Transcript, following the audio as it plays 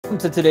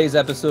Welcome to today's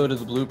episode of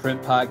the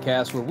Blueprint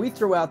Podcast, where we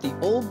throw out the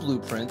old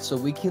blueprint so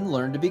we can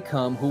learn to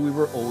become who we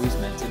were always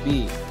meant to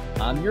be.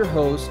 I'm your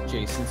host,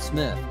 Jason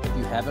Smith. If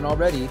you haven't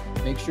already,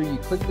 make sure you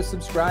click the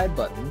subscribe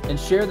button and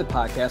share the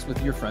podcast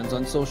with your friends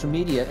on social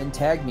media and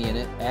tag me in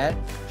it at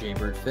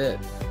JBirdFit.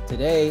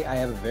 Today, I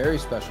have a very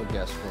special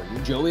guest for you,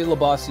 Joey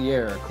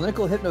Labossiere,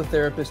 clinical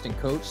hypnotherapist and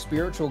coach,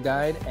 spiritual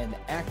guide, and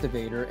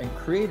activator, and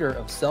creator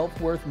of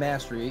Self-Worth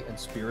Mastery and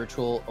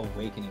Spiritual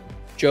Awakening.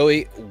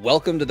 Joey,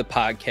 welcome to the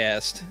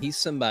podcast. He's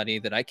somebody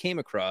that I came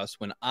across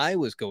when I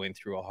was going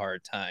through a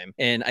hard time.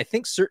 And I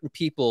think certain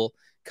people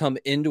come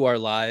into our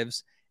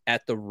lives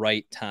at the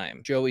right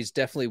time. Joey's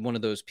definitely one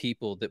of those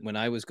people that when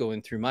I was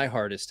going through my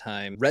hardest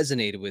time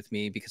resonated with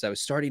me because I was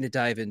starting to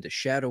dive into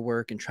shadow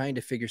work and trying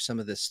to figure some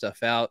of this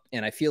stuff out.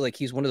 And I feel like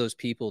he's one of those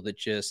people that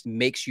just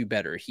makes you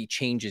better. He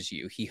changes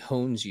you, he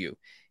hones you,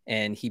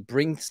 and he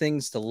brings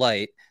things to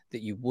light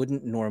that you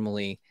wouldn't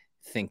normally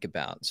think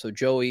about. So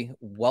Joey,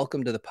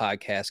 welcome to the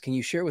podcast. Can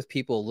you share with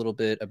people a little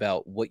bit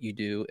about what you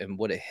do and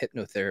what a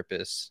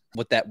hypnotherapist,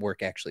 what that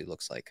work actually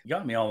looks like? You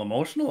got me all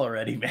emotional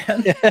already,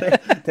 man.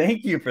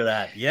 Thank you for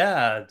that.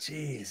 Yeah,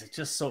 geez, it's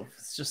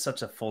just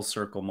such a full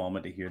circle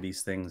moment to hear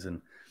these things.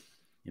 And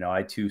you know,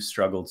 I too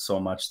struggled so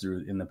much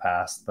through in the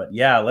past. But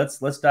yeah, let's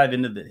dive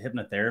into the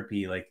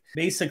hypnotherapy. Like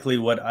basically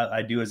what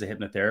I do as a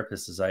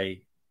hypnotherapist is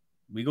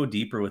we go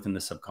deeper within the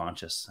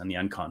subconscious and the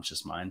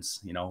unconscious minds.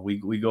 You know,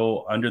 we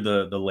go under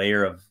the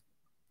layer of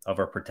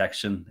our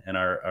protection and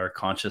our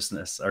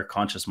consciousness, our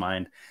conscious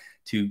mind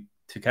to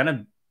kind of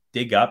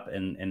dig up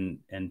and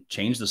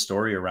change the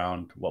story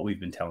around what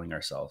we've been telling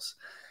ourselves.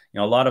 You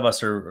know, a lot of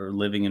us are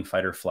living in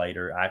fight or flight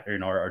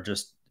are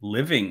just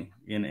living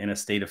in a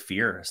state of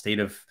fear, a state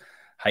of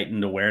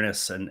heightened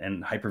awareness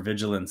and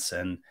hypervigilance.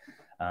 And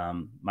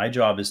my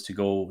job is to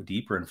go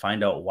deeper and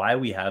find out why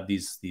we have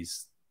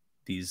these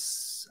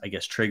I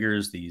guess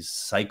triggers, these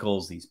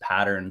cycles, these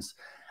patterns,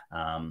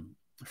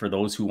 for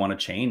those who want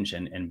to change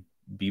and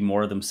be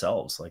more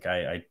themselves. Like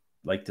I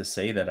like to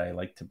say that I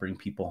like to bring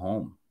people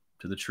home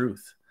to the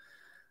truth.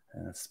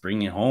 And it's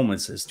bringing it home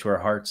is to our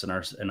hearts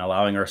and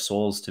allowing our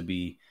souls to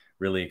be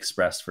really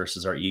expressed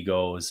versus our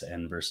egos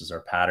and versus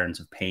our patterns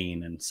of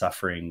pain and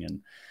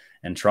suffering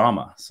and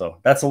trauma. So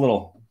that's a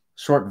little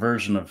short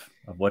version of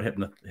what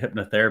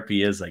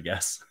hypnotherapy is, I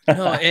guess.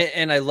 No,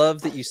 and I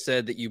love that you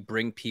said that you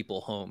bring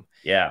people home.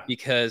 Yeah.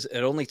 Because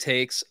it only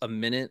takes a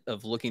minute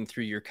of looking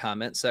through your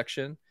comment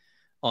section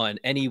on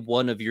any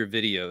one of your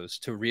videos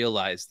to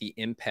realize the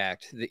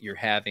impact that you're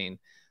having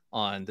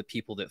on the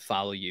people that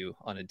follow you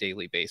on a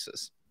daily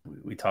basis.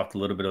 We talked a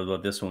little bit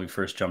about this when we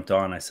first jumped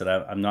on. I said,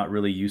 I'm not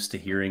really used to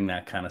hearing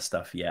that kind of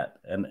stuff yet.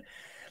 And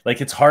like,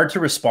 it's hard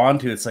to respond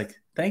to. It's like,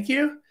 thank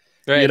you.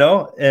 Right. You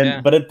know, and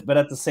yeah. but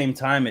at the same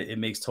time, it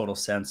makes total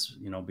sense,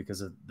 you know,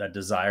 because of that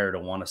desire to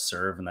want to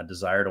serve and that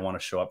desire to want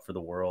to show up for the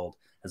world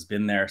has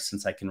been there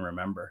since I can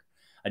remember.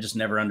 I just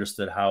never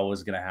understood how it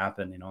was going to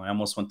happen. You know, I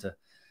almost went to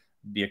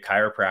be a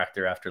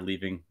chiropractor after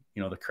leaving,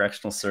 you know, the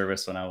correctional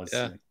service when I was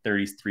like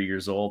 33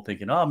 years old,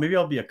 thinking, oh, maybe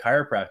I'll be a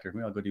chiropractor.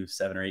 Maybe I'll go do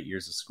 7 or 8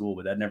 years of school,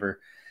 but that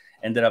never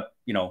ended up,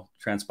 you know,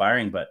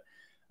 transpiring. But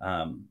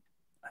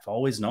I've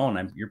always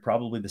known you're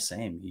probably the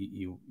same.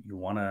 You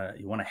want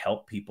to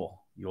help people.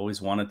 You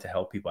always wanted to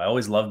help people. I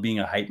always loved being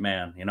a hype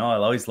man. You know, I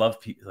always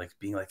loved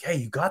being like, hey,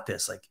 you got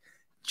this. Like,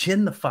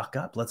 chin the fuck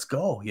up. Let's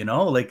go. You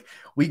know, like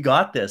we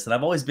got this. And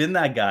I've always been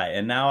that guy.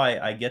 And now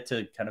I get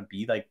to kind of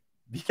be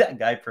that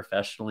guy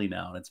professionally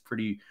now. And it's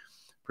pretty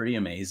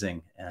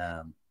amazing.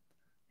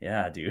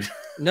 Yeah, dude.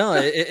 No,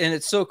 and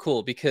it's so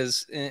cool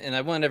because, and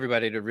I want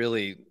everybody to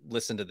really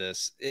listen to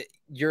this.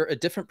 You're a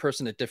different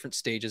person at different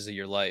stages of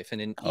your life. And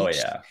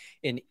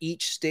in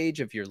each stage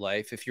of your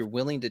life, if you're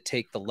willing to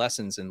take the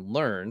lessons and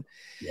learn,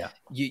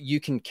 you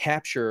can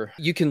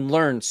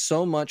learn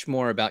so much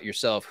more about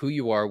yourself, who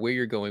you are, where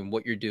you're going,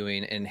 what you're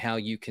doing, and how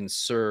you can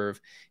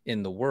serve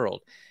in the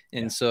world.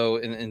 And so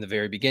in the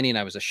very beginning,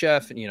 I was a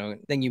chef, and, you know,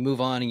 then you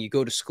move on and you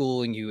go to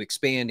school and you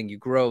expand and you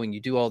grow and you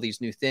do all these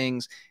new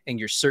things and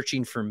you're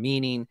searching for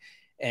meaning.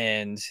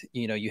 And,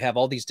 you know, you have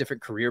all these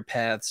different career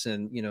paths,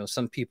 and, you know,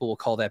 some people will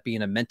call that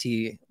being a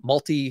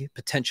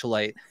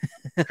multi-potentialite.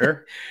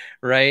 Sure.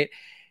 Right.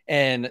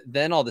 And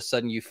then all of a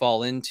sudden you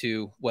fall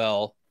into,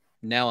 well,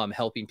 now I'm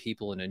helping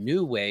people in a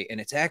new way. And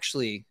it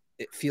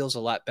feels a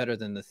lot better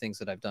than the things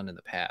that I've done in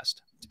the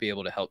past to be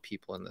able to help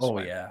people in this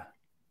way. Yeah.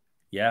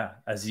 Yeah.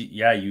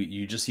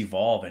 You just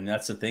evolve. And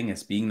that's the thing,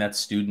 is being that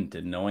student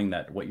and knowing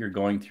that what you're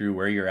going through,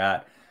 where you're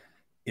at,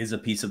 is a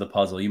piece of the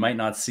puzzle. You might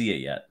not see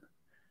it yet.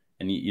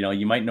 And you know,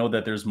 you might know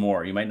that there's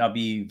more. You might not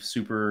be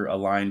super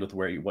aligned with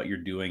what you're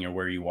doing or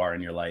where you are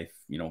in your life.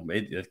 You know,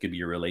 it could be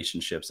your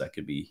relationships. That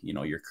could be, you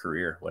know, your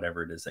career,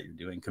 whatever it is that you're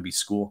doing. It could be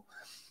school.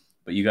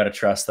 But you got to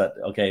trust that,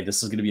 okay,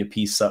 this is going to be a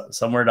piece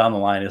somewhere down the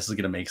line. This is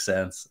going to make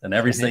sense. And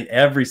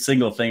every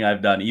single thing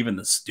I've done, even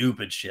the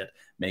stupid shit,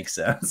 makes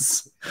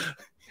sense.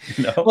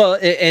 You know? Well,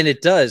 and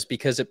it does,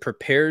 because it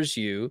prepares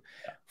you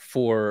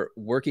for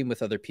working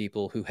with other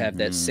people who have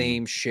that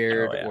same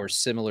shared or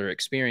similar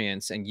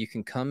experience, and you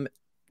can come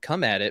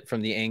come at it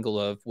from the angle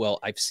of, well,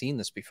 I've seen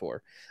this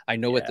before. I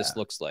know what this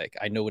looks like.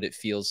 I know what it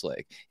feels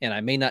like. And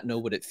I may not know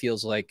what it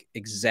feels like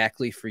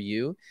exactly for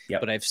you,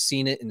 but I've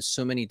seen it in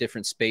so many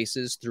different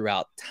spaces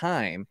throughout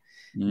time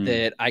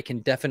that I can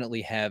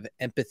definitely have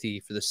empathy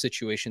for the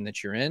situation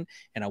that you're in.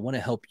 And I want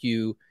to help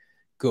you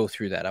go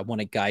through that. I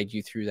want to guide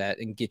you through that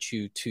and get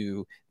you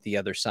to the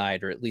other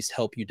side, or at least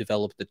help you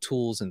develop the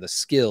tools and the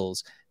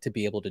skills to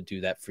be able to do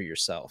that for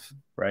yourself.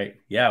 Right.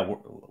 Yeah.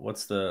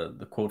 What's the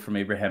quote from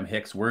Abraham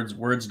Hicks?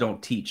 Words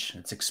don't teach,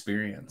 it's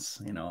experience.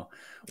 You know,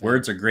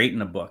 words are great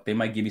in a book. They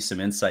might give you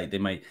some insight. They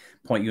might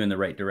point you in the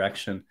right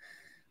direction.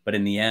 But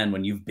in the end,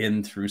 when you've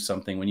been through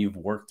something, when you've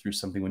worked through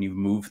something, when you've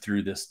moved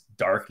through this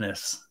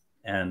darkness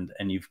and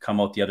you've come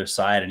out the other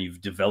side and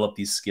you've developed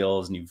these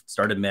skills and you've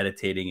started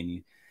meditating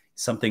and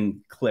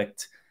something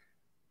clicked,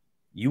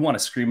 you want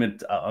to scream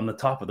it on the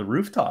top of the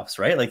rooftops,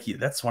 right? Like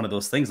that's one of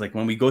those things. Like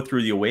when we go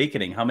through the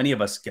awakening, how many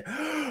of us get,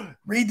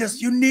 read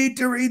this? You need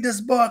to read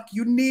this book.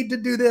 You need to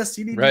do this.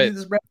 You need to do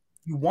this.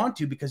 You want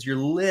to, because you're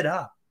lit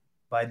up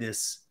by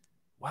this.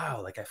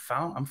 Wow. Like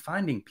I'm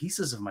finding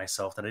pieces of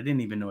myself that I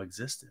didn't even know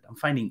existed. I'm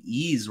finding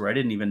ease where I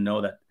didn't even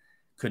know that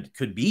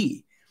could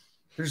be.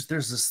 There's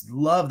this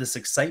love, this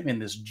excitement,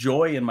 this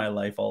joy in my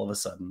life all of a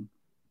sudden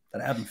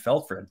that I haven't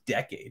felt for a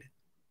decade.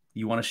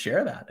 You want to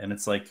share that. And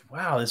it's like,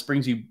 wow, this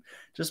brings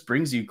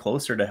you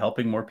closer to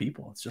helping more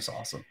people. It's just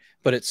awesome.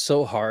 But it's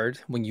so hard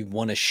when you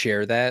want to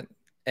share that,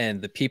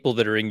 and the people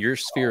that are in your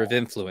sphere of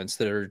influence,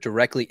 that are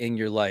directly in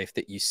your life,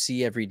 that you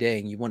see every day,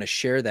 and you want to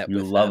share that with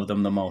them. You love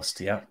them the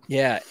most. Yeah.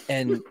 Yeah.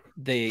 And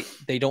they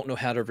don't know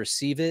how to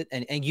receive it.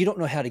 And you don't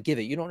know how to give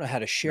it. You don't know how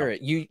to share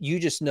it. You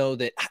just know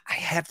that I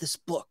have this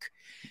book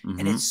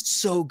and it's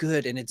so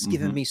good and it's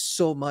given me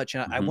so much.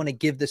 And I want to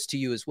give this to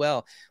you as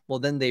well. Well,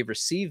 then they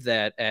receive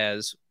that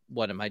as,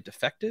 what, am I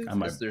defective?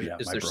 Is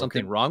there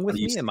something wrong with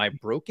me? Am I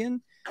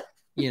broken?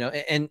 You know,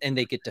 and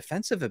they get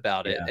defensive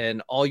about it.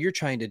 And all you're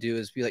trying to do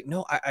is be like,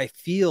 no, I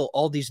feel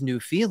all these new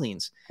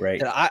feelings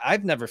that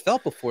I've never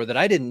felt before, that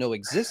I didn't know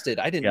existed.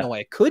 I didn't know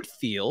I could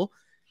feel.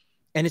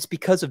 And it's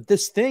because of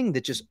this thing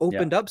that just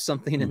opened up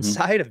something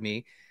inside of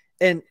me.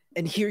 And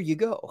here you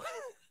go.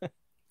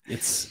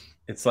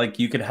 It's like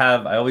you could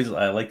have, I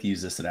like to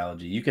use this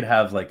analogy. You could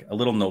have like a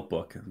little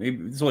notebook, maybe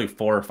there's only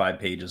 4 or 5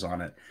 pages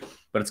on it,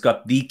 but it's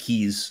got the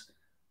keys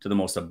to the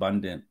most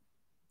abundant,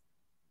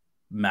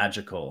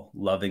 magical,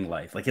 loving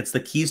life. Like it's the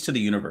keys to the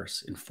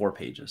universe in 4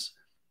 pages.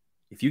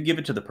 If you give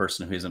it to the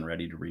person who isn't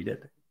ready to read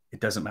it, it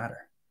doesn't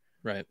matter.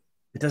 Right.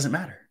 It doesn't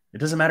matter. It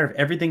doesn't matter if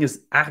everything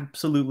is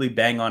absolutely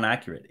bang on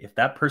accurate. If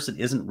that person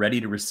isn't ready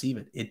to receive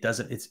it,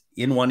 it's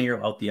in one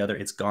ear, out the other.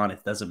 It's gone.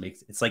 It doesn't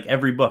make, it's like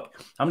every book.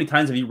 How many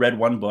times have you read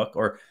one book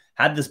or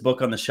had this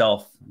book on the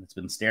shelf and it's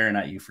been staring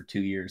at you for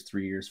 2 years,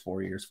 3 years,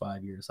 4 years,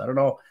 5 years? I don't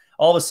know.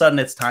 All of a sudden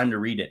it's time to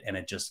read it and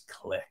it just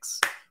clicks.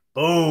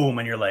 Boom.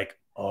 And you're like,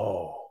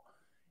 oh,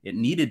 it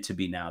needed to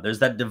be now. There's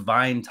that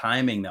divine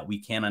timing that we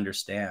can't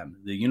understand.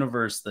 The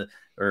universe,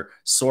 or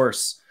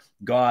source,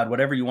 God,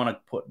 whatever you want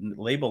to put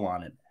label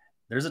on it.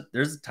 There's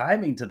a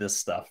timing to this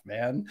stuff,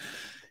 man.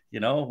 You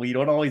know, we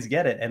don't always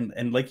get it.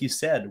 And like you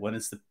said, when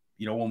it's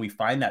when we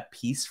find that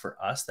peace for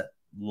us that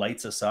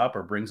lights us up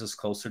or brings us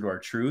closer to our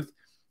truth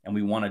and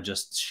we want to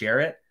just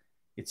share it,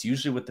 it's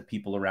usually with the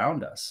people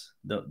around us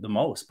the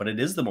most, but it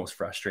is the most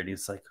frustrating.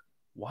 It's like,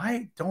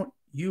 why don't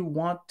you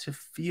want to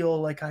feel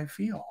like I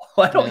feel?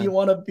 Why don't you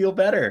want to feel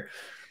better?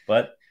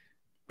 But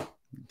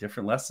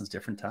different lessons,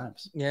 different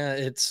times. Yeah.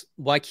 It's,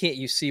 why can't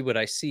you see what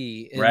I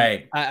see? And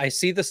right. I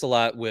see this a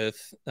lot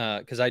with,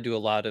 cause I do a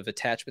lot of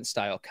attachment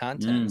style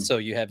content. So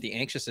you have the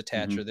anxious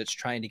attacher that's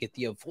trying to get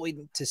the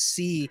avoidant to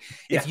see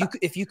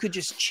if you could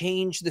just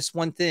change this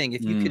one thing,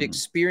 if you could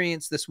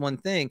experience this one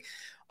thing,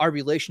 our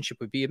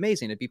relationship would be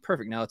amazing. It'd be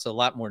perfect. Now it's a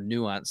lot more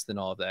nuanced than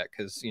all of that.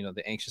 Cause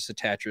the anxious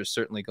attacher is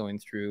certainly going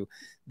through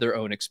their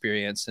own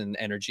experience and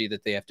energy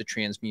that they have to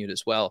transmute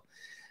as well.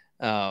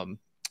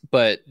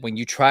 But when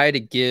you try to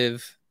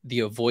give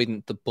the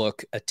avoidant the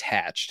book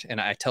attached, and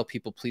I tell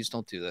people, please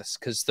don't do this,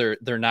 because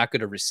they're not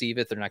going to receive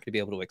it. They're not going to be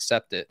able to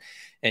accept it.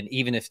 And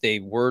even if they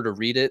were to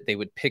read it, they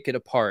would pick it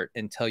apart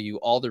and tell you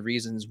all the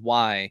reasons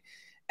why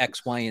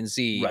X, Y, and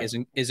Z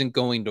isn't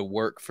going to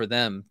work for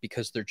them,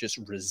 because they're just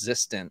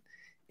resistant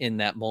in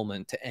that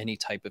moment to any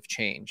type of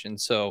change.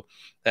 And so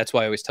that's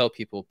why I always tell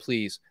people,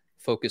 please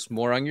focus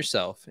more on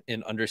yourself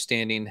in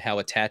understanding how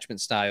attachment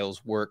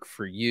styles work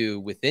for you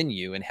within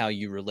you and how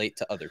you relate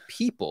to other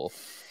people.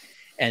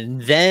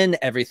 And then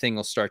everything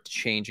will start to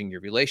change in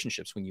your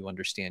relationships when you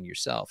understand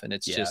yourself. And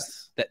it's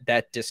just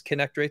that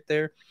disconnect right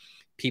there.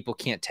 People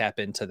can't tap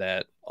into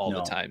that all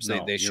the time.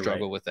 So they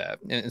struggle with that.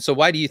 And so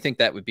why do you think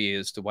that would be,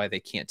 as to why they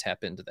can't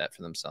tap into that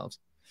for themselves?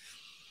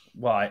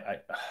 Well,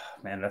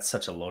 man, that's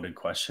such a loaded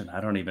question. I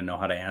don't even know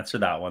how to answer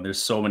that one.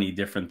 There's so many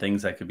different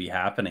things that could be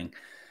happening,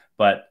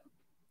 but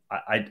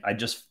I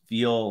just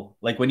feel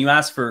like when you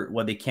ask for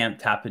what they can't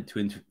tap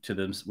into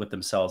them with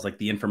themselves, like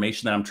the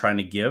information that I'm trying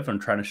to give, I'm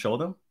trying to show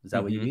them. Is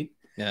that what you mean?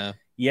 Yeah.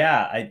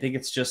 Yeah. I think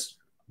it's just,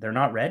 they're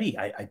not ready.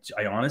 I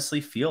honestly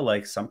feel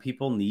like some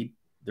people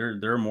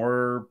they're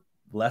more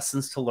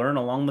lessons to learn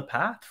along the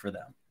path for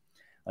them.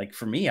 Like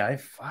for me,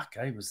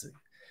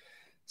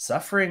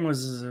 suffering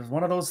was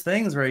one of those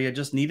things where you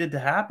just needed to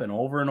happen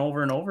over and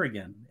over and over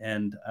again.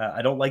 And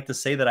I don't like to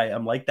say that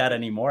I'm like that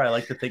anymore. I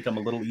like to think I'm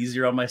a little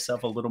easier on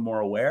myself, a little more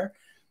aware.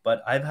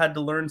 But I've had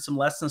to learn some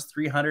lessons,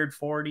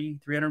 340,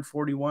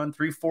 341,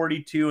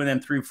 342, and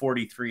then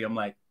 343. I'm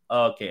like,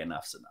 okay,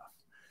 enough's enough.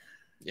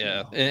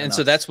 Yeah. And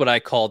so that's what I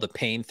call the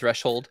pain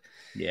threshold.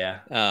 Yeah.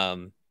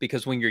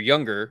 Because when you're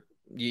younger,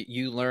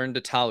 you learn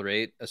to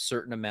tolerate a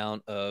certain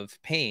amount of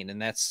pain.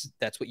 And that's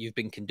what you've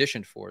been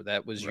conditioned for.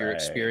 That was your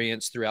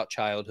experience throughout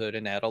childhood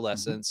and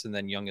adolescence and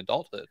then young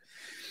adulthood.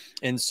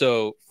 And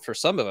so for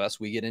some of us,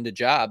 we get into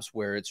jobs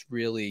where it's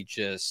really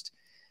just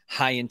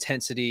high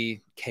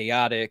intensity,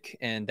 chaotic,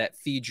 and that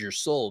feeds your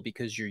soul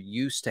because you're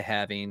used to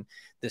having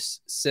this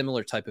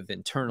similar type of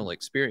internal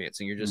experience.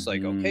 And you're just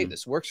like, okay,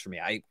 this works for me.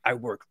 I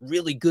work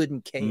really good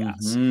in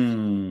chaos,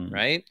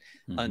 right?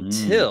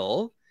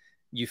 Until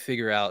you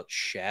figure out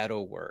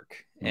shadow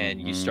work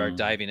and you start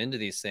diving into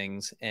these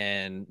things.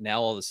 And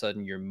now all of a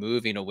sudden you're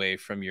moving away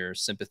from your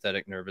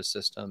sympathetic nervous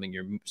system and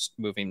you're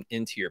moving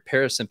into your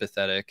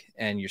parasympathetic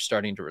and you're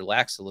starting to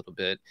relax a little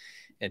bit.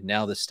 And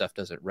now this stuff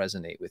doesn't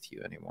resonate with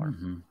you anymore.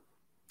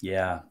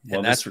 Yeah.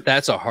 Well, and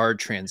that's a hard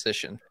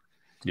transition.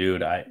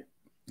 Dude, I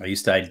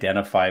used to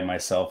identify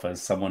myself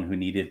as someone who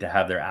needed to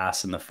have their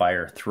ass in the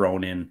fire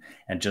thrown in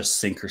and just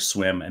sink or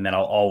swim. And then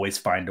I'll always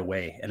find a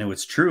way. And it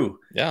was true.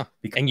 Yeah.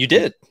 And you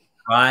did.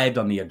 Thrived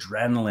on the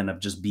adrenaline of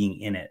just being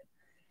in it.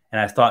 And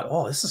I thought,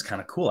 oh, this is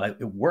kind of cool. It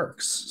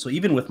works. So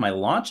even with my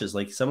launches,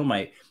 like some of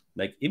my,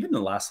 like even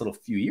the last little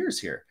few years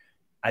here,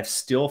 I've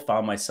still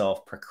found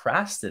myself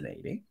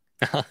procrastinating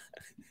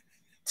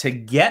to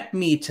get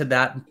me to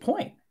that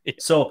point.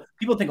 So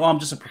people think, oh, I'm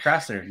just a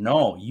procrastinator.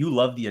 No, you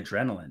love the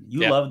adrenaline.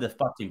 You love the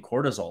fucking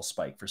cortisol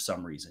spike for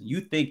some reason.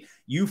 You think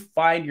you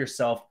find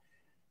yourself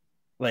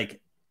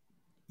like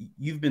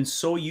you've been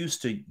so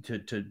used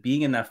to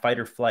being in that fight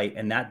or flight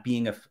and that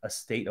being a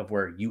state of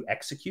where you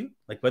execute.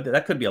 Like, but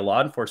that could be a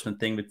law enforcement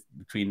thing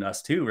between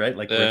us too, right?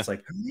 Like where it's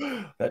like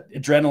that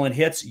adrenaline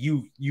hits,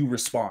 you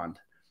respond.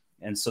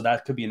 And so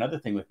that could be another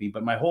thing with me.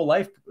 But my whole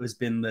life has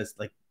been this,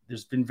 like,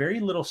 there's been very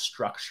little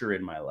structure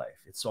in my life.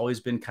 It's always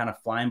been kind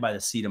of flying by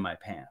the seat of my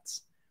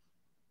pants.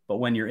 But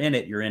when you're in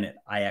it, you're in it.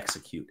 I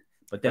execute.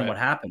 But then what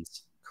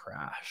happens?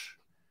 Crash.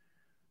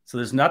 So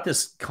there's not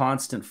this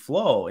constant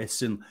flow.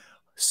 It's in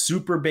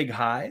super big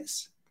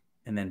highs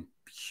and then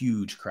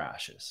huge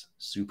crashes.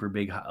 Super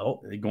big high.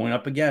 Oh, going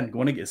up again.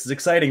 This is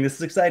exciting. This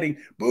is exciting.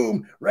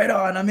 Boom. Right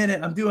on. I'm in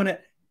it. I'm doing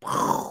it.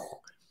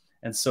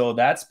 And so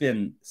that's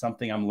been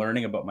something I'm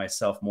learning about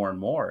myself more and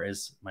more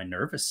is my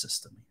nervous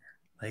system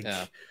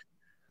here.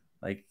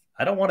 Like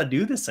I don't want to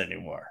do this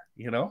anymore,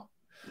 you know?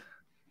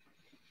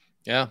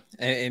 Yeah.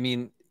 I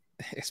mean,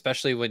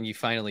 especially when you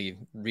finally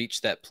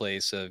reach that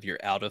place of you're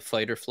out of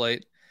fight or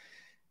flight,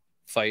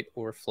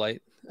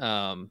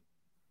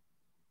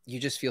 you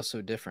just feel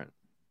so different.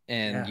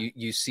 And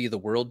you see the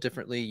world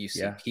differently. You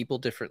see people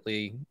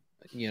differently.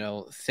 You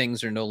know,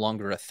 things are no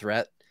longer a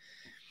threat.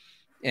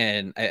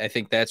 And I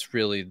think that's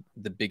really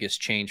the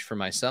biggest change for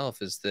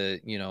myself is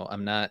that, you know,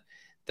 I'm not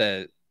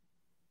the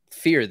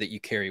fear that you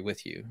carry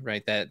with you,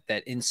 right?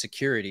 That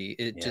insecurity,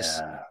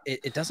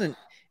 it doesn't,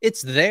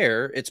 it's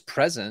there, it's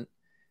present,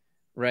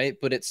 right?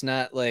 But it's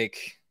not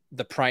like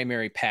the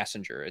primary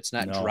passenger. It's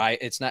not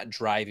it's not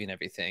driving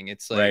everything.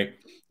 It's like,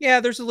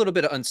 there's a little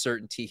bit of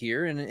uncertainty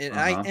here.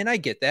 And I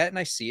get that and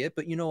I see it,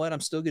 but you know what?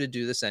 I'm still going to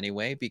do this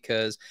anyway,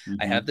 because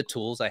I have the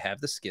tools, I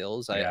have the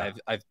skills.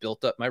 I've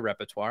built up my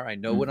repertoire. I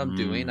know what I'm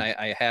doing.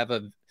 I have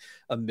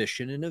a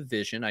mission and a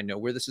vision. I know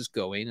where this is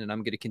going, and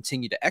I'm going to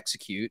continue to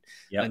execute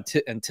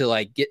until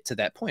I get to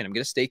that point. I'm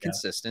going to stay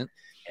consistent.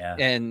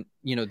 And,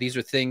 you know, these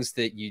are things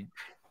that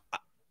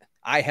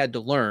I had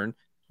to learn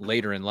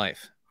later in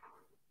life.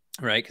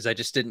 Right. Because I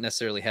just didn't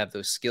necessarily have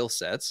those skill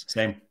sets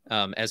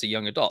as a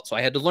young adult. So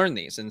I had to learn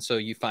these. And so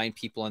you find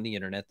people on the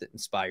internet that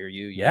inspire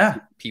you. You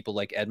know, people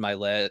like Ed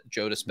Milet,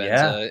 Joe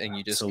Dispenza, and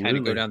you just kind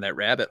of go down that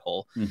rabbit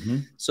hole.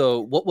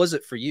 So what was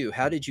it for you?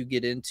 How did you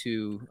get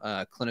into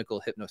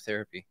clinical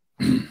hypnotherapy?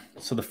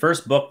 So the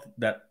first book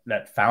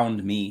that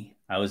found me,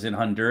 I was in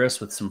Honduras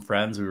with some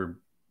friends.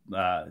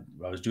 I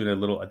was doing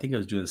I think I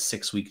was doing a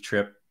 6-week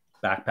trip,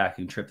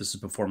 backpacking trip. This is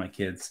before my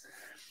kids.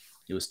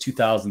 It was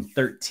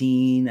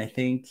 2013, I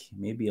think,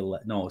 maybe it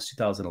was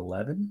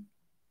 2011,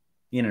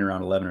 in and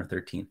around 11 or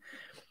 13.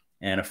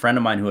 And a friend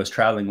of mine who I was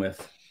traveling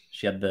with,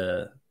 she had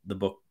the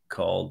book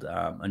called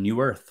A New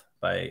Earth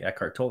by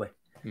Eckhart Tolle.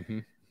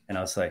 And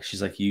I was like,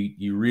 she's like,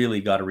 you really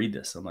got to read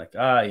this. I'm like,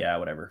 yeah,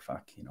 whatever.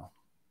 Fuck, you know,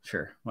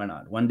 sure. Why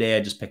not? One day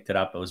I just picked it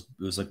up. It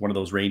was like one of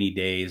those rainy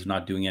days,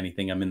 not doing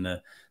anything. I'm in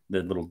the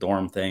little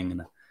dorm thing,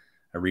 and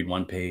I read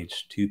 1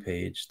 page, 2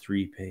 page,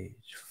 3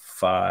 page,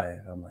 5.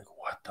 I'm like,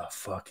 what the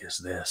fuck is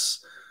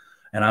this?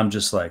 And I'm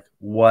just like,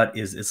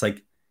 it's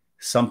like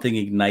something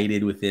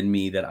ignited within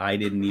me that I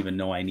didn't even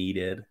know I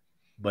needed,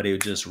 but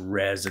it just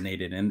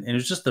resonated. And it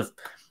was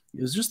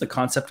just the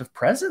concept of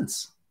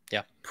presence.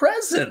 Yeah.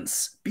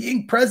 Presence,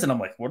 being present. I'm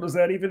like, what does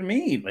that even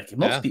mean? Like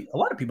most people, a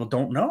lot of people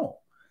don't know,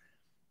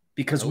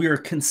 because we are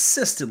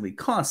consistently,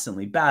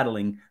 constantly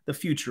battling the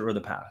future or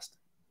the past.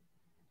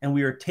 And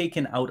we are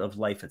taken out of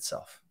life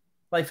itself.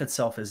 Life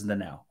itself is the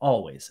now,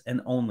 always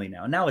and only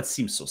now. Now it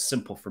seems so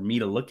simple for me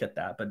to look at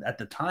that. But at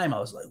the time I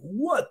was like,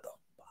 what the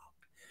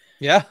fuck?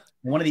 Yeah.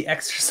 One of the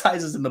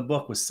exercises in the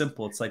book was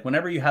simple. It's like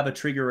whenever you have a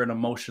trigger or an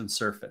emotion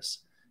surface,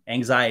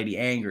 anxiety,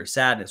 anger,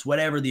 sadness,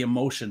 whatever the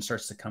emotion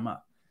starts to come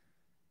up,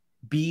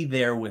 be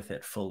there with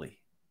it fully.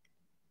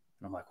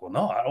 And I'm like, well,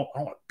 no, I don't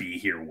want to be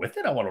here with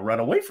it. I want to run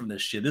away from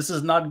this shit. This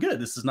is not good.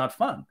 This is not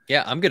fun.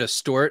 Yeah, I'm going to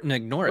store it and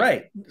ignore it.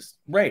 Right.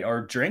 Right.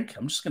 Or drink.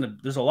 I'm just going to,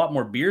 there's a lot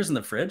more beers in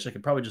the fridge. I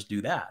could probably just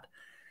do that.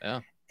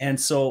 Yeah. And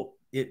so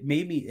it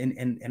made me,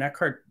 and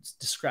Eckhart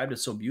described it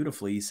so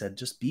beautifully. He said,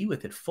 just be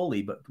with it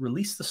fully, but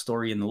release the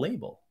story in the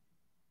label.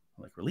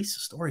 I'm like, release the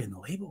story in the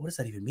label? What does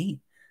that even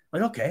mean?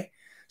 I'm like, okay.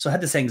 So I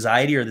had this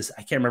anxiety or this,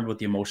 I can't remember what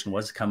the emotion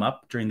was, come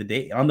up during the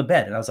day on the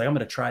bed. And I was like, I'm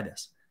going to try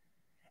this.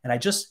 And I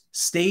just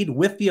stayed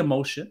with the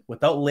emotion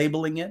without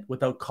labeling it,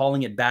 without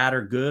calling it bad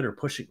or good or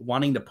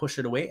wanting to push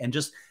it away, and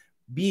just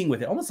being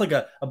with it, almost like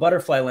a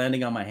butterfly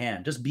landing on my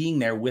hand, just being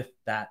there with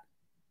that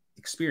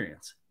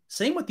experience.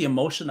 Same with the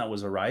emotion that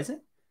was arising,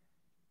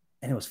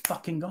 and it was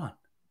fucking gone.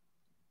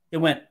 It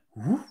went,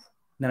 whoosh,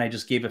 then I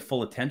just gave it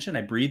full attention.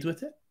 I breathed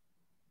with it,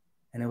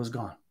 and it was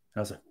gone. I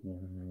was like,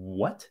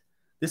 what?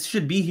 This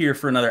should be here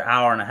for another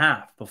hour and a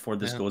half before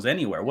this goes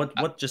anywhere.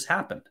 What just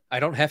happened?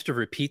 I don't have to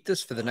repeat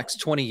this for the next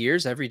 20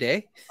 years every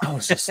day. I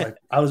was just like,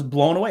 I was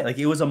blown away. Like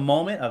it was a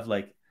moment of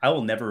like, I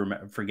will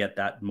never forget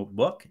that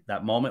book,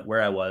 that moment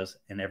where I was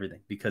and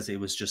everything, because it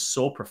was just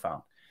so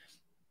profound.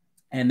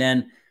 And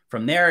then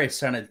from there, I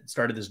started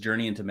this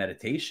journey into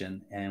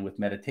meditation. And with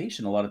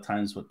meditation, a lot of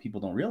times what people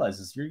don't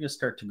realize is you're going to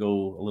start to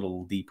go a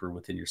little deeper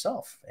within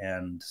yourself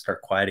and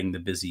start quieting the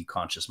busy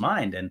conscious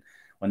mind. And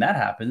when that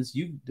happens,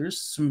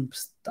 there's some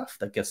stuff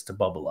that gets to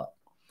bubble up.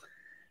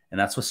 And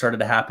that's what started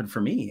to happen for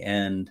me.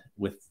 And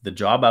with the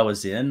job I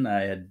was in,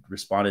 I had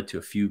responded to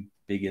a few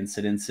big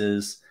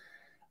incidences.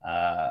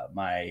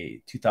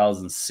 My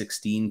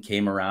 2016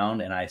 came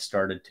around and I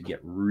started to get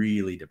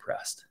really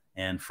depressed.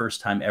 And first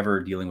time ever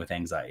dealing with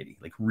anxiety,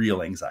 like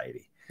real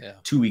anxiety. Yeah.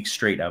 2 weeks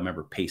straight, I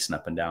remember pacing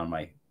up and down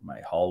my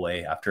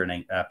hallway after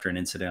an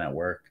incident at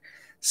work.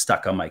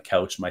 Stuck on my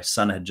couch. My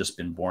son had just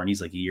been born.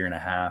 He's like a year and a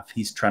half.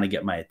 He's trying to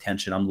get my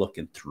attention. I'm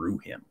looking through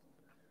him.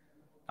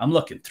 I'm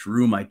looking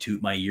through my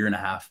year and a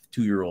half,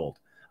 2-year-old.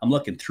 I'm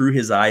looking through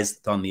his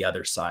eyes on the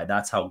other side.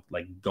 That's how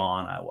like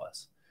gone I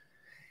was.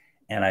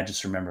 And I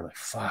just remember like,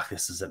 fuck,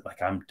 this is it.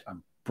 Like I'm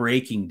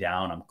breaking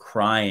down. I'm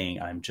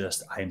crying. I'm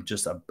just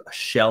a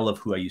shell of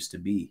who I used to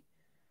be.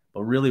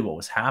 But really what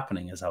was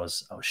happening is I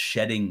was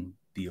shedding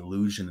the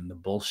illusion and the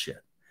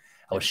bullshit.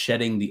 I was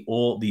shedding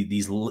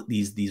these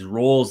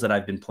roles that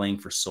I've been playing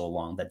for so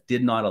long that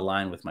did not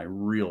align with my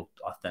real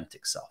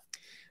authentic self.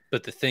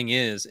 But the thing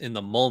is, in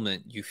the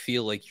moment, you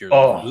feel like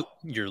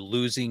you're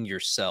losing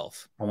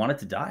yourself. I wanted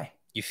to die.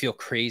 You feel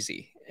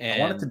crazy.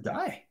 And, I wanted to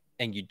die.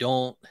 And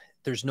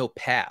there's no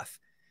path.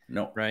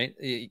 No. Right?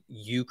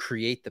 You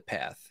create the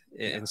path.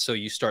 Yeah. And so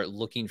you start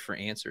looking for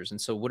answers.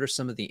 And so what are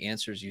some of the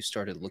answers you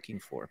started looking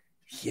for?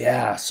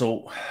 Yeah.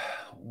 So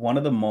one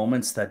of the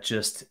moments that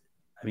just...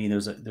 I mean,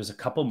 there's a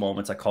couple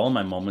moments. I call them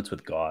my moments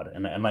with God.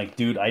 And I'm like,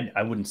 dude, I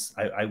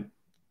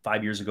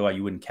 5 years ago,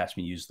 you wouldn't catch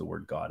me use the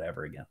word God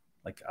ever again.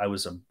 Like I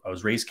was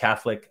raised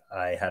Catholic.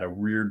 I had a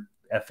weird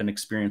effing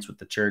experience with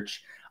the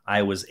church.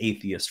 I was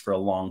atheist for a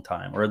long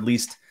time, or at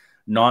least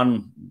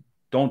I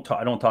don't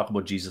talk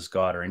about Jesus,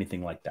 God, or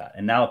anything like that.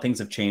 And now things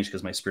have changed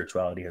because my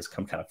spirituality has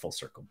come kind of full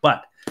circle.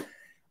 But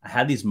I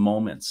had these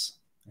moments,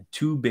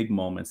 2 big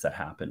moments that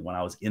happened when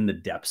I was in the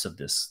depths of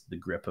the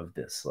grip of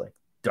this like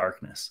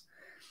darkness.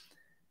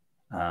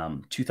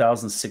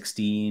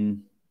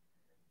 2016,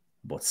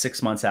 about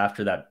 6 months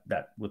after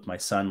that with my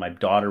son, my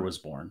daughter was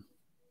born,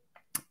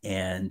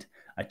 and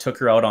I took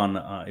her out on,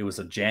 it was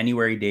a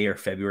January day or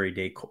February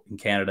day in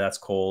Canada. That's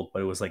cold,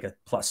 but it was like a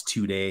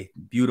 +2 day,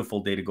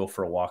 beautiful day to go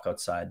for a walk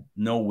outside.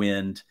 No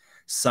wind,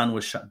 sun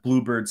was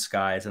bluebird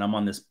skies. And I'm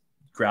on this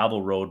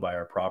gravel road by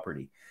our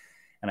property.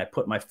 And I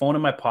put my phone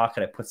in my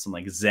pocket. I put some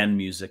like Zen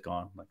music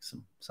on, like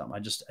something. I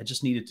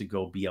just needed to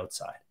go be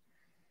outside.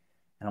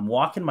 And I'm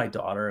walking my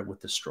daughter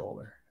with the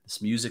stroller.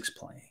 This music's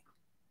playing.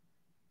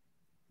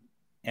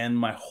 And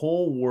my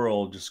whole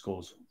world just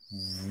goes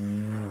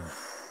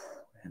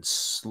and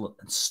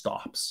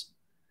stops.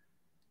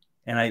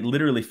 And I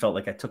literally felt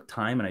like I took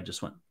time and I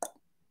just went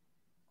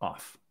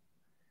off.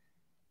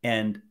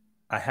 And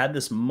I had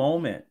this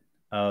moment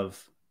and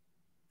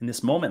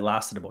this moment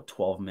lasted about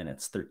 12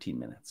 minutes, 13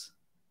 minutes,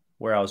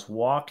 where I was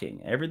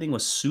walking. Everything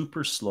was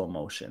super slow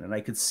motion. And I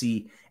could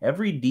see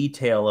every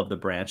detail of the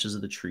branches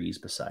of the trees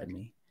beside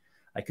me.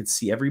 I could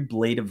see every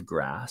blade of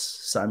grass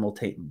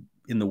simultaneously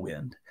in the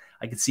wind.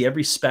 I could see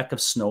every speck of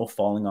snow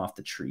falling off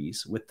the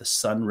trees with the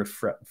sun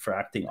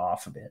refracting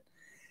off of it.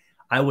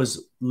 I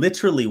was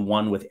literally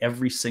one with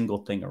every single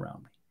thing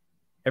around me.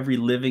 every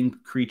living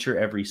creature,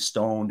 every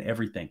stone,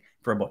 everything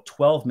for about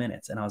 12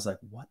 minutes. And I was like,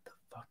 what the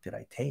fuck did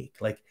I take?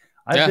 Like,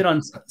 I've been on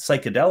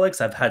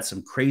psychedelics. I've had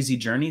some crazy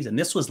journeys, and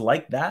this was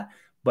like that,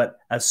 but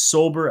as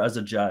sober as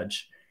a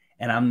judge.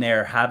 And I'm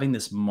there having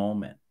this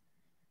moment,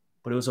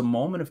 but it was a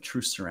moment of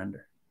true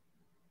surrender.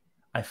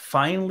 I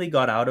finally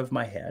got out of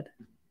my head,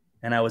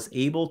 and I was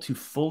able to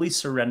fully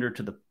surrender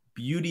to the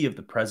beauty of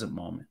the present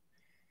moment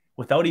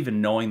without even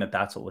knowing that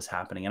that's what was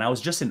happening. And I was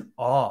just in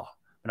awe.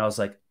 And I was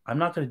like, I'm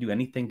not going to do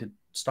anything to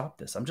stop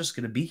this. I'm just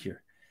going to be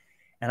here.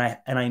 And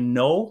I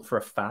know for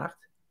a fact,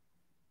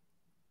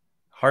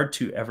 hard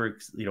to ever,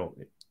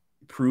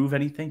 prove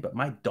anything, but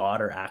my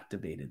daughter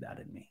activated that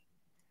in me.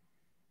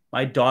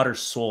 My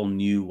daughter's soul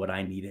knew what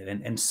I needed.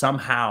 And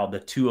somehow the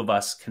two of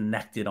us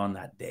connected on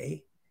that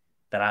day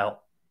that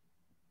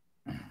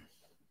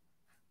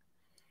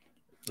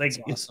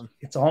awesome.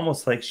 It's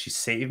almost like she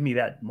saved me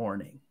that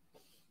morning,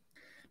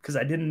 because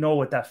I didn't know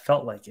what that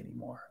felt like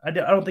anymore. I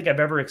don't think I've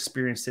ever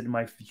experienced it in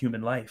my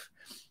human life.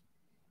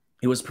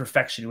 It was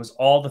perfection. It was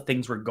all the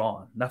things were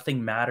gone.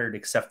 Nothing mattered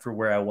except for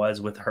where I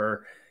was with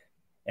her.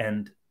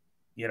 And,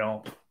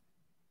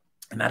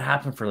 and that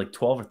happened for like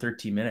 12 or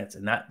 13 minutes.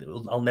 And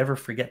I'll never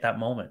forget that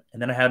moment.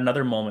 And then I had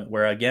another moment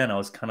where, again, I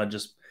was kind of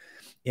just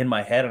in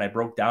my head, and I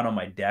broke down on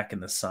my deck in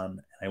the sun,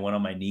 and I went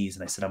on my knees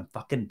and I said, I'm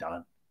fucking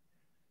done.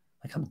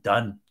 Like, I'm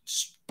done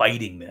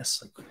fighting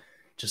this. Like,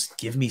 just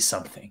give me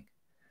something.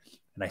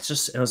 And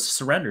it was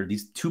surrender.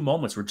 These two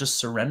moments were just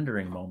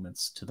surrendering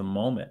moments to the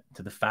moment,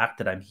 to the fact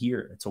that I'm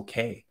here. It's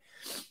okay.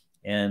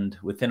 And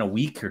within a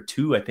week or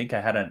two, I think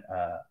I had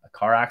a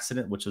car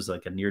accident, which was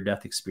like a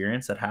near-death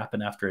experience that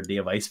happened after a day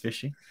of ice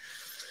fishing.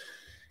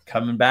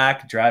 Coming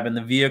back, driving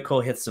the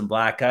vehicle, hit some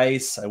black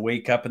ice. I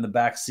wake up in the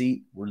back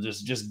seat. We're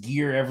just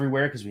gear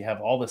everywhere because we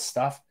have all this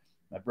stuff.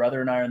 My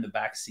brother and I are in the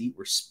back seat.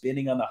 We're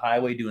spinning on the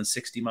highway doing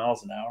 60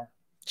 miles an hour.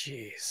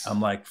 Jeez. I'm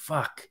like,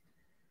 fuck.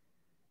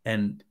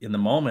 And in the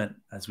moment,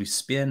 as we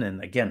spin,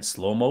 and again,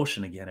 slow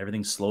motion again,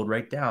 everything slowed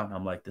right down.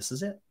 I'm like, this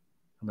is it.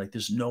 I'm like,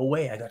 there's no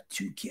way. I got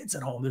 2 kids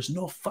at home. There's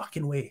no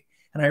fucking way.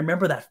 And I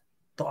remember that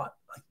thought,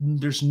 like,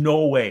 there's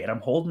no way. And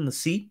I'm holding the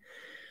seat,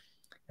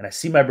 and I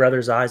see my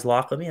brother's eyes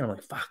lock with me, and I'm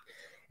like, fuck.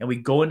 And we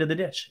go into the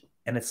ditch,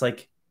 and it's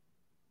like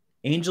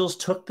angels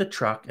took the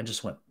truck and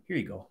just went, here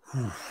you go.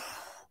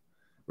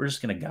 We're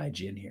just going to guide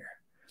you in here.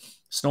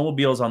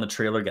 Snowmobiles on the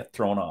trailer get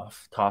thrown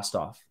off, tossed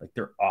off. Like,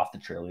 they're off the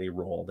trailer. They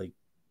roll. They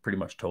pretty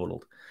much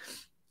totaled.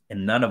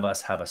 And none of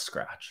us have a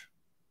scratch.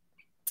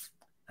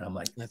 And I'm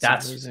like,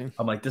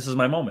 I'm like, this is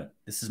my moment.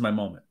 This is my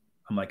moment.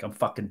 I'm like, I'm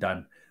fucking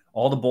done.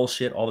 All the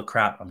bullshit, all the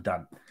crap, I'm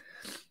done.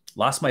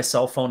 Lost my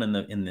cell phone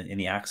in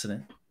the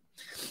accident.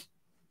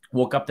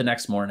 Woke up the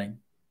next morning,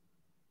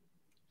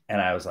 and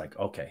I was like,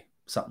 okay,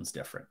 something's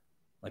different.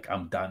 Like,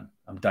 I'm done.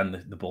 I'm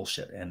done the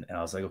bullshit. And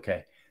I was like,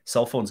 okay,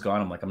 cell phone's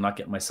gone. I'm like, I'm not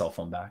getting my cell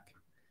phone back.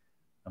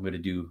 I'm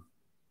going to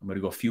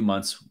go a few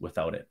months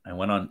without it. I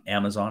went on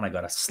Amazon. I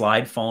got a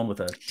slide phone with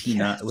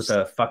with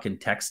a fucking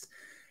text.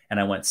 And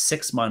I went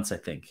 6 months, I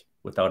think,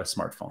 without a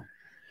smartphone.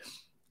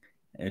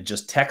 And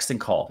just text and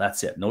call.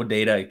 That's it. No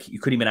data. You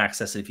couldn't even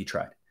access it if you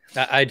tried.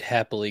 I'd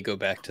happily go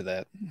back to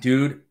that.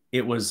 Dude,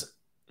 it was,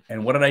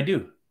 and what did I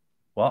do?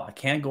 Well, I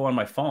can't go on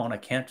my phone. I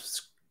can't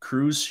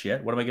cruise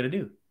shit. What am I going to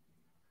do?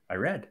 I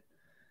read.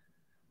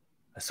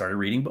 I started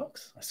reading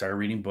books. I started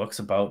reading books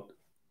about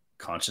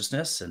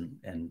consciousness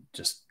and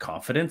just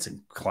confidence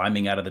and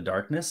climbing out of the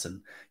darkness.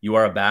 And You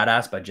Are a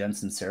Badass by Jen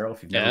Sincero.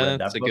 If you've never read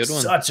that book, good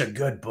one. Such a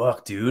good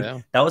book, dude. Yeah.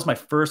 That was my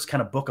first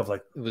kind of book of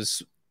like, it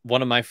was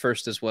one of my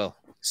first as well.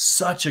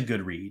 Such a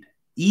good read.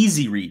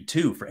 Easy read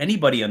too, for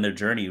anybody on their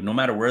journey, no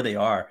matter where they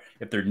are.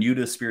 If they're new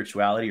to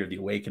spirituality or the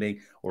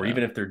awakening, or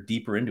even if they're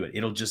deeper into it,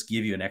 it'll just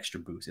give you an extra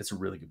boost. It's a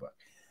really good book.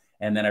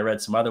 And then I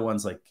read some other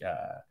ones, like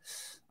a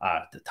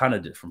ton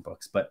of different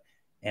books,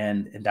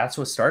 and that's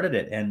what started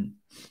it. And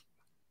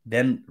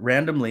then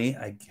randomly,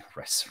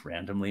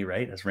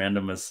 right? As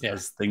random as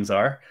things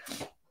are,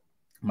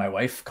 my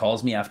wife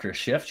calls me after a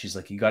shift. She's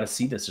like, you got to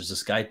see this. There's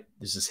this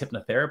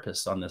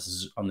hypnotherapist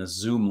on this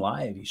Zoom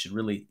live.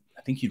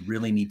 I think you'd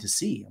really need to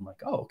see. I'm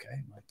like, oh, okay.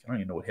 I'm like, I don't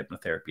even know what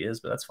hypnotherapy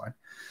is, but that's fine.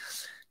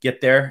 Get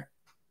there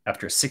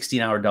after a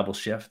 16-hour double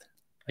shift.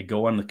 I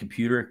go on the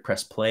computer,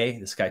 press play.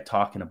 This guy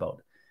talking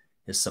about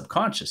his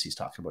subconscious. He's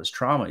talking about his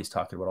trauma. He's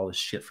talking about all this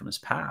shit from his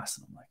past.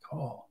 And I'm like,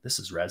 oh, this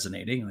is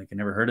resonating. Like, I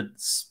never heard it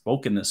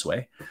spoken this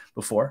way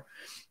before.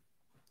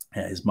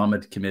 And his mom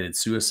had committed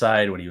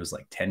suicide when he was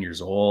like 10 years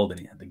old, and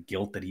he had the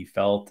guilt that he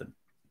felt, and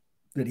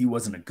that he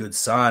wasn't a good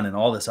son, and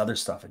all this other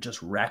stuff. It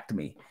just wrecked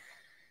me.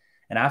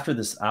 And after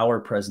this hour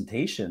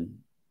presentation,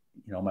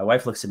 my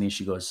wife looks at me and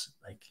she goes,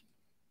 like,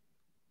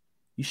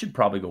 you should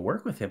probably go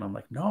work with him. I'm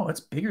like, no,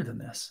 it's bigger than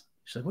this.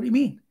 She's like, what do you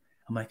mean?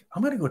 I'm like,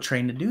 I'm going to go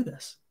train to do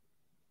this.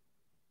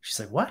 She's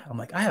like, what? I'm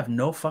like, I have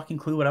no fucking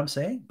clue what I'm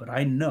saying, but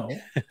I know.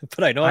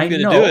 But I know I'm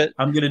going to do it.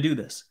 I'm going to do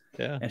this.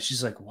 Yeah. And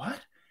she's like, what?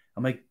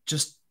 I'm like,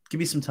 just give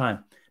me some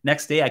time.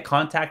 Next day, I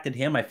contacted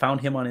him. I found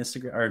him on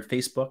Instagram or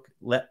Facebook,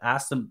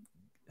 asked him,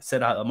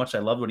 said how much I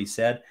loved what he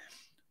said.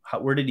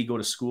 Where did he go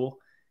to school?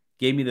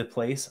 Gave me the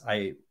place.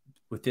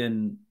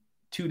 Within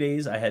 2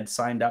 days, I had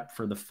signed up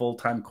for the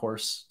full-time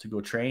course to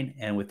go train.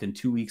 And within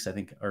 2 weeks, I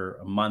think, or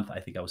a month, I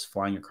think I was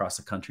flying across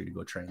the country to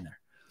go train there.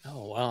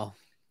 Oh, wow.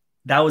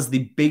 That was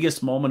the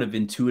biggest moment of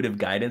intuitive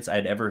guidance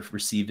I'd ever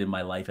received in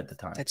my life at the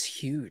time. That's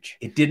huge.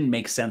 It didn't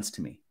make sense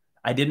to me.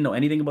 I didn't know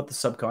anything about the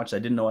subconscious. I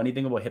didn't know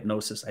anything about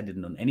hypnosis. I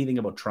didn't know anything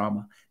about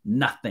trauma,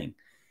 nothing.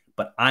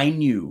 But I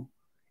knew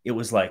it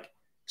was like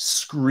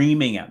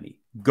screaming at me,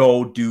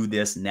 go do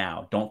this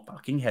now. Don't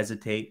fucking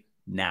hesitate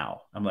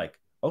now. I'm like,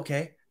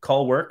 okay,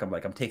 call work. I'm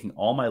like, I'm taking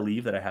all my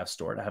leave that I have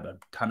stored. I have a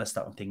ton of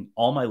stuff. I'm taking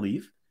all my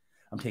leave.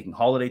 I'm taking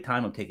holiday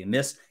time. I'm taking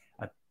this.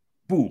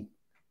 Boom.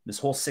 This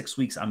whole 6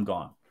 weeks, I'm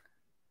gone.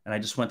 And I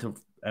just went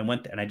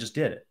and I just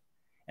did it.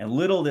 And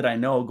little did I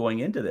know going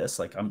into this,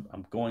 like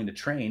I'm going to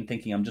train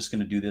thinking I'm just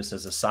going to do this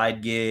as a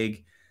side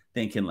gig,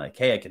 thinking like,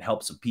 hey, I can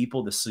help some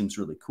people. This seems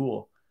really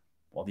cool.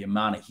 Well, the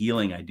amount of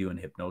healing I do in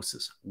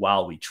hypnosis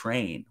while we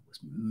train was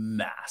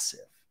massive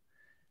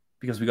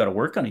because we got to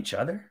work on each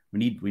other. We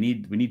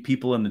need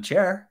people in the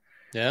chair.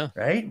 Yeah.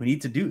 Right. We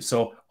need to do.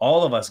 So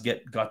all of us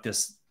got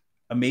this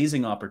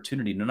amazing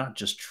opportunity to not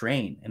just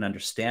train and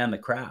understand the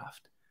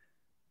craft,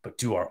 but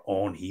do our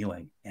own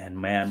healing. And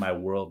man, my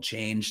world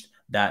changed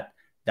that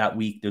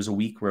week. There's a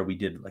week where we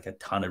did like a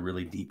ton of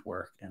really deep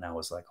work. And I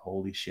was like,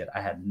 holy shit, I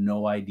had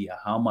no idea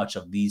how much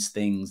of these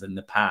things in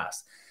the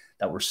past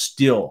that were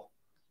still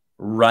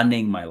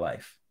running my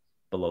life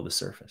below the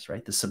surface,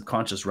 right? The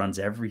subconscious runs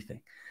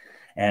everything.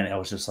 And I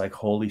was just like,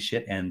 holy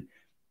shit. And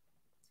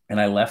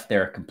I left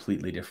there a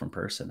completely different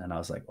person. And I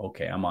was like,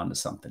 okay, I'm on to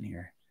something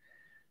here.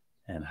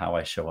 And how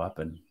I show up.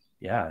 And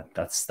yeah,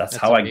 that's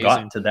how amazing.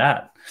 I got to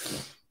that.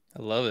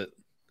 I love it.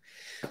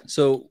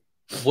 So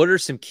what are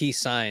some key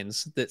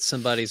signs that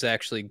somebody's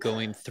actually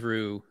going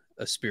through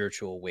a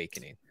spiritual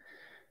awakening?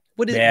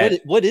 What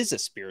is a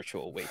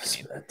spiritual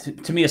awakening?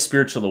 To me, a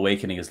spiritual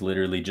awakening is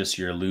literally just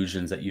your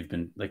illusions that you've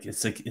been like,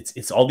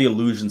 it's all the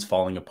illusions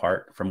falling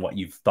apart from what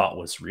you've thought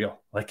was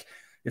real. Like,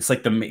 it's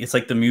like the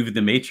movie,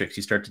 The Matrix.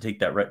 You start to take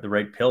the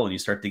right pill and you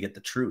start to get the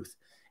truth.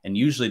 And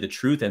usually the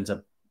truth ends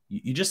up,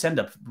 you just end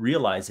up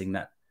realizing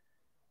that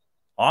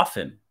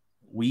often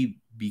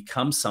we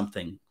become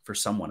something for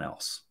someone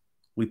else.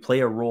 We play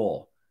a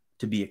role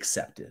to be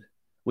accepted.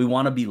 We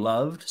want to be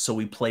loved, so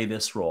we play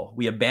this role.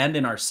 We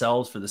abandon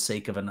ourselves for the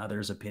sake of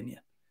another's opinion.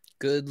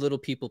 Good little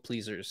people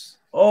pleasers.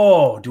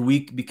 Oh, do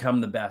we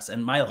become the best?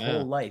 And my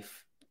whole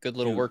life. Good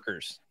little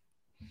workers.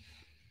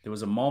 There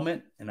was a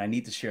moment, and I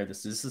need to share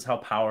this. This is how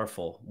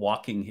powerful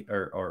waking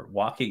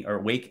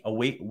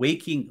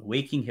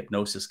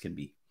hypnosis can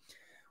be.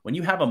 When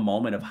you have a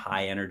moment of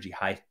high energy,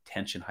 high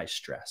tension, high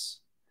stress.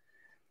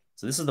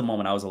 So this is the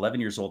moment. I was 11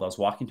 years old. I was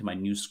walking to my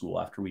new school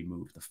after we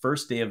moved. The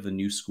first day of the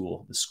new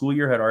school. The school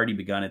year had already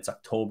begun. It's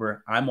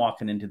October. I'm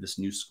walking into this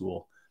new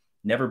school.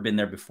 Never been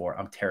there before.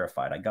 I'm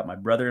terrified. I got my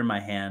brother in my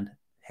hand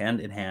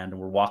in hand, and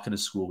we're walking to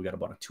school. We got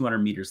about 200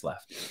 meters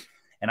left.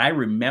 And I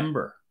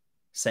remember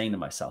saying to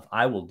myself,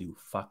 I will do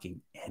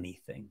fucking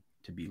anything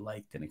to be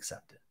liked and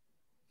accepted.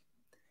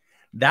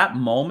 That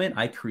moment,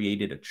 I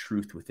created a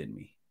truth within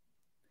me.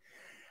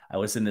 I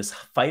was in this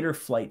fight or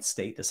flight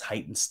state, this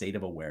heightened state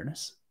of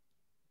awareness.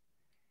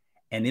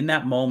 And in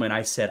that moment,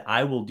 I said,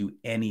 I will do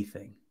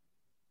anything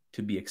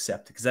to be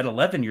accepted. Because at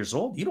 11 years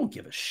old, you don't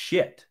give a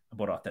shit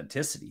about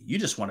authenticity. You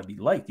just want to be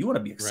liked. You want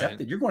to be accepted.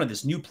 Right. You're going to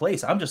this new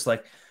place. I'm just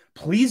like,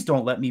 please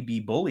don't let me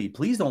be bullied.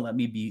 Please don't let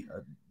me be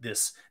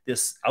this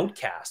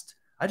outcast.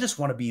 I just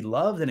want to be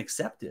loved and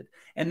accepted.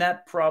 And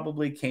that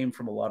probably came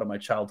from a lot of my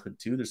childhood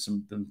too. There's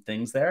some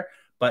things there,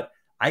 but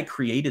I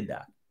created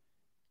that.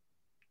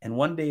 And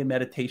one day in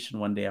meditation,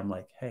 I'm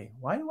like, hey,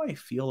 why do I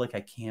feel like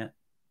I can't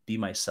be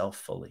myself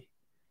fully?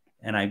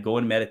 And I go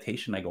in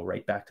meditation, I go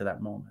right back to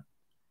that moment.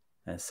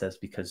 And it says,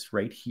 because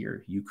right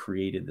here, you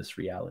created this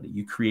reality.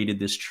 You created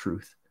this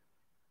truth.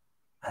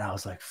 And I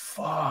was like,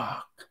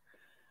 fuck.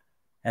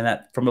 And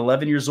that from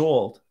 11 years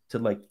old to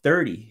like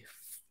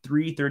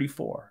 33,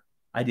 34,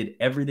 I did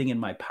everything in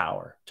my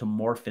power to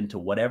morph into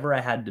whatever I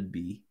had to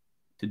be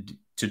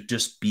to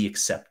just be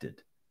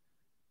accepted.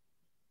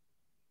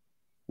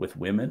 With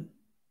women,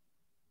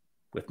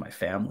 with my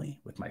family,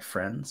 with my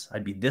friends.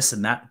 I'd be this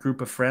and that group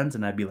of friends.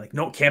 And I'd be like,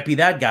 no, can't be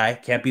that guy.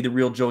 Can't be the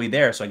real Joey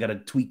there. So I got to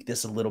tweak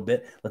this a little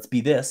bit. Let's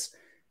be this.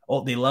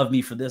 Oh, they love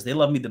me for this. They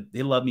love me.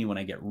 They love me when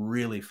I get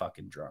really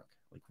fucking drunk,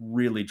 like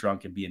really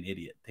drunk and be an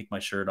idiot. Take my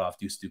shirt off,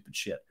 do stupid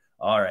shit.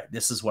 All right.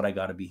 This is what I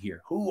got to be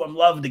here. Ooh, I'm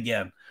loved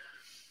again.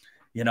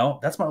 You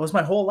know, was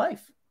my whole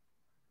life.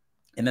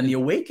 And then the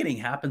awakening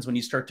happens when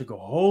you start to go,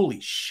 holy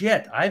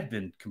shit, I've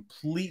been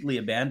completely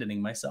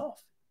abandoning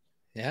myself.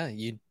 Yeah.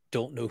 You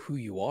don't know who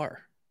you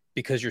are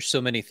because you're so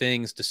many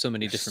things to so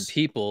many different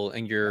people,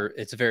 and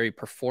it's very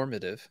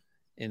performative.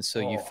 And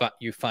so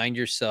you find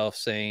yourself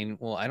saying,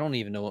 well, I don't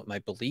even know what my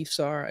beliefs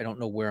are. I don't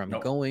know where I'm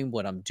going,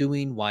 what I'm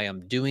doing, why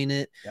I'm doing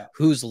it. Yeah.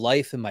 Whose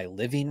life am I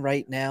living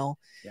right now?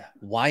 Yeah.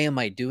 Why am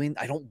I doing?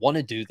 I don't want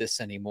to do this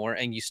anymore.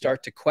 And you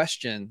start to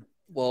question,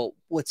 well,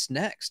 what's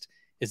next?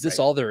 Is this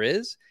all there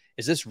is?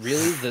 Is this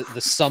really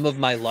the sum of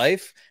my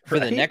life for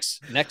the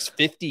next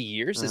 50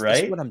 years? Is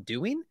this what I'm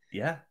doing?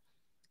 Yeah.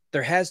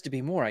 there has to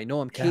be more. I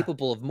know I'm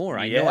capable of more.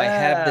 I know Yeah. I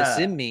have this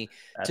in me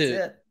That's to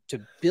it. to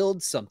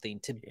build something,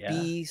 to Yeah.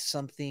 be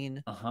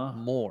something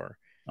more.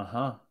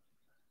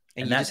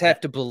 And you that, just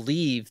have to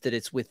believe that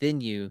it's within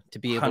you to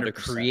be able 100%. to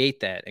create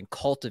that and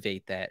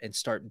cultivate that and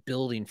start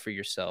building for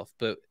yourself.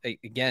 But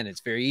again,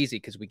 it's very easy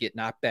because we get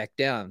knocked back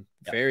down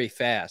very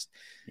fast.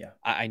 Yeah.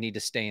 I need to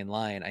stay in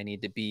line. I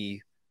need to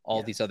be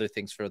all these other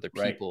things for other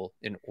people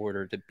in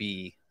order to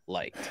be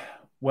liked.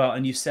 Well,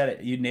 and you said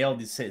it, you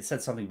nailed it,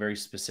 said something very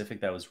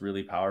specific that was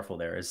really powerful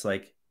there. It's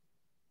like,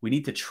 we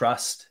need to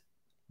trust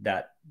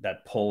that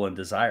pull and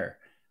desire,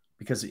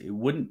 because it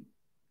wouldn't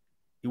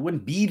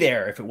be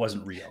there if it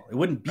wasn't real. It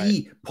wouldn't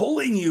be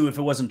pulling you if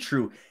it wasn't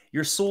true.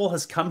 Your soul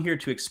has come here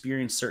to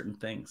experience certain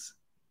things.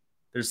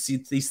 There's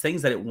these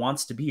things that it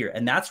wants to be here.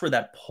 And that's where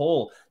that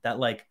pull, that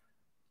like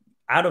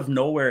out of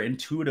nowhere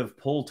intuitive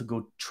pull to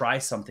go try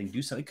something,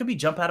 do something. It could be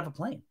jump out of a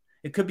plane.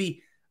 It could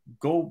be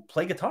go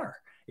play guitar.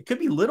 It could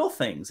be little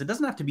things. It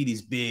doesn't have to be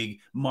these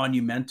big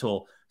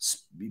monumental,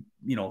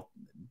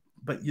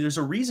 but there's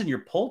a reason you're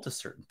pulled to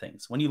certain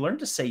things. When you learn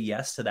to say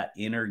yes to that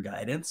inner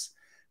guidance,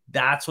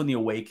 that's when the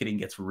awakening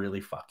gets really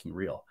fucking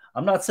real.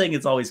 I'm not saying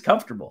it's always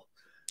comfortable,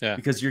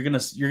 because you're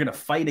gonna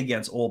fight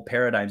against old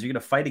paradigms. You're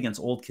gonna fight against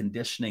old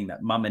conditioning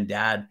that mom and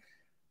dad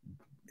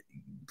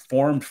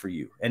formed for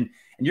you, and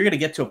you're gonna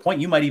get to a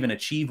point you might even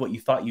achieve what you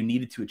thought you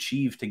needed to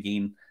achieve to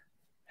gain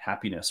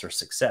happiness or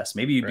success.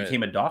 Maybe you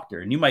became a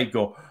doctor, and you might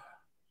go,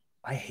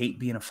 I hate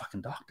being a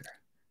fucking doctor.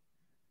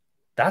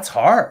 That's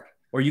hard.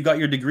 Or you got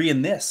your degree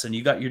in this, and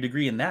you got your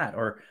degree in that,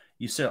 or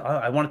you said, oh,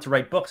 I wanted to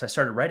write books. I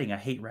started writing. I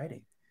hate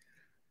writing.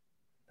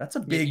 That's a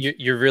big.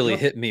 You're really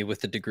hitting me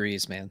with the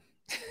degrees, man.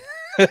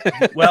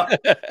 Well,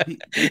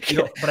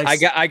 but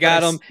I got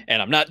them, and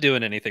I'm not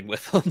doing anything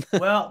with them.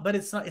 Well, but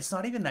it's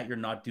not even that you're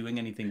not doing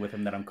anything with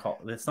them that I'm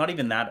called. It's not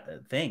even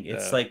that thing.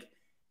 It's like,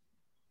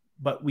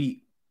 but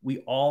we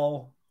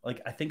all, like,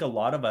 I think a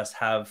lot of us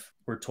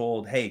we're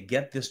told, hey,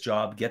 get this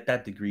job, get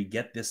that degree,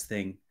 get this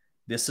thing.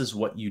 This is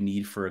what you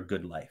need for a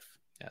good life.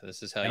 Yeah,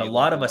 this is how. And a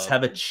lot of us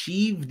have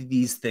achieved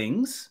these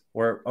things,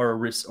 or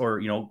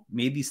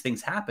made these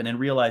things happen, and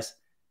realize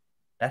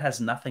that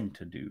has nothing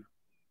to do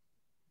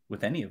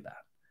with any of that.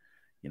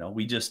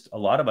 A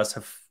lot of us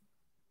have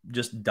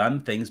just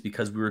done things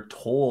because we were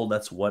told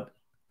that's what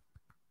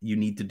you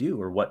need to do,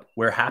 or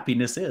where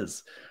happiness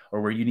is,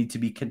 or where you need to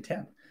be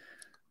content.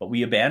 But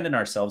we abandon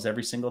ourselves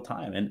every single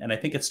time. And I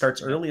think it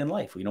starts early in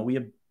life.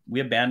 We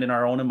abandon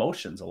our own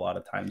emotions a lot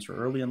of times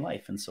early in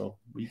life. And so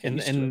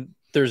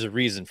there's a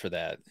reason for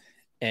that.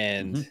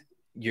 And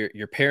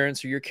your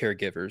parents are your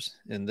caregivers.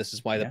 And this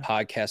is why the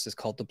podcast is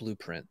called The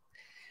Blueprint.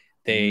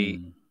 They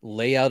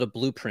lay out a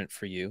blueprint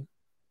for you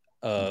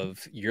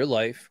of your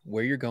life,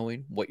 where you're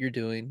going, what you're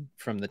doing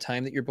from the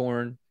time that you're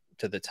born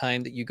to the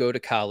time that you go to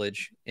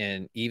college.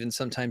 And even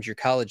sometimes your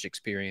college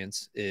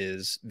experience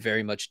is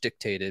very much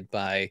dictated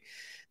by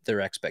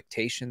their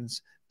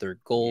expectations, their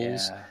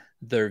goals,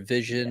 their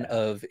vision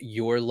of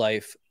your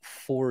life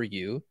for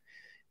you.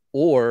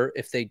 Or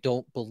if they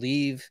don't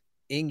believe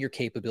in your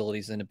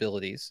capabilities and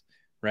abilities,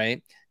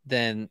 right,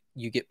 then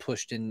you get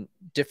pushed in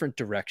different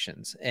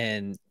directions.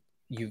 And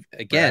you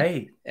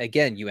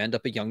you end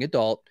up a young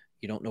adult.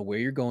 You don't know where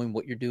you're going,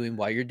 what you're doing,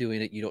 why you're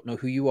doing it. You don't know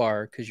who you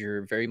are, because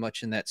you're very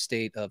much in that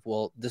state of,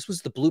 well, this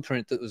was the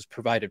blueprint that was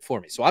provided for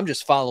me, so I'm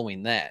just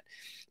following that.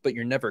 But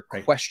you're never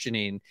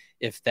questioning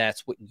if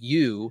that's what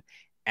you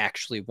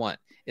actually want.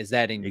 Is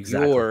that in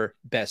your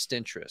best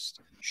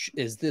interest?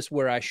 Is this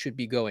where I should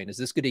be going? Is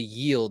this going to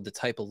yield the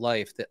type of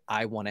life that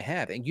I want to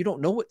have? And you don't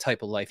know what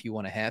type of life you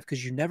want to have,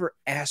 because you never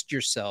asked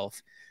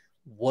yourself,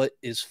 what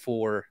is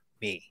for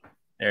me?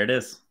 There it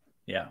is.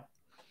 Yeah.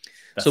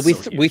 So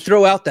we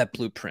throw out that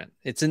blueprint.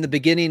 It's in the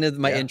beginning of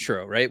my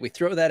intro, right? We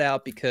throw that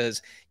out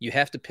because you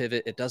have to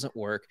pivot. It doesn't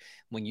work.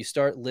 When you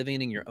start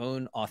living in your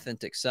own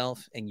authentic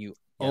self, and you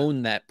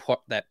own that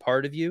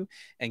part of you,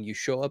 and you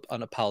show up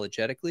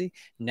unapologetically,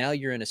 now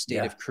you're in a state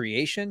of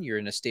creation. You're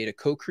in a state of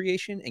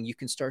co-creation, and you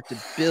can start to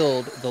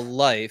build the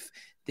life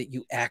that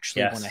you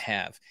actually want to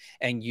have.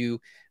 And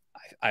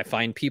I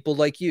find people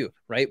like you,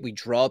 right? We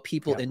draw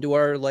people into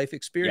our life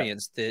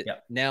experience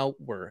that now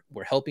we're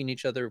helping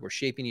each other, we're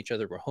shaping each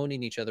other, we're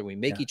honing each other, we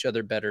make each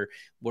other better,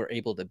 we're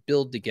able to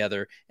build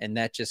together, and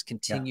that just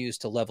continues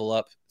to level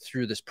up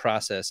through this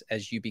process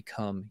as you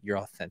become your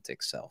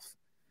authentic self.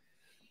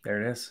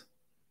 There it is.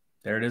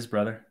 There it is,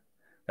 brother.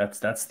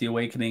 That's the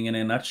awakening in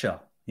a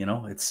nutshell.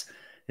 It's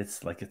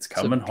like it's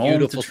coming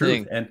home to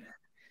truth, and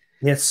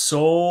it's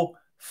so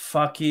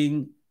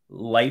fucking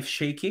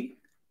life-shaking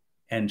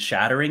and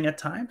shattering at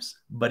times,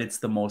 but it's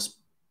the most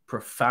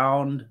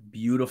profound,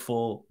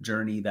 beautiful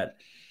journey that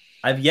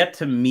I've yet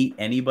to meet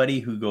anybody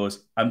who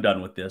goes, I'm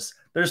done with this.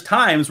 There's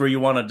times where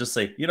you want to just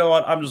say, you know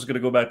what, I'm just going to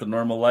go back to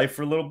normal life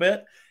for a little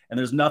bit. And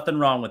there's nothing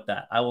wrong with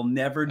that. I will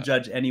never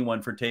judge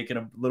anyone for taking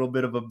a little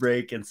bit of a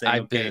break and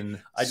saying,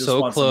 I just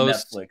want some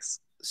Netflix.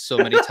 So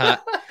many times.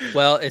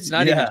 Well, it's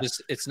not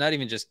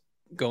even just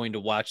going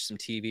to watch some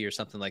TV or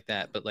something like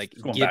that, but like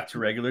going back to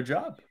regular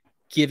job.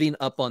 giving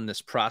up on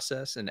this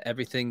process and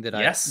everything that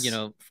Yes.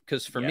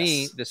 because for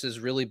me, this has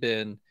really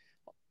been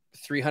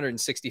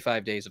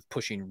 365 days of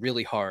pushing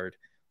really hard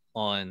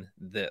on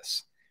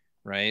this,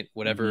 right?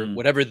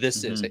 Whatever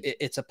this is,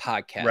 it's a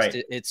podcast,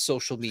 right. It's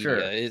social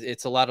media,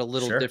 it's a lot of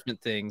little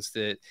different things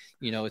that,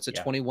 it's a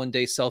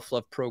 21-day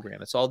self-love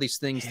program. It's all these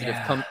things that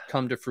have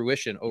come to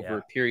fruition over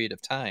a period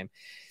of time.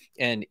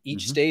 And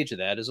each stage of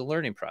that is a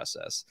learning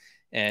process.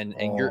 And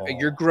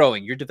you're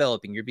growing, you're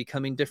developing, you're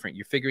becoming different,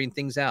 you're figuring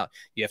things out.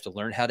 You have to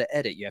learn how to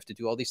edit. You have to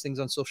do all these things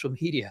on social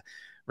media,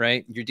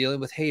 right? You're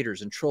dealing with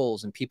haters and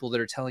trolls and people that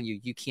are telling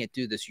you, you can't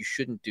do this, you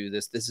shouldn't do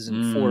this, this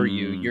isn't for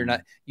you, you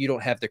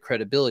don't have the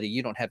credibility,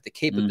 you don't have the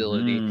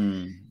capability.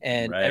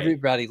 And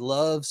everybody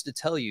loves to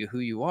tell you who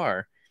you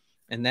are.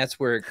 And that's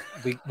where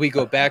we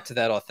go back to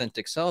that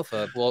authentic self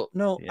of, well,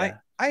 no,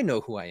 I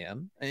know who I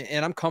am,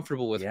 and I'm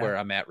comfortable with where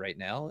I'm at right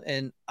now.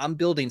 And I'm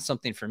building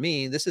something for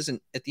me. This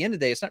isn't, at the end of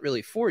the day, it's not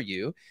really for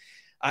you.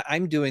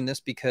 I'm doing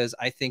this because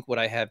I think what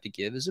I have to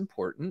give is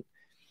important.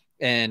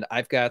 And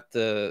I've got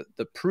the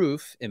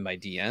proof in my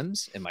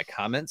DMs, in my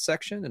comment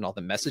section, and all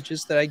the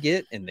messages that I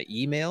get and the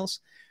emails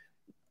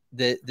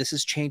that this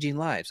is changing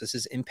lives. This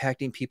is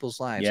impacting people's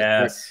lives.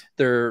 Yes.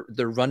 They're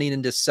running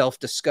into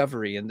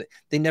self-discovery, and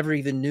they never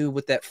even knew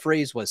what that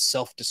phrase was,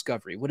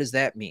 self-discovery. What does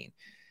that mean?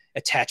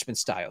 Attachment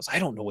styles. I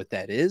don't know what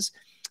that is.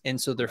 And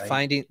so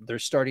they're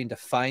starting to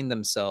find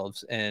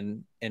themselves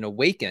and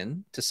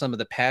awaken to some of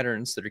the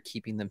patterns that are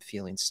keeping them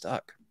feeling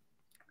stuck.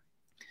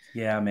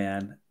 Yeah,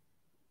 man.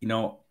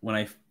 When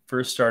I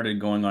first started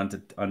going on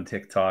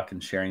TikTok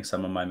and sharing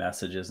some of my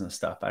messages and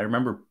stuff, I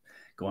remember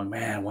going,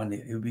 man, one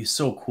day it would be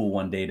so cool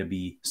one day to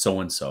be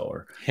so-and-so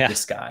or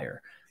this guy,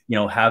 or,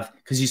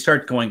 because you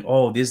start going,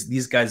 oh,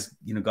 these guys,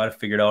 got it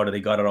figured out, or they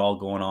got it all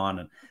going on,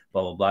 and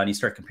blah, blah, blah. And you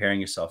start comparing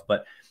yourself.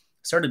 But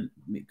I started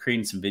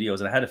creating some videos,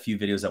 and I had a few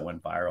videos that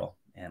went viral,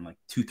 and like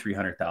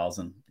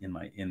 200,000-300,000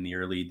 in the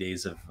early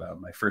days of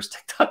my first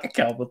TikTok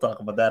account. We'll talk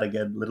about that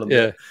again a little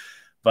bit.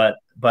 But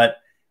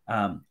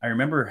I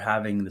remember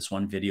having this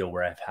one video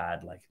where I've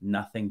had like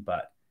nothing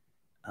but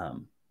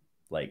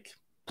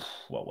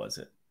what was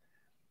it?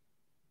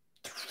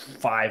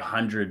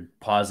 500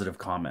 positive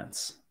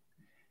comments.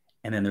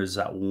 And then there's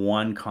that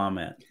one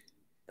comment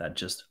that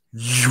just,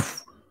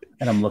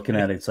 and I'm looking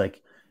at it, it's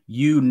like,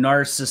 you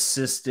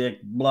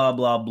narcissistic, blah,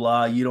 blah,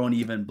 blah. You don't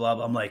even blah,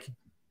 blah. I'm like,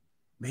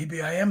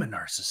 maybe I am a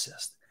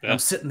narcissist. Yeah. I'm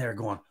sitting there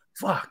going,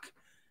 fuck,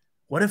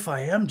 what if I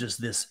am just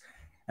this?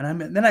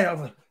 And then I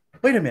was like,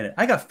 wait a minute.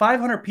 I got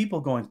 500 people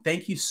going,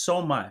 thank you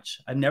so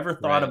much. I never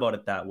thought about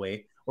it that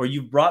way. Or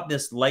you brought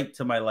this light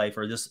to my life,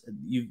 or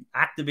you've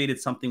activated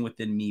something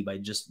within me by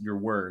just your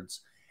words.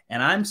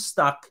 And I'm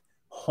stuck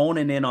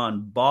honing in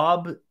on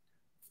Bob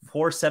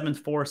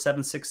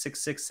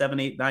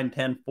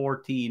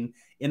 474-7666-78911014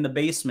 in the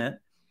basement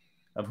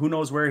of who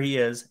knows where he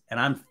is. And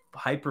I'm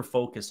hyper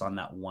focused on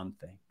that one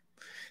thing.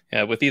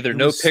 Yeah. With either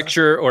no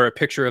picture or a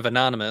picture of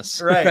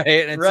anonymous. Right. And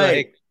it's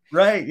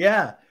right.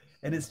 Yeah.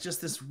 And it's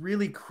just this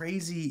really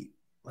crazy,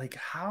 like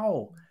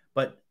how,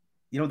 but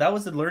that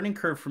was the learning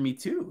curve for me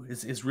too,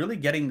 is really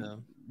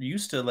getting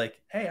used to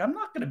like, hey, I'm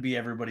not going to be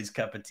everybody's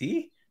cup of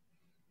tea.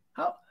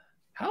 How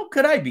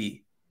could I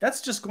be? That's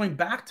just going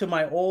back to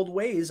my old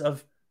ways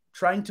of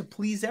trying to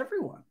please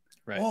everyone.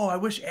 Right. Oh, I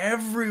wish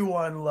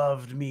everyone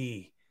loved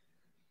me.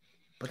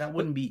 But that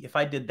wouldn't be, if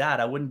I did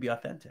that, I wouldn't be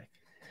authentic.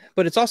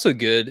 But it's also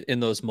good in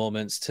those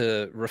moments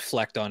to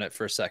reflect on it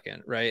for a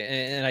second, right?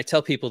 And I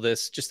tell people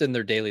this just in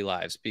their daily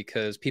lives,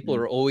 because people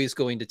are always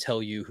going to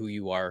tell you who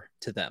you are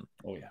to them.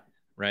 Oh, yeah.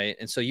 Right.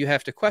 And so you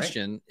have to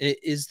question,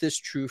 is this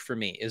true for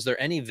me? Is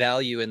there any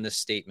value in this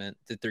statement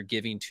that they're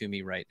giving to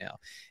me right now?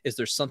 Is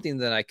there something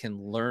that I can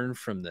learn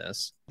from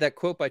this? That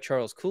quote by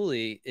Charles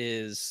Cooley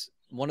is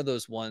one of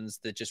those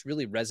ones that just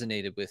really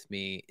resonated with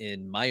me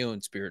in my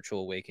own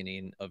spiritual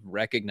awakening of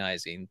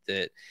recognizing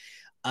that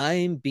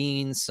I'm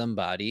being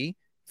somebody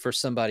for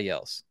somebody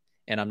else.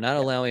 And I'm not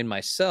allowing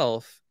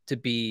myself to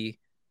be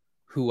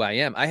who I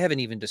am. I haven't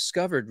even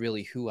discovered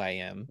really who I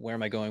am. Where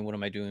am I going? What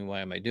am I doing?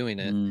 Why am I doing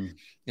it?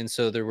 And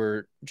so there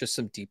were just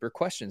some deeper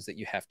questions that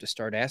you have to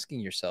start asking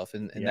yourself.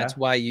 And that's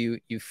why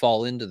you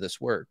fall into this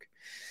work.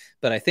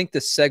 But I think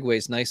this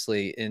segues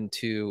nicely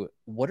into,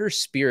 what are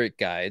spirit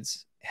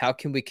guides? How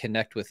can we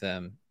connect with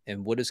them?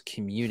 And what does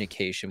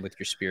communication with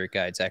your spirit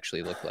guides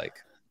actually look like?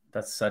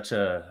 That's such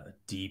a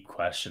deep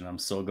question. I'm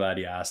so glad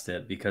you asked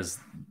it, because,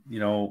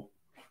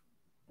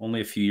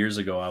 only a few years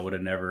ago, I would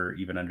have never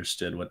even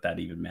understood what that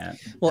even meant.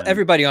 Well,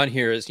 everybody on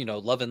here is,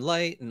 love and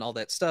light and all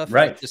that stuff.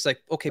 Right. It's just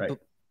like, okay, but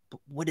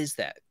what is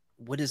that?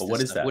 What is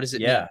that? What does it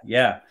mean?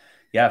 Yeah.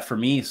 For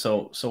me.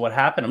 So what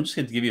happened, I'm just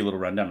going to give you a little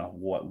rundown of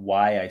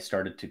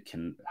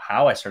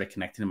how I started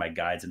connecting to my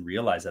guides and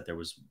realized that there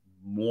was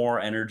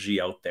more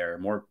energy out there,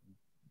 more,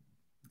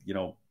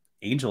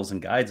 angels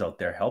and guides out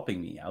there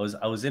helping me. I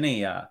was in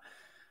a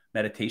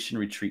meditation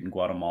retreat in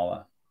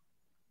Guatemala,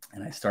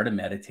 and I started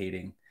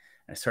meditating.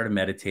 This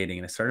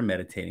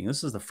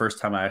is the first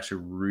time I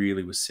actually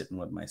really was sitting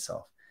with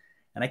myself.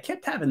 And I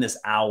kept having this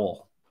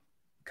owl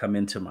come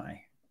into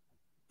my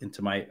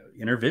my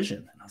inner vision.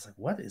 And I was like,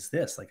 what is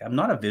this? Like, I'm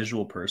not a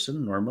visual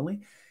person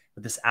normally,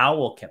 but this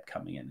owl kept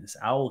coming in. This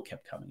owl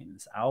kept coming in.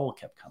 This owl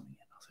kept coming in.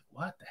 I was like,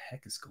 what the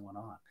heck is going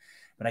on?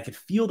 But I could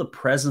feel the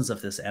presence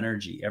of this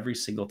energy every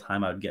single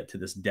time I would get to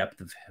this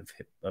depth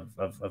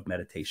of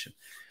meditation.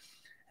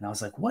 And I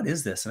was like, what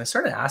is this? And I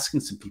started asking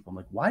some people, I'm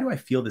like, why do I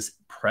feel this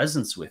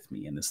presence with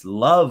me and this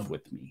love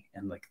with me?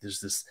 And like, there's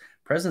this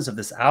presence of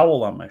this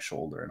owl on my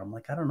shoulder. And I'm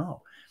like, I don't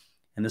know.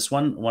 And this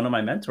one of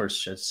my mentors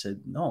just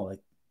said, no, like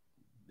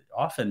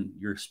often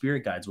your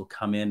spirit guides will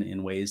come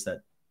in ways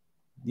that,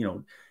 you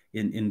know,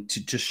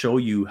 to show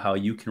you how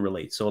you can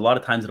relate. So a lot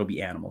of times it'll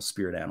be animals,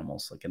 spirit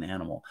animals, like an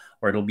animal,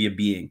 or it'll be a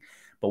being.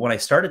 But when I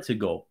started to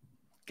go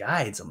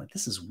guides, I'm like,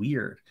 this is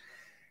weird.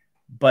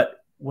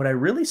 But what I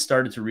really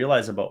started to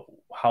realize about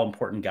how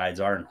important guides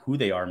are and who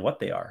they are and what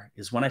they are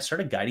is when I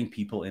started guiding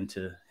people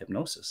into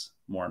hypnosis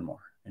more and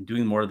more and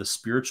doing more of the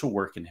spiritual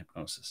work in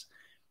hypnosis.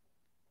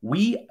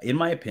 We, in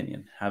my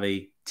opinion, have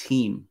a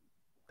team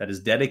that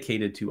is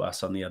dedicated to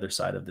us on the other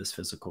side of this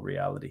physical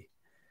reality.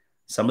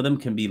 Some of them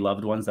can be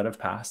loved ones that have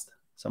passed.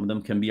 Some of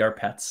them can be our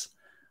pets.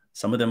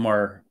 Some of them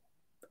are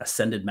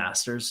ascended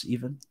masters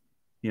even.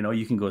 You know,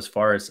 you can go as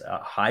far as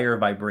higher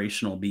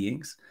vibrational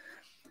beings.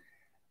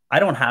 I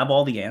don't have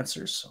all the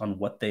answers on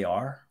what they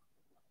are.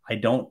 I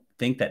don't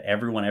think that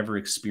everyone ever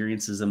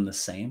experiences them the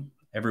same.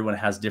 Everyone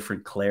has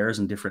different clairs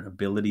and different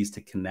abilities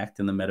to connect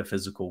in the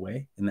metaphysical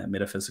way, in that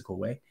metaphysical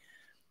way.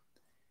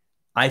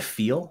 I'm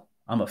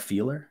a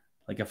feeler.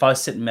 Like if I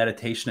sit in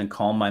meditation and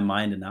calm my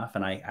mind enough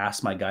and I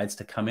ask my guides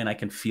to come in, I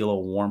can feel a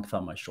warmth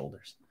on my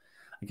shoulders.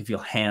 I can feel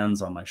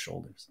hands on my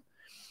shoulders.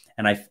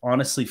 And I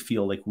honestly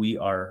feel like we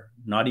are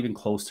not even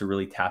close to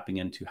really tapping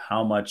into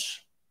how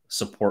much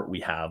support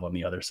we have on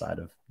the other side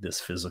of this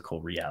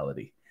physical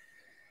reality.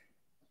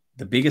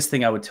 The biggest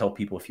thing I would tell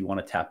people, if you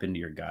want to tap into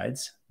your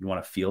guides, you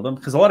want to feel them,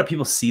 because a lot of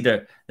people see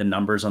the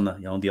numbers on the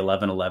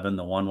 1111,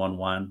 the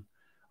 111.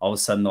 All of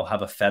a sudden they'll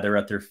have a feather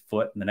at their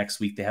foot, and the next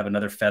week they have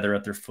another feather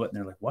at their foot, and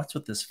they're like, what's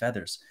with this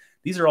feathers?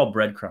 These are all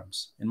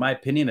breadcrumbs. In my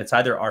opinion, it's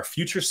either our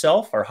future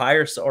self, our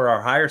higher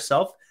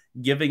self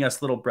giving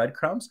us little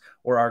breadcrumbs,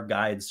 or our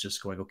guides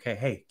just going, okay,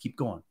 hey, keep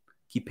going,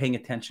 keep paying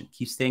attention,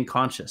 keep staying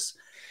conscious.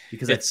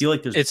 Because I feel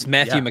like it's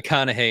Matthew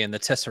McConaughey in the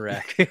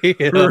Tesseract.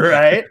 You know?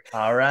 Right.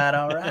 All right.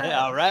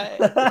 All right.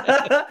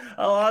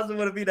 How awesome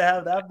would it be to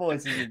have that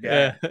voice as your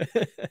guide?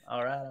 Yeah.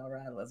 All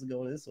right. Let's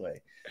go this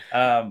way.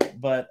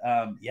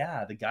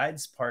 Yeah, the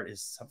guides part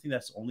is something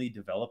that's only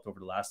developed over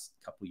the last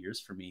couple of years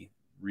for me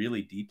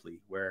really deeply,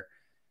 where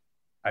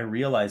I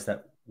realized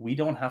that we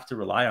don't have to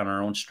rely on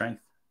our own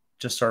strength,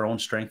 just our own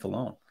strength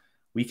alone.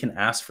 We can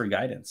ask for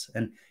guidance,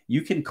 and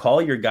you can call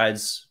your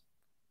guides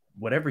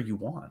whatever you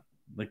want.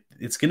 Like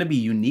it's going to be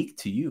unique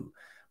to you.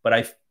 But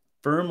I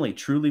firmly,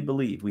 truly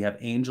believe we have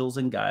angels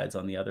and guides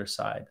on the other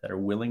side that are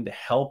willing to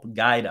help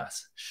guide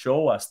us,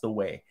 show us the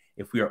way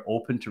if we are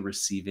open to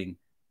receiving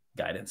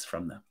guidance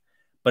from them.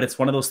 But it's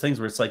one of those things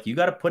where it's like, you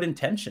got to put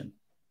intention,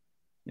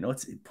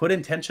 it's put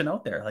intention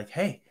out there. Like,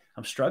 hey,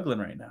 I'm struggling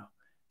right now.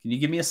 Can you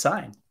give me a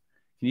sign?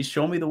 Can you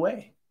show me the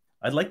way?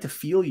 I'd like to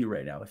feel you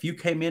right now. If you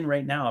came in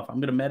right now, if I'm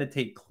going to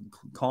meditate,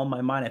 calm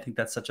my mind, I think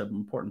that's such an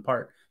important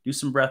part. Do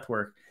some breath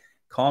work.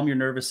 Calm your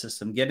nervous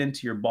system, get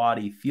into your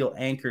body, feel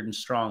anchored and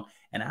strong,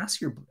 and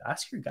ask your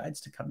guides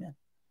to come in.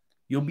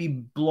 You'll be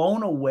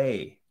blown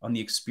away on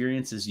the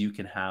experiences you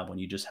can have when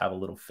you just have a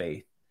little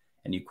faith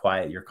and you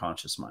quiet your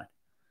conscious mind.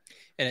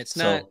 And it's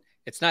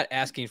not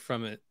asking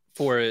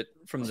for it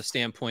from the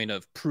standpoint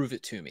of prove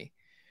it to me.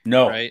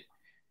 No.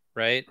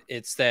 Right.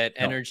 It's that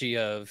energy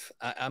of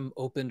I'm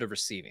open to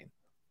receiving.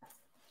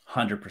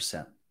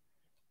 100%.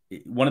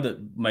 One of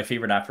my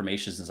favorite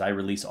affirmations is I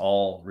release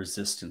all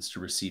resistance to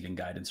receiving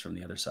guidance from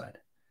the other side.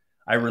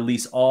 I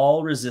release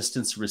all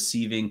resistance to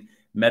receiving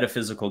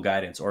metaphysical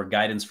guidance or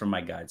guidance from my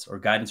guides or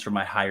guidance from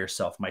my higher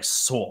self, my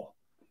soul.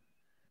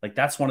 Like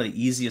that's one of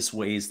the easiest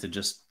ways to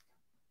just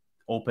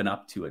open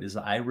up to it is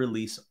I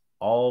release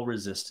all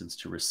resistance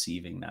to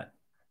receiving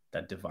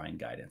that divine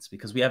guidance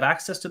because we have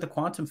access to the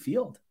quantum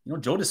field.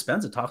 Joe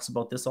Dispenza talks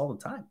about this all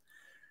the time.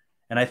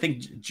 And I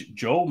think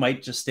Joe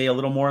might just stay a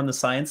little more on the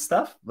science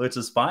stuff, which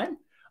is fine.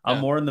 I'm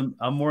more in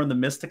the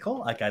mystical.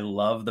 Like I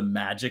love the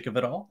magic of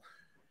it all.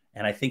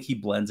 And I think he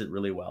blends it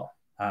really well.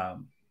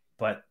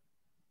 But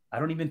I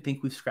don't even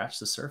think we've scratched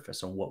the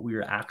surface on what we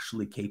are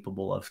actually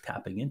capable of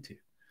tapping into.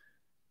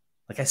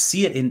 Like I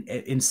see it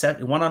in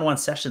one-on-one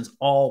sessions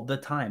all the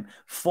time,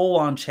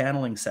 full-on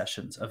channeling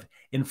sessions of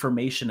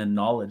information and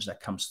knowledge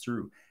that comes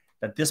through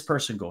that this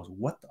person goes,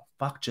 what the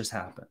fuck just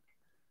happened?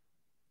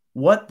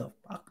 What the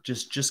fuck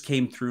just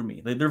came through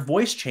me? Their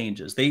voice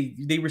changes.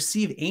 They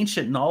receive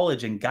ancient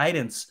knowledge and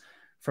guidance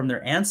from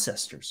their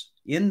ancestors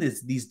in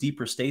these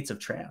deeper states of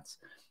trance.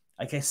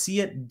 Like I see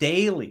it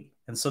daily.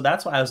 And so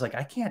that's why I was like,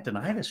 I can't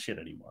deny this shit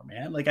anymore,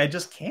 man. Like I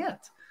just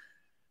can't.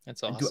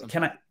 That's awesome.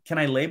 Can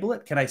I label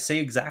it? Can I say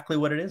exactly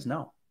what it is?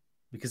 No,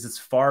 because it's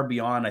far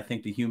beyond, I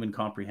think, the human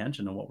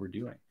comprehension of what we're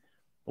doing.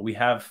 But we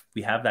have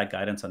that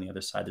guidance on the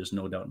other side. There's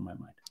no doubt in my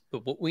mind.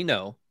 But what we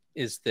know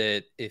is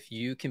that if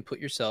you can put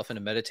yourself in a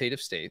meditative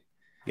state,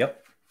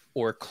 yep,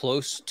 or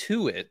close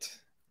to it.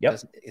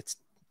 Yep. It's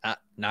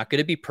not going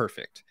to be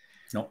perfect.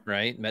 No.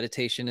 Right.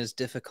 Meditation is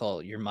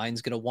difficult. Your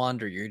mind's going to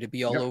wander. You're going to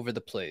be all over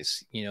the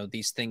place. You know,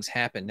 these things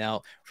happen.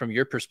 Now, from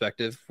your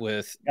perspective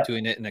with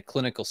doing it in a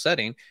clinical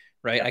setting,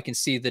 right, I can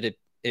see that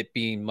it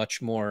being much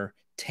more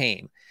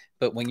tame.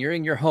 But when you're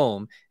in your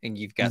home and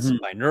you've got some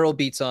binaural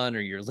beats on,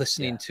 or you're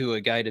listening to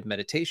a guided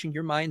meditation,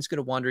 your mind's going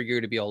to wander. You're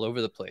going to be all over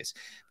the place.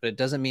 But it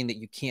doesn't mean that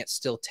you can't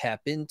still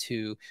tap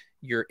into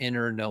your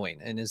inner knowing.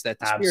 And is that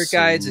the spirit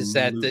guides? Is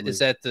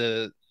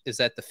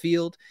that the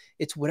field?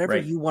 It's whatever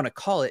you want to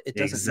call it. It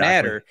doesn't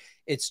matter.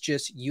 It's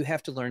just, you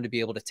have to learn to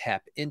be able to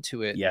tap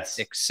into it,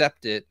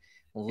 accept it,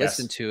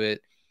 listen to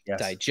it,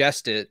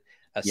 digest it,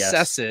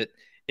 assess it.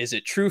 Is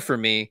it true for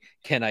me?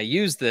 Can I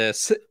use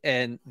this?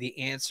 And the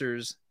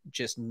answers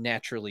just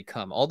naturally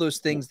come. All those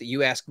things that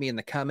you ask me in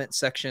the comment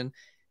section,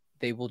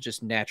 they will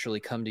just naturally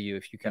come to you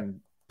if you can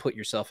put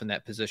yourself in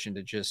that position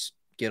to just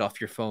get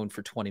off your phone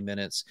for 20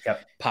 minutes,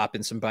 pop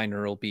in some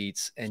binaural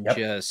beats, and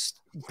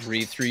just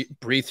breathe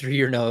through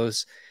your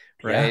nose,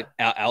 right?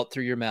 Out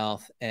through your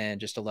mouth,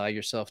 and just allow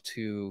yourself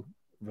to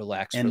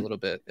relax for a little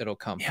bit. It'll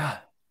come. Yeah.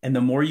 And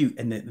the more you,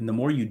 and the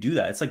more you do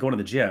that, it's like going to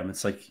the gym.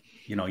 It's like,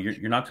 you know,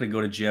 you're not going to go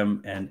to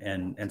gym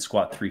and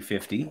squat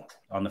 350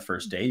 on the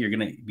first day. You're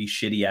going to be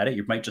shitty at it.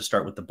 You might just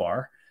start with the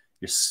bar.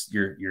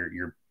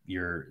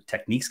 Your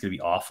technique's going to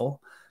be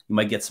awful. You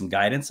might get some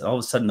guidance. And all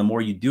of a sudden, the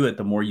more you do it,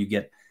 the more you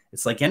get.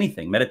 It's like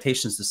anything.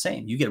 Meditation is the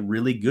same. You get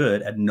really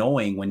good at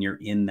knowing when you're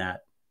in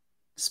that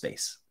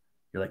space.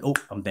 You're like, oh,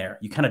 I'm there.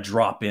 You kind of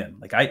drop in.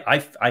 Like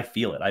I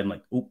feel it. I'm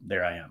like, oh,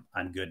 there I am.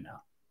 I'm good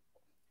now.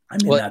 I'm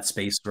in that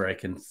space where I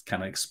can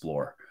kind of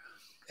explore.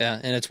 Yeah,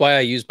 and it's why I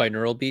use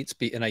binaural beats,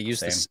 and I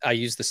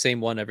use the same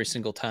one every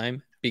single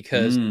time,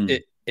 because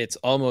it's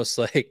almost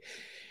like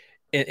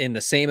in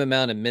the same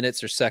amount of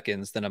minutes or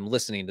seconds that I'm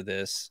listening to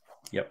this.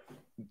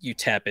 You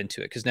tap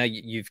into it, because now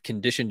you've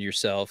conditioned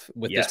yourself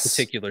with this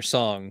particular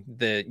song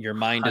that your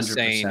mind is 100%.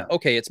 Saying,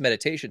 okay, it's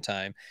meditation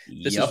time.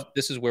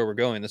 This is where we're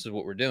going. This is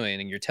what we're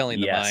doing. And you're telling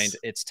the mind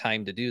it's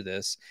time to do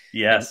this.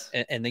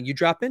 And then you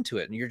drop into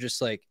it, and you're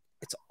just like,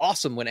 it's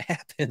awesome when it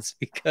happens,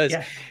 because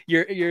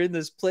you're in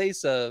this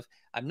place of,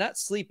 I'm not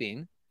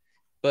sleeping,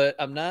 but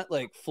I'm not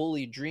like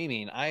fully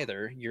dreaming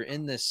either. You're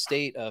in this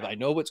state of, I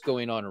know what's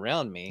going on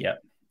around me,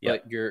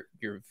 but you're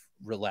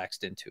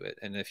relaxed into it.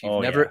 And if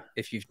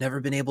you've never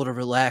been able to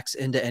relax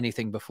into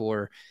anything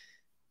before,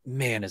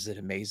 man, is it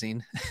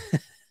amazing.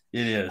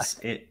 It is.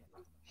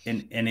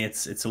 And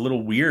it's a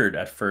little weird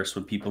at first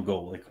when people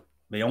go, like,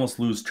 they almost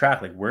lose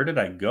track. Like, where did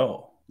I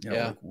go? You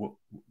know, like,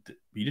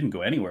 you didn't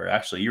go anywhere.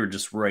 Actually, you were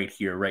just right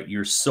here, right?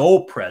 You're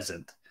so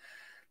present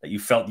that you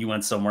felt you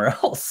went somewhere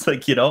else,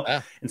 like, you know,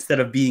 instead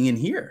of being in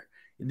here.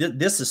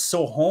 This is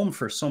so home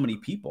for so many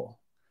people.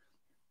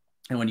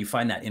 And when you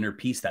find that inner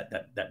peace,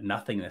 that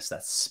nothingness,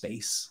 that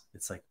space,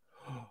 it's like,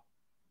 oh,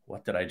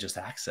 what did I just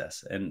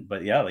access?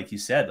 But yeah, like you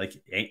said, like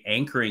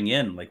anchoring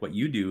in, like what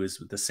you do is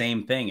the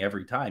same thing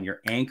every time.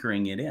 You're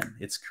anchoring it in.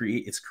 It's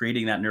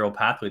creating that neural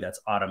pathway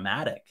that's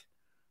automatic.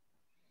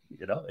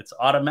 You know, it's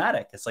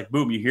automatic. It's like,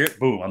 boom, you hear it,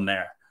 boom, I'm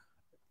there.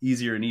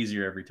 Easier and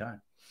easier every time.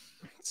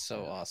 It's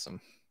so awesome.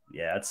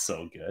 Yeah, it's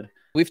so good.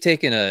 We've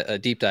taken a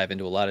deep dive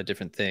into a lot of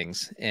different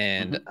things.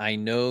 And I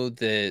know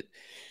that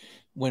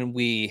when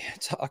we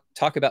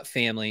talk about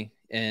family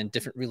and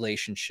different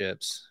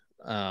relationships,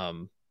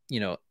 you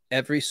know,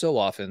 every so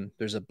often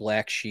there's a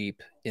black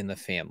sheep in the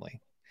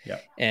family.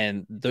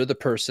 And they're the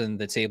person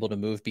that's able to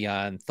move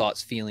beyond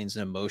thoughts, feelings,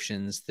 and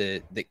emotions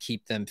that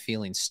keep them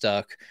feeling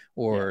stuck,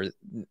 or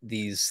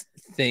these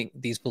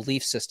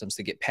belief systems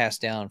that get passed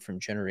down from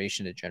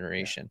generation to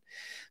generation.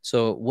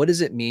 So what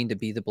does it mean to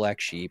be the black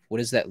sheep? What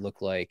does that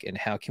look like? And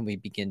how can we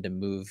begin to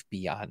move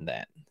beyond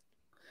that?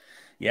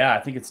 Yeah, I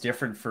think it's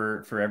different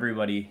for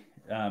everybody,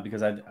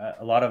 because a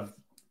lot of,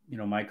 you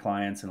know, my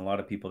clients and a lot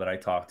of people that I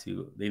talk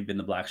to, they've been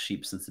the black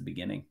sheep since the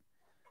beginning.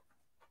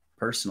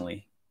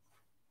 Personally,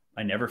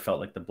 I never felt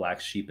like the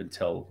black sheep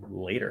until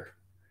later.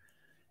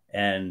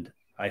 And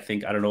I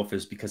don't know if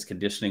it's because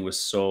conditioning was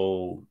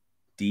so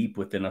deep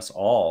within us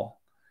all,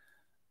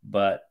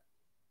 but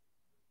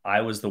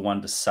I was the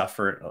one to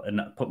suffer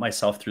and put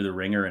myself through the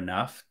ringer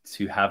enough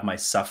to have my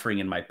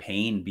suffering and my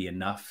pain be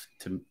enough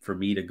for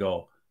me to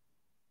go,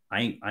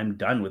 I'm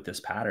done with this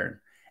pattern.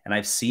 And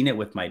I've seen it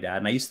with my dad.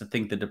 And I used to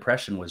think the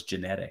depression was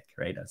genetic,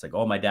 right? I was like,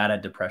 oh, my dad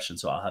had depression,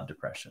 so I'll have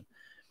depression.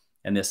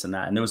 And this and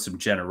that. And there was some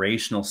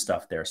generational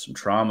stuff there, some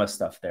trauma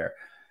stuff there,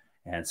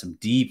 and some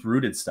deep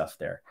rooted stuff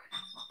there.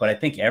 But I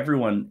think I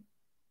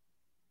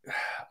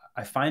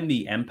find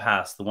the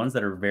empaths, the ones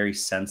that are very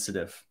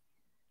sensitive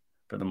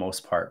for the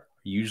most part,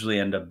 usually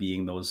end up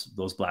being those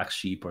black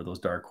sheep or those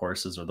dark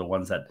horses, or the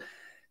ones that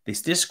they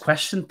just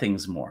question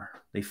things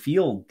more. They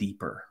feel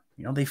deeper,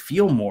 you know, they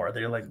feel more.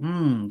 They're like,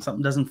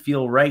 something doesn't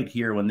feel right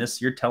here when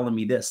you're telling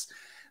me this.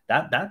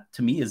 That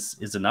to me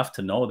is enough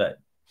to know that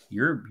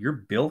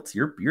you're built,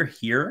 you're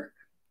here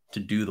to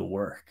do the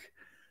work.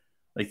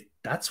 Like,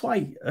 that's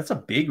a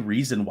big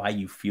reason why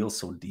you feel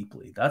so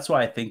deeply. That's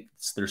why I think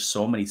there's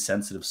so many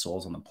sensitive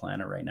souls on the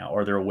planet right now,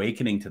 or they're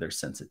awakening to their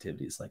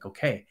sensitivities. Like,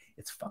 okay,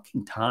 it's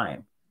fucking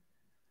time.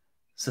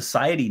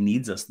 Society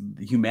needs us.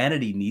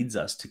 Humanity needs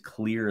us to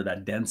clear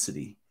that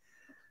density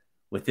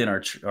within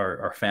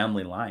our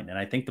family line. And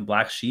I think the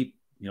black sheep,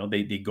 you know,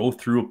 they go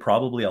through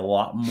probably a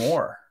lot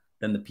more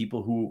than the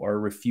people who are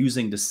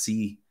refusing to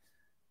see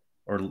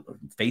or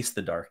face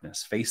the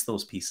darkness, face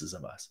those pieces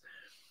of us.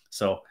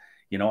 So,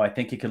 you know, I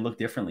think it could look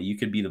differently. You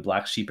could be the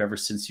black sheep ever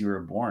since you were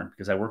born,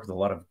 because I work with a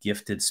lot of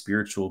gifted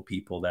spiritual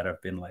people that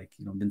have been like,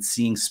 you know, been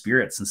seeing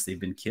spirits since they've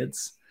been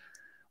kids,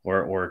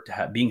 or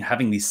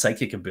having these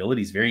psychic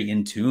abilities, very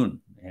in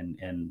tune,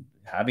 and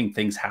having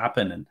things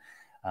happen.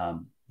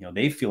 And, you know,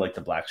 they feel like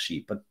the black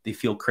sheep, but they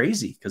feel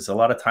crazy, because a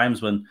lot of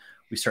times when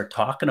we start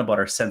talking about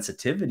our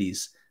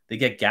sensitivities, they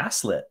get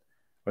gaslit,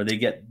 or they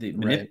get,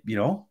 right. you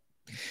know,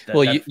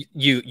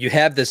 you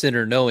have this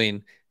inner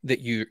knowing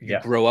that you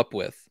grow up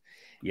with.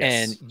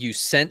 Yes. And you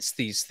sense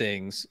these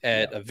things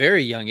at a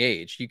very young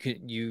age.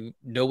 You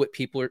know what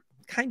people are,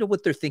 kind of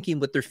what they're thinking,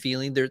 what they're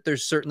feeling.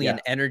 There's certainly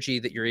an energy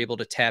that you're able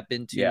to tap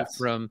into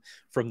from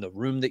the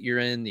room that you're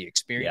in, the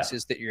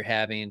experiences that you're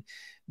having.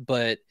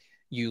 But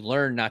you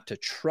learn not to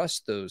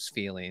trust those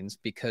feelings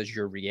because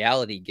your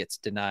reality gets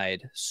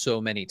denied so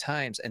many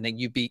times. And then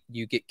you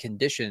get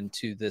conditioned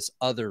to this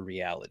other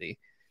reality.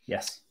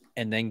 Yes.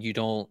 And then you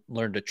don't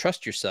learn to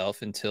trust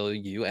yourself until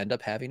you end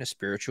up having a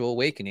spiritual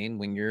awakening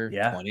when you're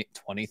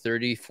 20,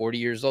 30, 40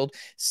 years old,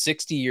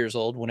 60 years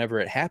old, whenever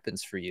it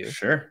happens for you.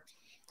 Sure.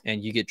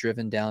 And you get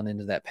driven down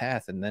into that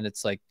path. And then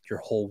it's like your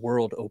whole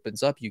world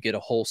opens up. You get a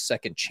whole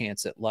second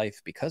chance at life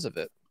because of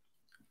it.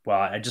 Well,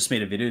 I just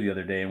made a video the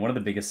other day, and one of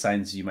the biggest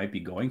signs you might be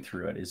going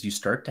through it is you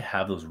start to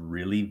have those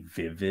really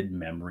vivid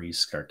memories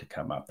start to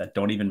come up that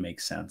don't even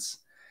make sense.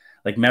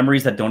 Like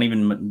memories that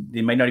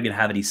they might not even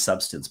have any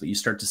substance, but you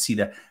start to see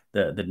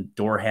the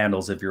door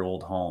handles of your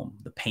old home,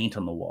 the paint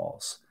on the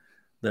walls,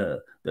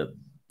 the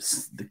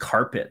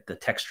carpet, the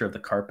texture of the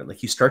carpet.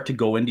 Like you start to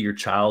go into your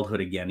childhood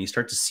again. You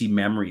start to see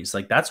memories.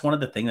 Like that's one of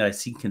the things that I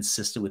see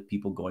consistent with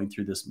people going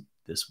through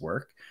this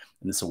work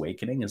and this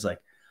awakening is like,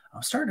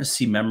 I'm starting to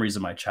see memories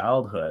of my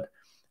childhood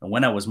and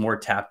when I was more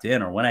tapped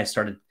in, or when I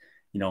started,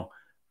 you know,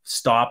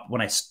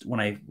 when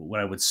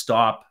I would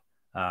stop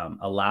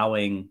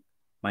allowing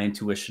my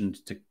intuition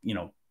to, you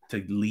know,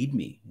 to lead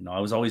me. You know, I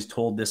was always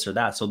told this or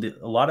that. So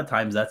a lot of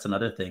times that's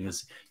another thing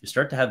is you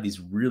start to have these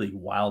really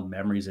wild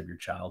memories of your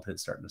childhood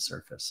starting to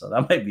surface. So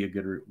that might be a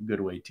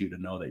good way too, to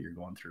know that you're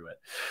going through it.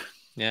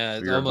 Yeah.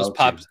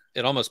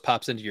 It almost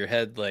pops into your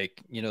head. Like,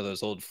 you know,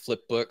 those old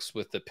flip books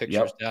with the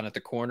pictures down at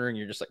the corner, and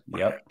you're just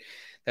like,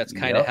 that's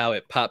kind of how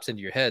it pops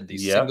into your head.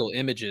 These single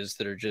images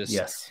that are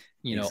just,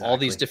 you know, all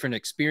these different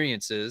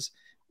experiences,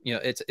 you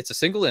know, it's a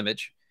single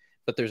image,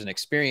 but there's an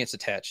experience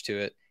attached to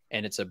it.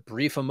 And it's a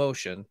brief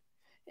emotion,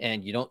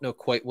 and you don't know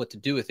quite what to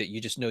do with it.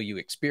 You just know you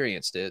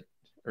experienced it,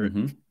 or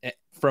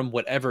from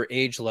whatever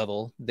age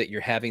level that you're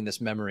having this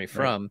memory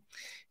from.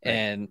 Right.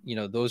 And, you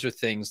know, those are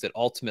things that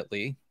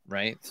ultimately,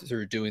 right,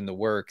 through doing the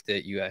work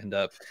that you end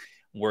up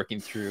working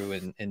through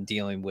and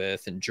dealing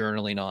with and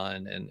journaling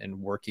on and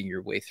working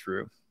your way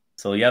through.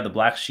 So yeah, the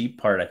black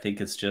sheep part, I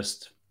think it's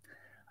just,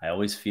 I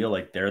always feel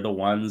like they're the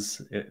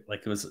ones, it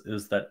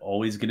was that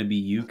always going to be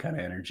you kind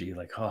of energy.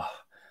 Like, oh,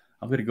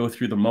 I'm going to go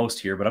through the most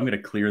here, but I'm going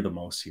to clear the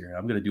most here.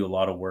 I'm going to do a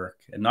lot of work,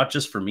 and not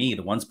just for me,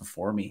 the ones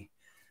before me,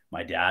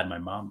 my dad, my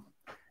mom,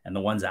 and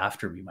the ones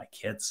after me, my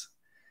kids.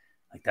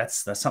 Like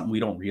that's something we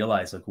don't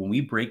realize. Like when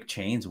we break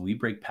chains, when we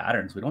break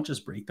patterns, we don't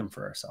just break them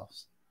for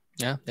ourselves.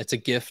 Yeah. It's a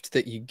gift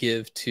that you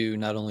give to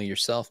not only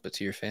yourself, but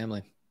to your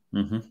family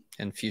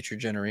and future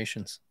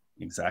generations.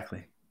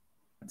 Exactly.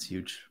 That's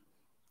huge.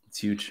 It's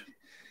huge.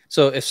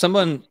 So if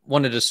someone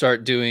wanted to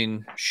start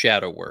doing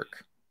shadow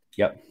work,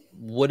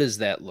 what does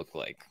that look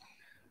like?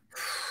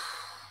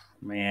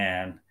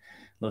 Man,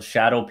 those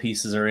shadow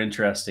pieces are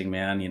interesting,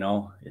 man. You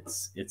know,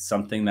 it's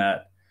something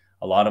that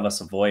a lot of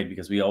us avoid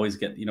because we always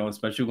get, you know,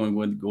 especially when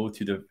we go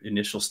through the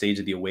initial stage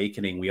of the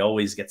awakening, we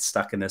always get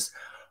stuck in this,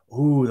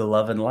 ooh, the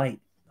love and light,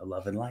 the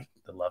love and light,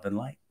 the love and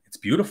light. It's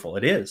beautiful.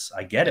 It is.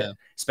 I get it.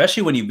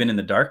 Especially when you've been in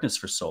the darkness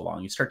for so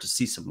long, you start to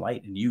see some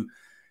light, and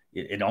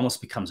it almost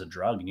becomes a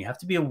drug, and you have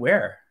to be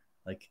aware.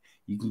 Like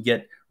you can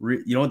get,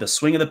 you know, the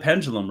swing of the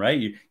pendulum, right?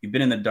 You've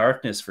been in the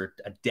darkness for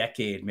a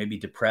decade, maybe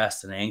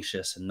depressed and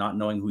anxious and not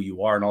knowing who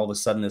you are. And all of a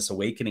sudden this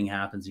awakening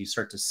happens. You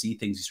start to see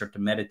things, you start to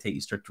meditate,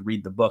 you start to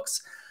read the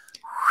books,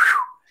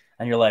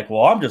 and you're like,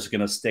 well, I'm just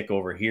going to stick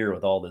over here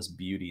with all this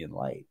beauty and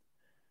light.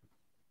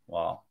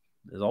 Well,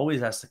 there's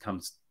always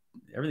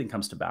everything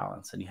comes to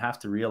balance, and you have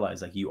to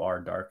realize like you are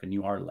dark and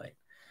you are light.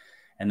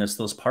 And there's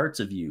those parts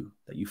of you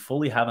that you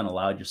fully haven't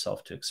allowed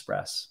yourself to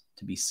express,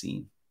 to be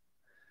seen.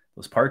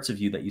 Those parts of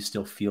you that you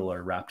still feel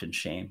are wrapped in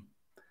shame.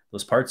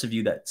 Those parts of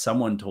you that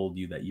someone told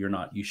you that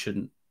you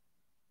shouldn't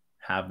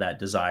have that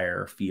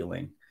desire or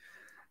feeling.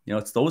 You know,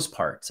 it's those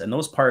parts. And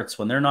those parts,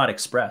 when they're not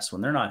expressed,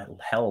 when they're not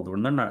held,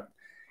 when they're not,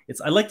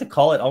 I like to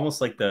call it almost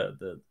like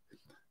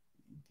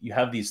you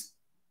have these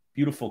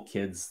beautiful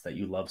kids that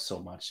you love so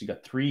much. You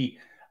got three,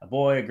 a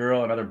boy, a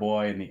girl, another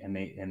boy,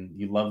 and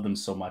you love them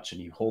so much,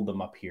 and you hold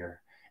them up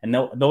here. And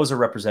those are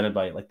represented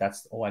by, like,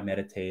 that's, oh, I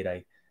meditate,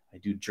 I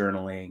do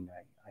journaling,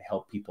 I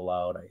help people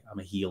out, I'm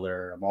a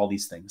healer, I'm all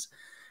these things.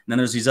 And then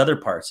there's these other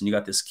parts, and you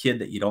got this kid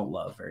that you don't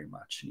love very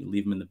much, and you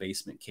leave him in the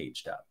basement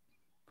caged up.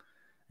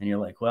 And you're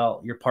like,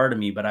 well, you're part of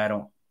me, but I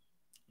don't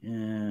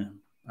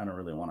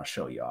really want to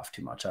show you off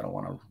too much. I don't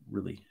want to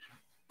really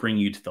bring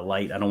you to the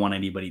light. I don't want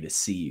anybody to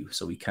see you.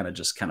 So we kind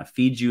of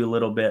feed you a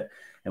little bit,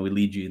 and we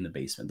lead you in the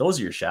basement. Those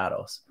are your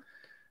shadows.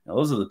 Now,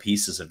 those are the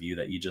pieces of you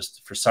that you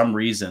just, for some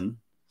reason,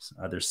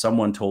 either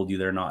someone told you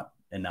they're not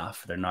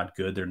enough, they're not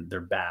good,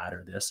 they're bad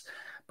or this,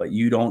 but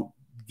you don't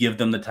give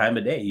them the time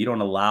of day. You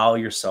don't allow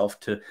yourself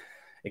to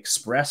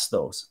express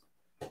those.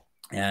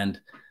 And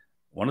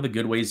one of the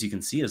good ways you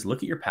can see is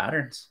look at your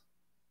patterns.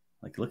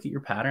 Like, look at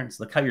your patterns.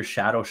 Look how your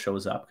shadow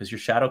shows up, because your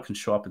shadow can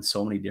show up in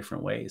so many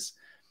different ways,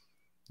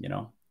 you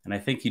know? And I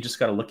think you just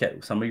got to look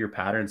at some of your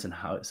patterns and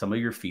how some of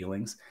your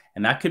feelings,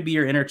 and that could be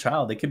your inner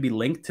child. They could be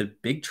linked to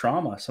big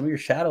trauma. Some of your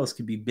shadows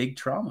could be big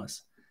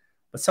traumas,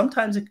 but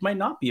sometimes it might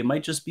not be. It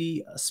might just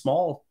be a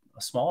small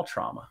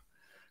trauma.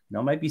 You know,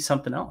 it might be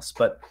something else.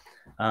 But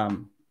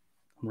I'm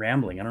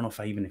rambling. I don't know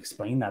if I even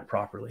explained that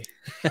properly.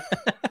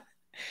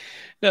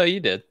 No, you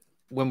did.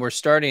 When we're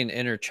starting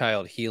inner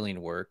child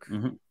healing work,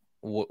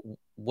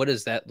 what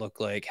does that look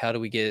like? How do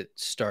we get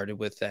started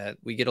with that?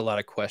 We get a lot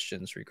of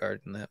questions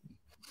regarding that.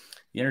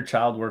 The inner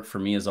child work for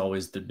me has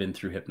always been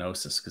through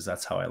hypnosis, because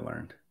that's how I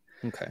learned.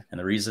 Okay. And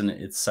the reason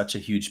it's such a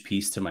huge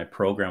piece to my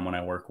program when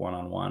I work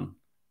one-on-one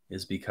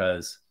is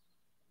because,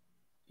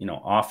 you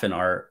know, often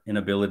our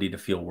inability to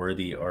feel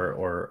worthy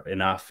or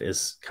enough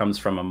comes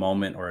from a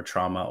moment or a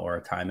trauma or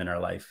a time in our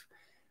life.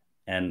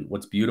 And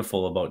what's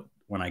beautiful about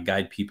when I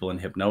guide people in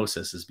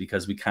hypnosis is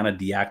because we kind of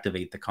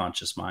deactivate the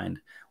conscious mind.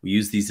 We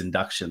use these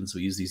inductions,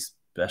 we use these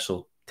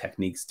special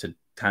techniques to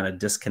kind of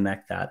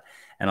disconnect that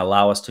and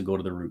allow us to go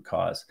to the root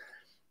cause.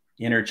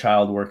 Inner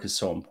child work is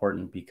so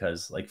important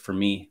because, like, for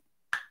me,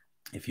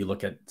 if you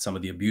look at some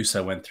of the abuse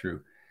I went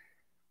through,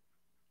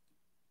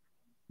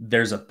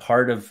 there's a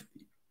part of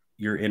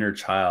your inner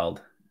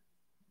child,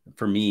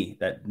 for me,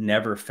 that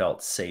never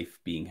felt safe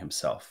being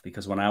himself,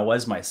 because when I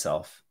was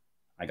myself,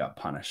 I got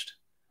punished.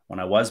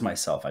 When I was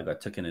myself, I got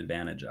taken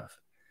advantage of.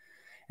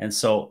 And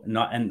so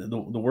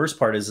the worst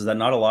part is that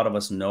not a lot of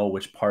us know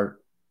which part,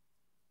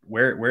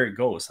 where it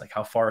goes, like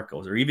how far it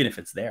goes, or even if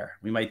it's there.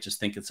 We might just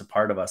think it's a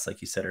part of us, like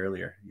you said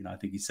earlier. You know, I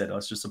think you said, oh,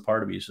 it's just a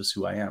part of me. It's just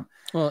who I am.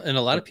 Well, and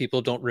a lot of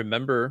people don't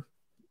remember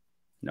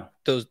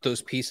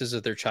those pieces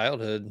of their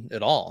childhood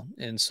at all.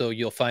 And so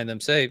you'll find them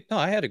say, no,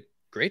 I had a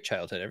great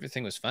childhood.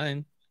 Everything was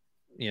fine,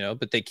 you know,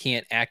 but they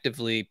can't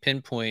actively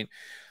pinpoint,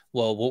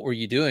 well, what were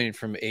you doing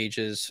from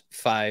ages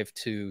 5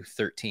 to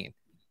 13?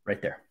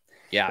 Right there.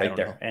 Yeah. Right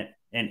there. Know.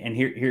 And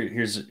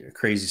here's a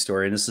crazy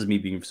story. And this is me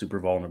being super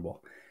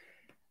vulnerable.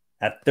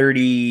 At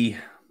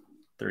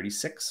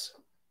 36,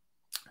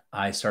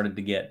 I started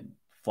to get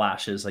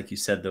flashes, like you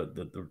said,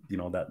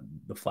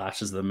 the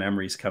flashes of the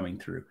memories coming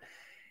through.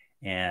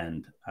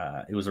 And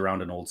it was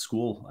around an old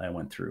school I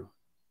went through.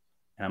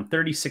 And I'm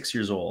 36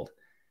 years old,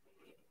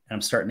 and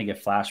I'm starting to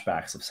get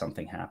flashbacks of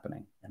something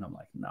happening. And I'm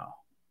like, no,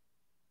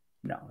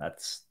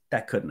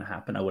 that couldn't have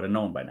happened. I would have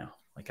known by now.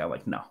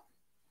 No.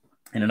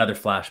 And another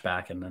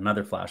flashback and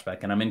another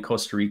flashback. And I'm in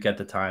Costa Rica at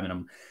the time,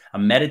 and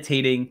I'm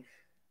meditating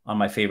on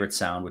my favorite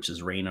sound, which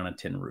is rain on a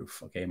tin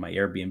roof. Okay. My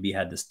Airbnb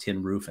had this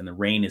tin roof, and the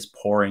rain is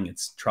pouring.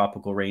 It's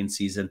tropical rain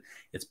season.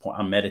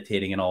 I'm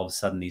meditating, and all of a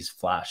sudden these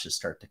flashes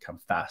start to come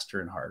faster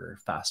and harder,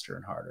 faster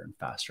and harder, and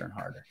faster and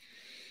harder.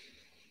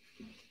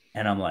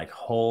 And I'm like,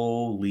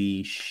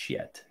 holy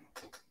shit.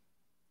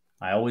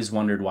 I always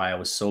wondered why I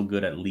was so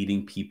good at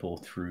leading people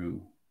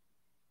through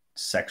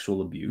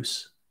sexual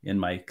abuse in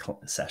my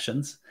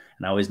sessions.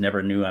 And I always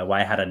never knew why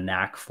I had a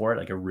knack for it,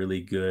 like a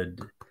really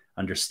good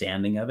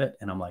understanding of it.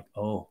 And I'm like,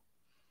 oh,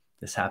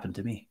 this happened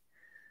to me.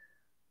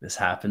 This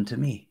happened to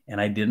me.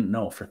 And I didn't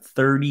know. For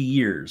 30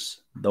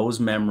 years, those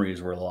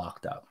memories were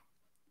locked up.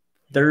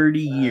 30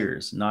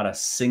 years, not a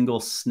single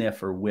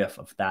sniff or whiff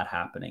of that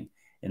happening,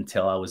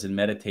 until I was in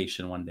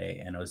meditation one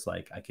day. And it was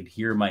like, I could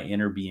hear my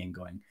inner being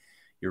going,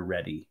 you're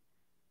ready,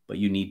 but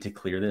you need to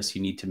clear this.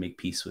 You need to make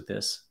peace with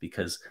this,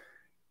 because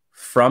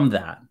from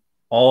that,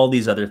 all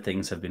these other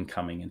things have been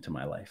coming into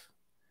my life.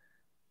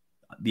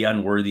 The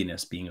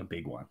unworthiness being a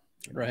big one,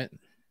 right?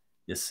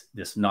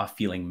 This not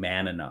feeling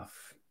man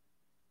enough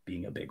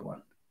being a big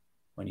one.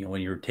 When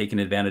you're taken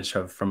advantage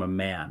of from a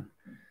man,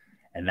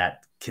 and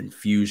that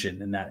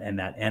confusion and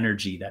that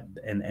energy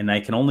and I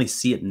can only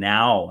see it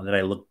now that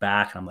I look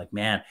back, and I'm like,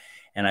 man.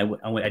 And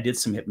I did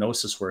some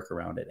hypnosis work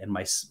around it, and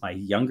my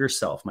younger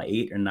self, my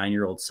 8 or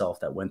 9-year-old self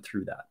that went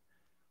through that,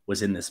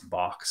 was in this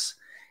box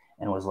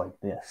and was like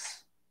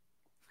this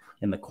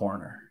in the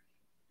corner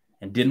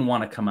and didn't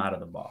want to come out of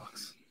the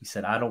box. He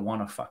said, I don't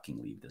want to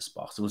fucking leave this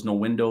box. There was no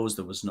windows.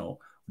 There was no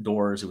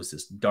doors. It was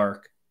this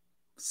dark,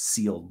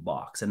 sealed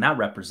box. And that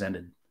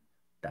represented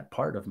that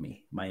part of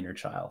me, my inner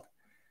child.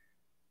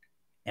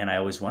 And I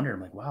always wonder,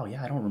 I'm like, wow,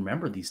 yeah, I don't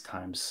remember these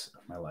times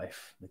of my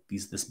life, like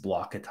this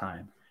block of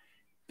time,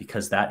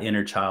 because that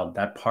inner child,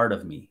 that part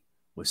of me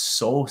was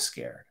so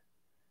scared,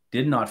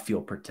 did not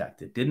feel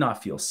protected, did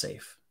not feel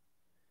safe.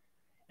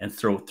 And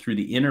through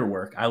the inner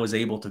work, I was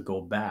able to go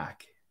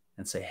back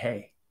and say,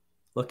 hey,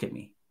 look at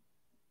me.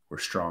 We're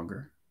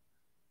stronger.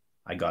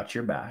 I got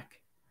your back.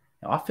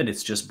 And often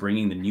it's just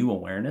bringing the new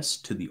awareness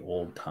to the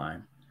old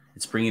time.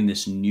 It's bringing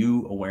this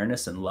new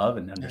awareness and love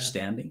and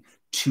understanding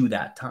to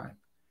that time.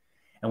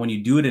 And when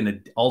you do it in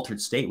an altered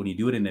state, when you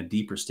do it in a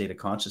deeper state of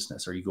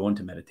consciousness, or you go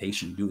into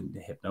meditation, you do it into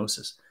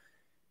hypnosis,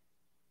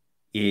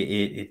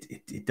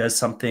 it does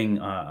something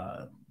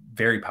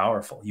very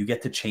powerful. You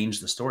get to change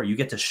the story. You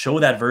get to show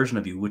that version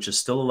of you, which is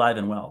still alive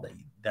and well,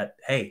 that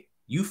hey,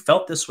 you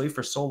felt this way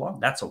for so long.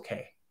 That's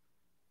okay.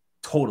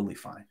 Totally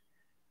fine.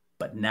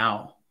 But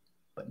now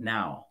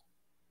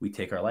we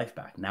take our life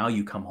back. Now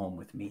you come home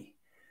with me.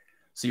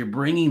 So you're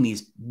bringing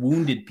these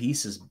wounded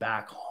pieces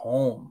back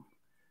home.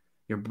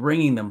 You're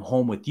bringing them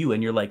home with you.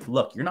 And you're like,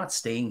 look, you're not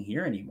staying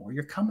here anymore.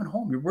 You're coming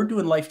home. We're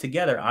doing life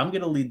together. I'm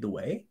going to lead the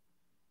way.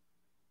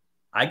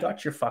 I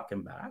got your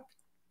fucking back.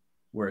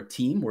 We're a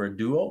team. We're a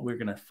duo. We're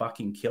going to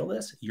fucking kill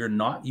this. You're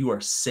not. You are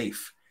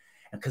safe.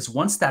 And because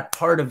once that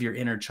part of your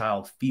inner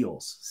child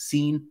feels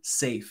seen,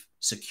 safe,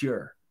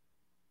 secure,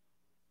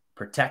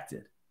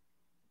 protected,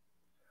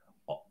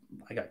 oh,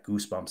 I got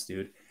goosebumps,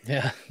 dude.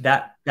 Yeah.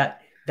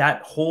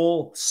 That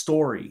whole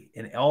story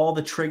and all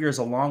the triggers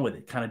along with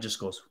it kind of just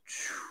goes,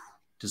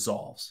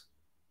 dissolves.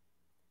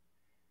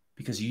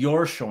 Because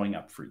you're showing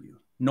up for you.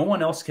 No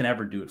one else can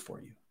ever do it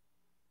for you.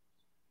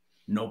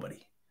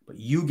 Nobody. But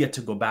you get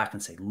to go back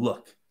and say,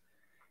 look.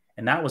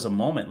 And that was a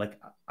moment, like,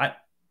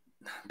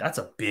 that's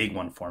a big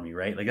one for me,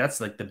 right? Like,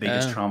 that's like the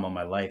biggest trauma of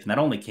my life. And that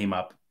only came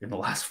up in the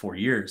last 3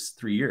 years.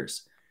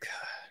 God.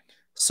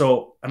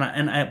 So,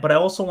 but I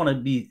also want to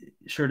be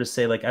sure to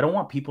say, like, I don't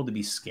want people to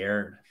be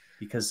scared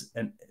because,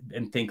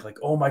 and think like,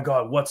 oh my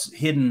God, what's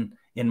hidden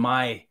in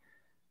my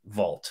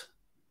vault,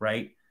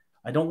 right?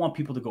 I don't want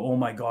people to go, oh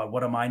my God,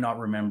 what am I not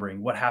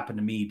remembering? What happened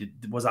to me?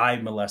 Was I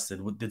molested?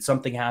 Did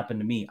something happen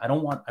to me? I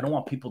don't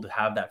want people to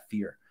have that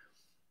fear,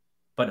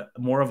 but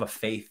more of a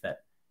faith that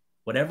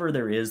whatever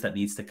there is that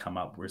needs to come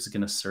up, where it's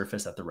going to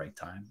surface at the right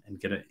time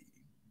and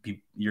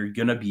you're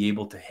going to be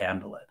able to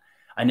handle it.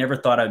 I never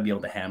thought I'd be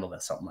able to handle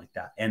that, something like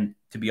that. And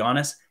to be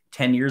honest,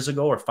 10 years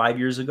ago or 5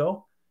 years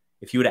ago,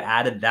 if you would have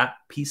added that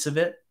piece of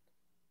it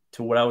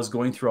to what I was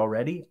going through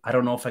already, I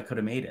don't know if I could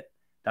have made it.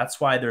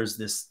 That's why there's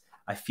this,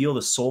 I feel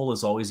the soul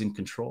is always in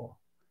control.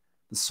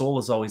 The soul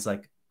is always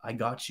like, I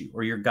got you.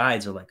 Or your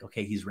guides are like,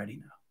 okay, he's ready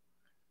now,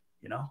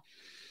 you know?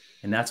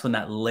 And that's when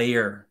that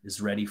layer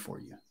is ready for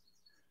you.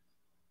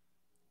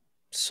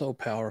 So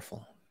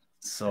powerful.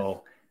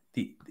 So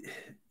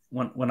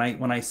when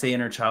I say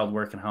inner child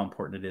work and how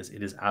important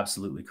it is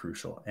absolutely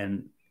crucial.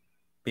 And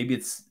maybe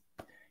it's,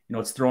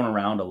 it's thrown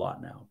around a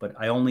lot now, but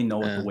I only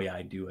know it the way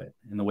I do it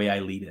and the way I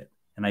lead it.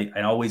 And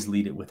I always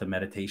lead it with a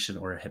meditation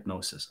or a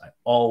hypnosis. I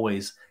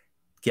always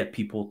get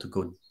people to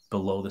go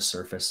below the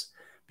surface,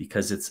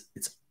 because it's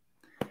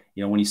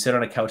when you sit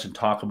on a couch and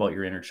talk about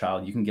your inner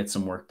child, you can get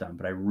some work done.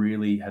 But I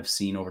really have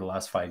seen over the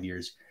last 5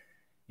 years,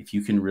 if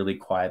you can really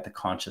quiet the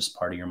conscious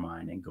part of your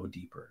mind and go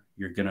deeper,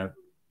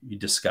 you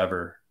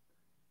discover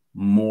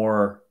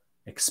more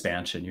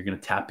expansion. You're going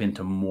to tap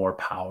into more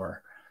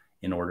power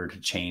in order to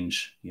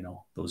change,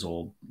 those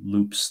old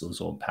loops,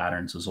 those old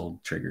patterns, those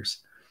old triggers.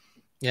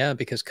 Yeah,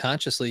 because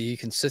consciously you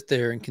can sit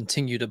there and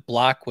continue to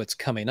block what's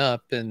coming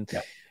up, and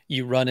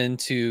you run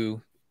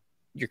into,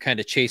 you're kind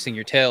of chasing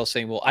your tail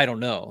saying, well, I don't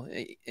know.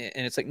 And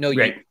it's like, no,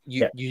 right.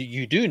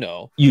 you do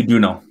know. You do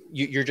know.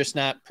 You're just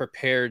not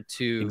prepared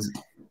to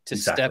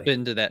step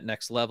into that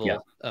next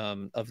level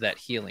of that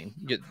healing.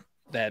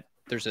 That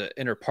there's an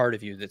inner part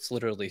of you that's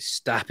literally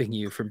stopping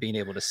you from being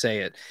able to say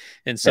it.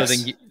 And so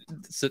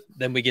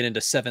then we get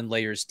into 7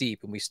 layers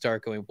deep and we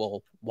start going,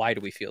 well, why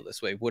do we feel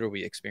this way? What are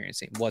we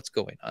experiencing? What's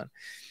going on?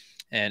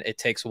 And it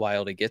takes a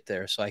while to get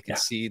there. So I can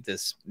see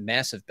this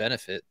massive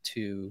benefit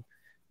to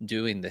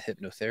doing the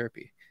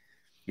hypnotherapy.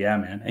 Yeah,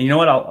 man. And you know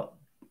what? I'll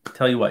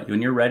tell you what,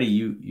 when you're ready,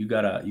 you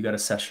got a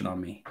session on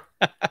me.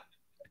 I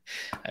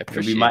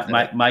appreciate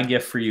my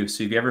gift for you.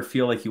 So if you ever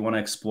feel like you want to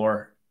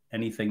explore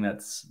anything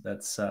that's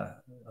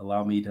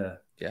allow me to,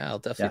 I'll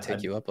definitely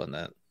take you up on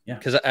that. Yeah,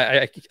 because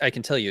I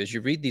can tell you, as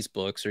you read these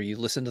books or you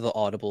listen to the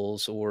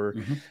audibles or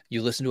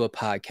you listen to a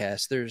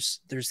podcast,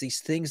 there's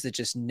these things that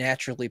just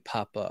naturally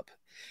pop up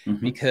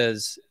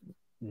because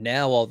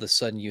now all of a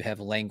sudden you have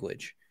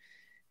language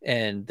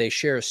and they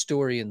share a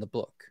story in the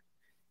book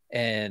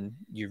and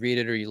you read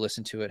it or you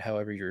listen to it,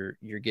 however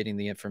you're getting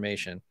the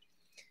information,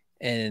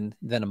 and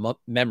then a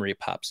memory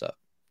pops up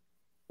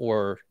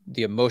or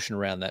the emotion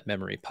around that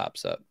memory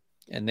pops up.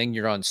 And then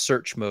you're on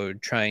search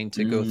mode, trying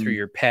to go through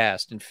your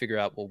past and figure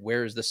out, well,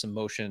 where is this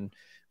emotion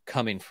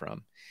coming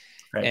from?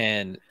 Right.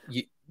 And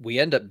we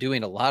end up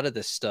doing a lot of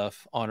this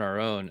stuff on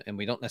our own, and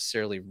we don't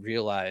necessarily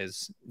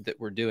realize that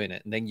we're doing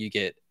it. And then you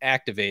get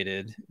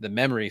activated. The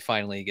memory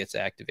finally gets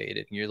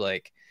activated. And you're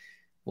like,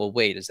 well,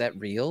 wait, is that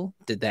real?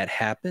 Did that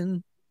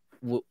happen?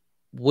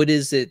 what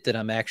is it that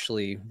I'm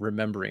actually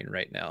remembering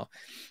right now?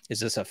 Is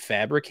this a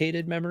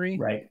fabricated memory?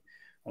 Right.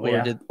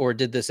 Oh, or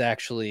did this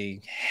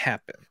actually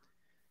happen?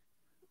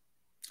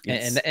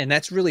 And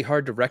that's really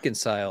hard to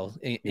reconcile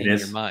in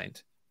your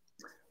mind.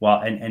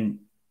 Well, and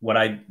what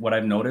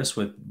I've noticed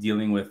with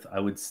dealing with,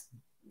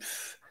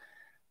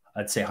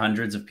 I'd say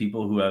hundreds of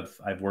people who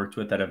I've worked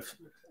with that have,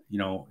 you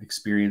know,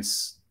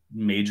 experienced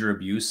major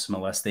abuse,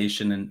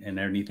 molestation, and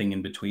anything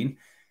in between.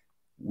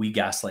 We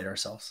gaslight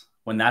ourselves.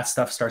 When that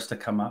stuff starts to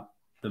come up,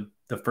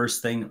 the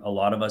first thing a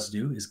lot of us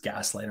do is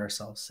gaslight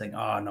ourselves, saying,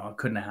 oh no, it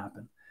couldn't have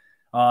happened.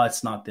 Oh,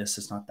 it's not this,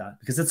 it's not that,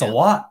 because it's a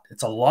lot.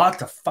 It's a lot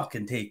to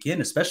fucking take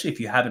in, especially if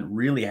you haven't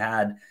really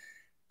had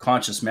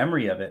conscious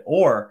memory of it,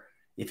 or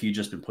if you've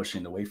just been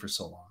pushing it away for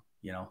so long.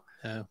 You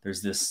know,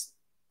 there's this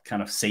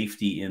kind of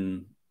safety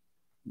in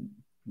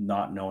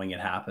not knowing it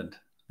happened,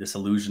 this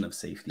illusion of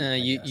safety.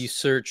 You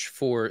search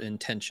for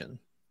intention,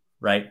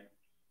 right?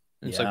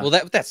 And it's like, well,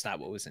 that's not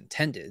what was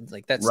intended.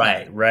 Like that's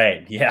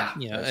right. Yeah.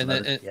 You know,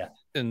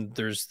 and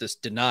there's this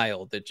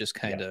denial that just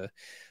kind of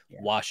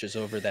washes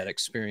over that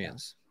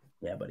experience.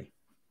 Yeah, buddy.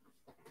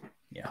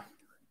 Yeah.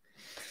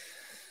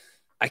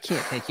 I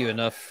can't thank you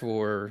enough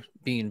for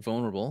being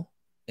vulnerable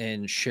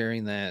and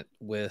sharing that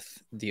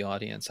with the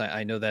audience.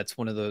 I know that's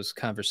one of those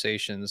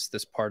conversations,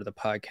 this part of the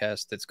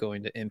podcast, that's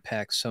going to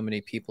impact so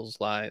many people's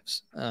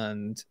lives.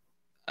 And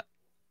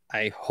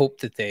I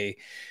hope that they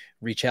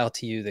reach out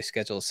to you, they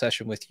schedule a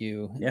session with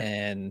you,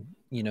 and,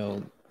 you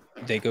know,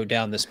 they go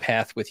down this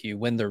path with you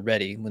when they're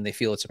ready, when they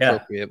feel it's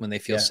appropriate, when they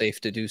feel safe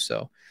to do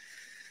so.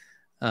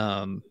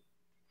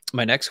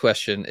 My next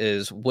question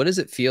is, what does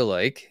it feel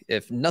like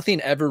if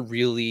nothing ever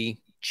really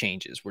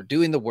changes? We're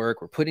doing the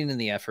work, we're putting in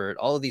the effort,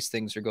 all of these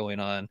things are going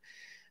on,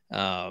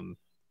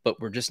 but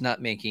we're just not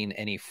making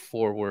any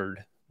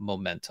forward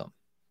momentum.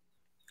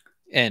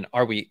 And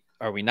are we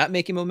not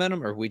making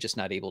momentum, or are we just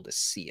not able to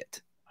see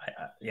it?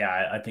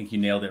 I think you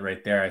nailed it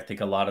right there. I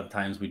think a lot of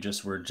times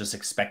we're just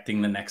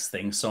expecting the next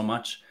thing so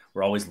much.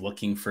 We're always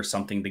looking for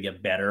something to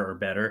get better or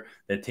better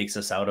that takes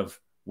us out of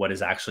what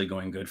is actually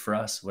going good for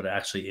us, what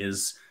actually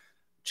is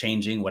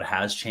changing, what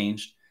has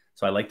changed.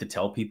 So I like to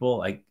tell people,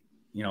 like,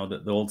 you know,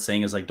 the old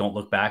saying is like, don't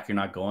look back, you're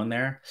not going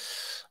there.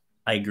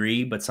 I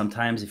agree. But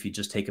sometimes if you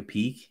just take a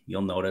peek,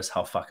 you'll notice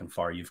how fucking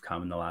far you've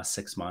come in the last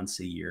 6 months,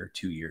 a year,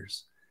 2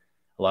 years.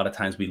 A lot of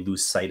times we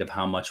lose sight of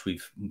how much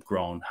we've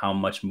grown, how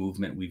much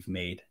movement we've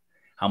made,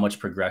 how much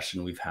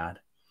progression we've had.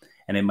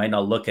 And it might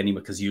not look any,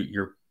 because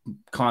you're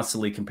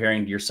constantly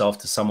comparing yourself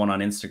to someone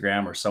on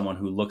Instagram or someone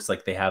who looks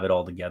like they have it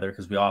all together,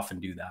 because we often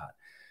do that.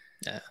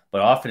 Yeah.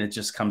 But often it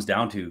just comes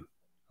down to,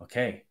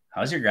 okay,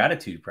 how's your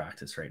gratitude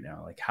practice right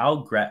now? Like how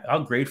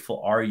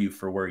grateful are you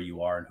for where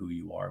you are and who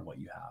you are and what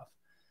you have?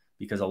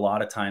 Because a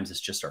lot of times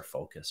it's just our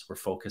focus.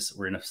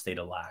 We're in a state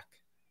of lack.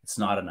 It's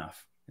not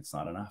enough. It's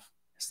not enough.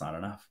 It's not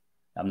enough.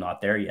 I'm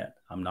not there yet.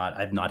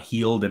 I've not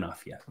healed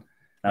enough yet.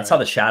 That's how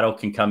the shadow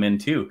can come in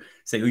too.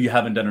 Say, oh, you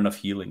haven't done enough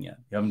healing yet.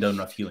 You haven't done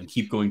enough healing.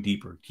 Keep going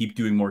deeper. Keep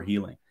doing more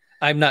healing.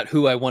 I'm not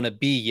who I want to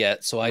be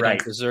yet, so I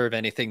don't deserve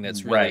anything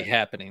that's really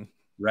happening.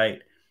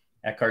 Right.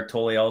 Eckhart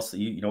Tolle also,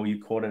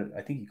 you quoted,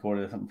 I think you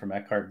quoted something from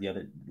Eckhart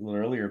a little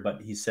earlier,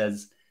 but he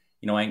says,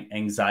 you know,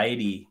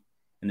 anxiety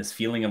and this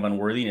feeling of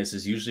unworthiness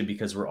is usually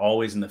because we're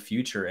always in the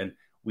future. And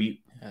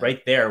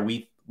right there,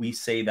 we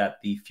say that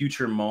the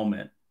future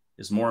moment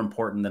is more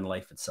important than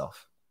life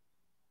itself.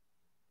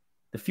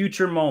 The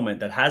future moment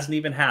that hasn't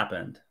even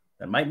happened,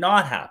 that might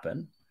not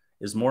happen,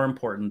 is more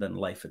important than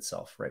life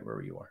itself, right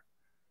where you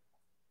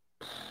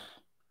are.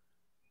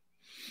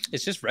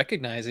 It's just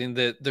recognizing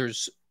that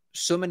there's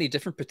so many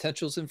different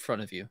potentials in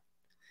front of you,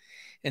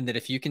 and that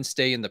if you can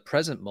stay in the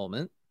present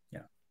moment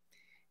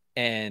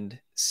and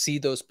see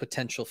those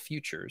potential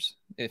futures,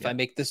 if I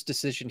make this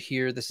decision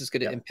here, this is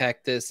going to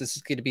impact this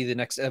is going to be the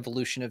next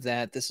evolution of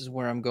that, this is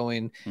where I'm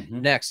going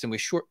next. And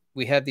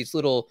we have these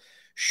little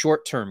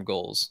short-term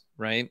goals,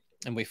 right?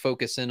 And we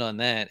focus in on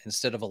that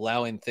instead of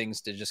allowing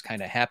things to just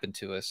kind of happen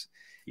to us.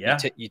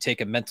 You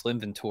take a mental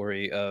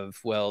inventory of,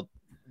 well,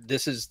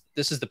 this is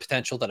the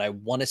potential that I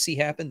want to see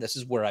happen. This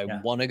is where I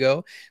want to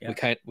go.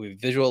 We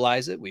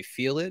visualize it, we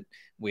feel it,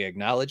 we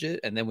acknowledge it,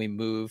 and then we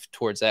move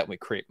towards that. And we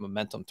create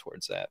momentum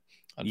towards that.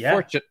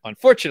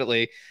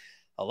 Unfortunately,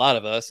 a lot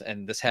of us,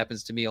 and this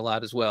happens to me a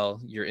lot as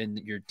well, you're in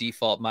your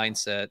default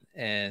mindset,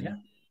 and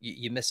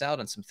you miss out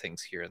on some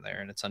things here and there.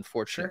 And it's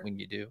unfortunate when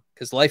you do,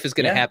 because life is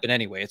going to happen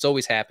anyway. It's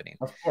always happening.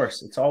 Of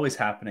course, it's always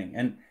happening.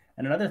 And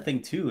another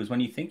thing too is when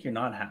you think you're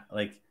not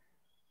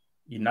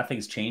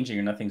nothing's changing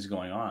or nothing's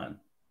going on,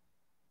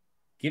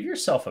 give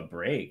yourself a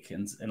break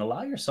and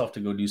allow yourself to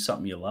go do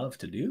something you love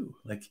to do.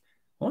 Like,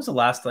 when was the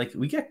last,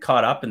 we get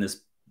caught up in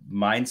this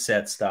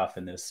mindset stuff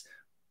and this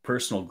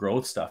personal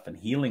growth stuff and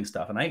healing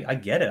stuff. And I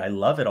get it. I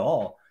love it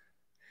all.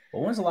 But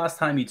when was the last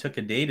time you took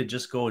a day to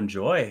just go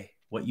enjoy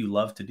what you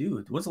love to do?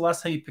 When was the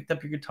last time you picked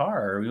up your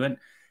guitar, or we went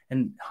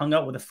and hung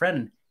out with a friend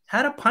and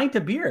had a pint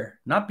of beer,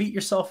 not beat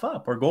yourself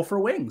up, or go for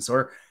wings,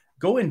 or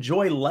go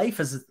enjoy life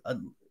as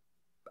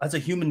a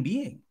human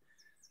being?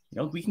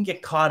 You know, we can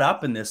get caught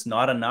up in this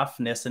not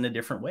enoughness in a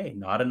different way.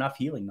 Not enough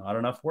healing, not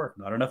enough work,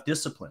 not enough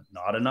discipline,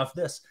 not enough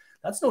this.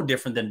 That's no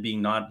different than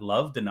being not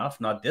loved enough,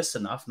 not this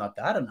enough, not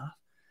that enough.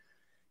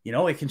 You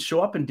know, it can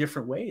show up in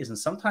different ways. And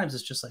sometimes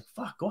it's just like,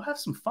 fuck, go have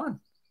some fun.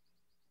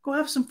 Go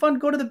have some fun.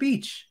 Go to the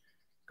beach.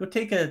 Go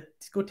take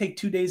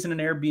 2 days in an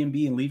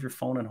Airbnb and leave your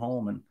phone at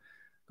home and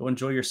go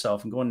enjoy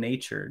yourself and go in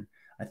nature.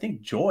 I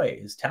think joy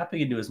is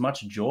tapping into as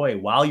much joy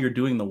while you're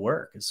doing the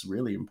work is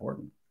really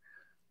important.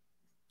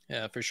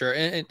 Yeah, for sure.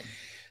 And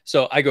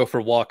so I go for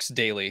walks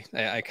daily.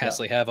 I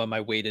constantly have on my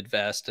weighted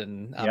vest,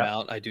 and I'm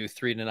out. I do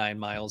 3 to 9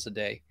 miles a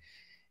day.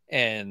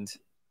 And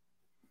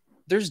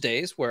there's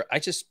days where I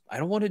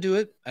don't want to do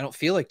it. I don't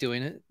feel like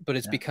doing it, but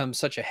it's become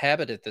such a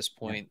habit at this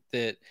point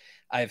that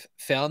I've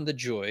found the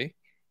joy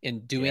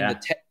in doing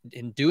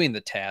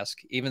the task,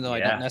 even though I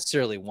don't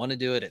necessarily want to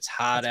do it. It's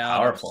hot out,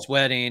 powerful. I'm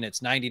sweating.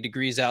 It's 90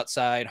 degrees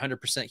outside,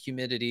 100%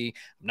 humidity.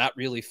 I'm not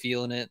really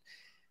feeling it.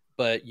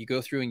 But you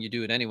go through and you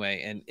do it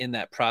anyway. And in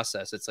that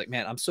process, it's like,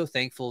 man, I'm so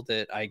thankful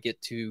that I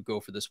get to go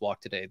for this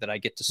walk today, that I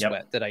get to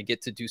sweat, that I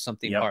get to do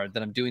something hard,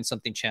 that I'm doing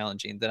something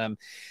challenging, that I'm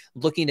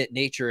looking at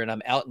nature, and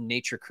I'm out in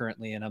nature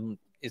currently. And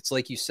it's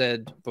like you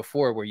said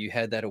before, where you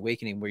had that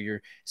awakening where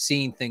you're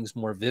seeing things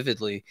more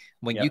vividly.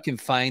 When you can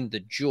find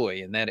the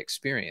joy in that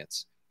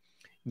experience,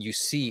 you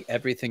see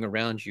everything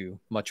around you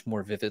much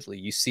more vividly.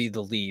 You see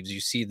the leaves,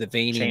 you see the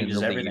veining in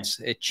the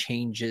leaves. It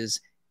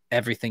changes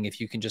everything if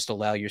you can just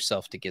allow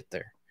yourself to get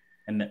there.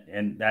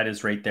 And that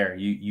is right there.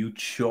 You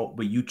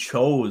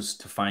chose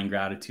to find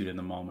gratitude in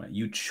the moment.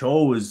 You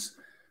chose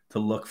to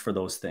look for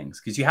those things,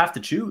 because you have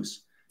to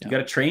choose. You got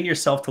to train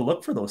yourself to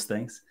look for those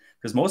things,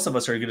 because most of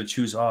us are going to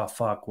choose, oh,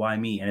 fuck, why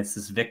me? And it's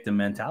this victim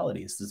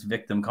mentality. It's this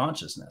victim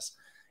consciousness.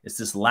 It's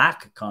this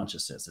lack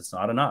consciousness. It's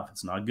not enough.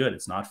 It's not good.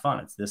 It's not fun.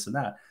 It's this and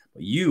that.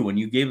 But when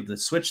you gave it to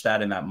switch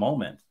that in that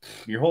moment,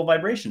 your whole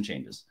vibration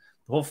changes.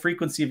 The whole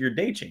frequency of your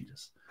day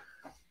changes.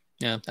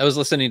 Yeah, I was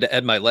listening to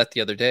Ed Milet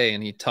the other day,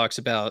 and he talks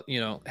about,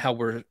 how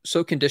we're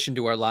so conditioned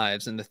to our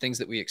lives and the things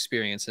that we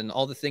experience and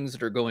all the things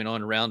that are going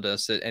on around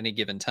us at any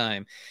given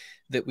time,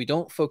 that we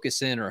don't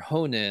focus in or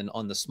hone in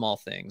on the small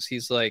things.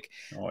 He's like,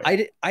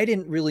 I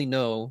didn't really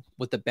know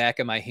what the back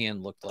of my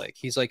hand looked like.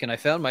 He's like, and I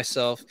found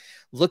myself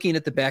looking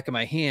at the back of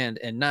my hand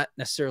and not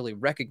necessarily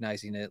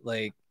recognizing it.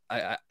 Like,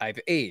 I've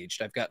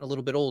aged. I've gotten a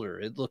little bit older.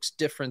 It looks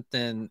different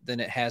than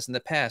it has in the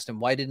past. And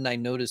why didn't I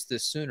notice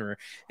this sooner?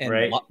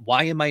 And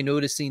why am I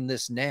noticing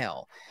this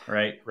now?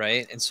 Right.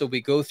 And so we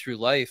go through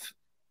life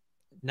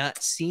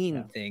not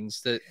seeing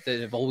things that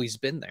have always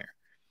been there.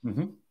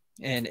 Mm-hmm.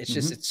 And it's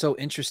just, it's so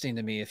interesting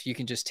to me if you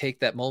can just take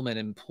that moment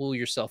and pull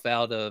yourself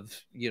out of,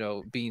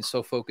 being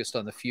so focused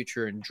on the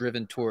future and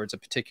driven towards a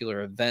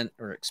particular event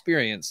or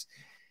experience,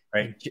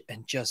 and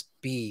just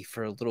be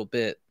for a little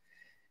bit.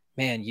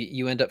 Man,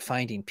 you end up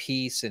finding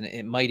peace, and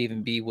it might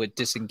even be what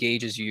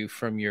disengages you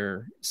from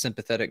your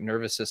sympathetic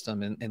nervous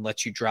system and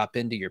lets you drop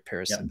into your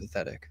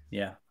parasympathetic.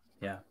 Yeah.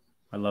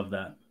 I love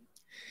that.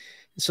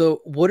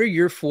 So what are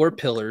your 4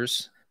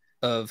 pillars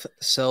of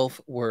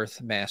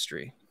self-worth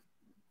mastery?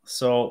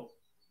 So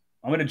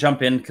I'm going to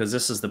jump in, because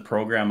this is the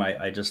program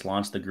I just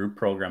launched, the group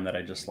program that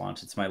I just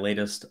launched. It's my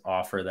latest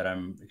offer that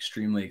I'm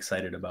extremely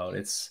excited about.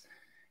 It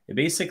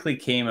basically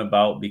came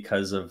about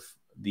because of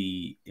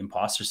the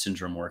imposter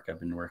syndrome work I've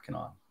been working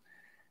on.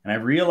 And I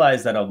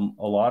realized that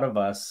a lot of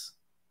us,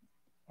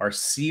 our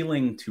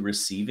ceiling to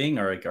receiving,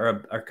 or like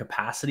our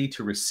capacity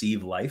to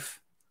receive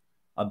life,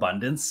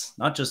 abundance,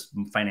 not just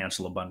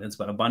financial abundance,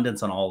 but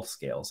abundance on all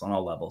scales, on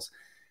all levels,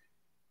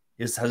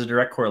 has a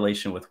direct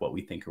correlation with what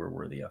we think we're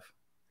worthy of.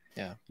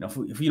 Yeah.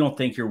 If you don't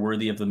think you're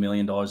worthy of the $1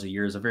 million a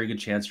year, there's a very good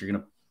chance you're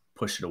going to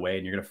push it away,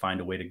 and you're going to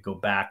find a way to go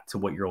back to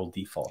what your old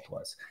default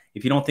was.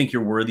 If you don't think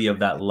you're worthy of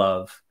that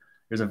love,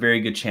 there's a very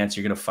good chance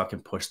you're going to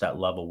fucking push that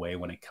love away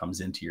when it comes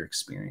into your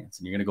experience.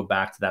 And you're going to go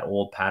back to that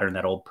old pattern,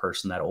 that old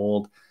person, that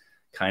old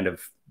kind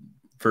of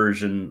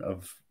version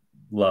of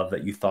love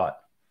that you thought,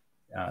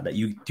 that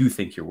you do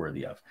think you're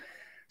worthy of.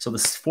 So the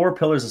 4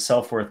 pillars of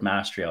self-worth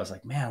mastery, I was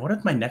like, man, what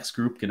is my next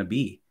group going to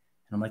be?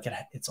 And I'm like,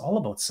 it's all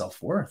about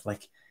self-worth.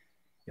 Like,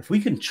 if we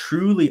can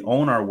truly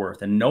own our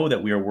worth and know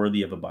that we are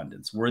worthy of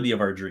abundance, worthy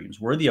of our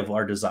dreams, worthy of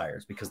our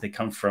desires, because they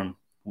come from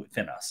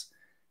within us,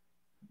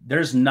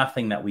 there's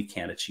nothing that we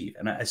can't achieve.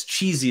 And as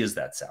cheesy as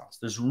that sounds,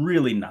 there's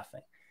really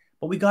nothing.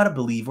 But we got to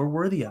believe we're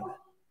worthy of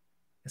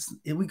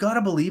it. We got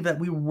to believe that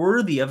we're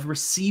worthy of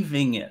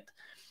receiving it.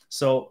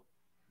 So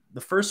the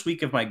first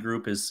week of my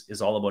group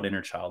is all about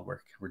inner child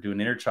work. We're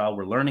doing inner child.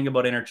 We're learning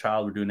about inner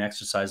child. We're doing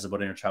exercises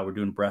about inner child. We're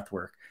doing breath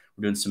work.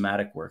 We're doing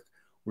somatic work.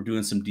 We're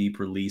doing some deep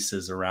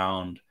releases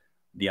around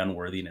the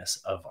unworthiness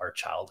of our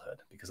childhood,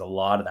 because a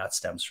lot of that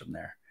stems from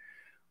there.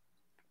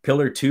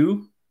 Pillar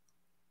 2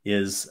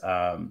 is,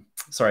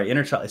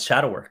 inner child, it's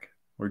shadow work.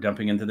 We're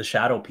dumping into the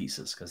shadow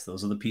pieces, because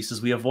those are the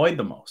pieces we avoid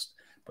the most,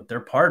 but they're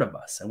part of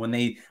us. And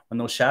when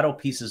those shadow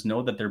pieces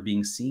know that they're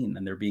being seen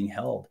and they're being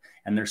held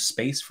and there's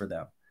space for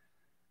them,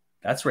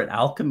 That's where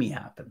alchemy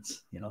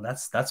happens. You know,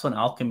 that's when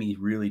alchemy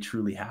really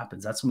truly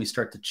happens. That's when we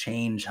start to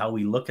change how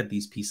we look at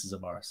these pieces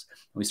of ours.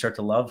 We start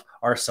to love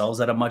ourselves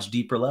at a much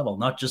deeper level,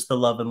 not just the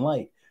love and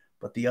light,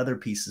 but the other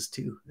pieces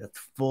too. That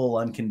full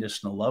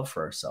unconditional love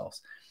for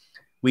ourselves.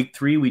 Week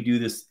 3, we do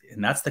this,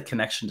 and that's the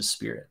connection to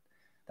spirit.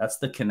 That's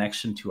the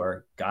connection to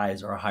our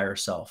guides, our higher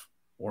self,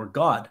 or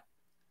God,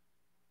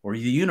 or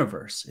the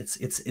universe.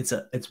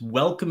 It's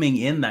welcoming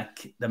in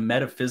the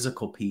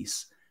metaphysical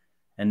piece.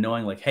 And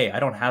knowing like, hey, I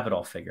don't have it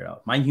all figured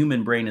out. My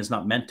human brain is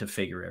not meant to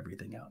figure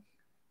everything out.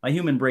 My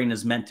human brain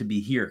is meant to be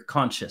here,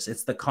 conscious.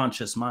 It's the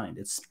conscious mind.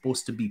 It's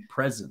supposed to be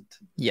present.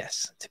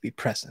 Yes, to be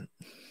present.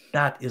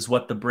 That is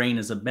what the brain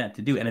is meant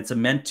to do. And it's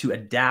meant to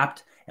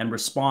adapt and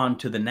respond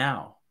to the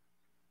now.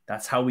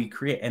 That's how we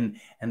create.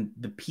 And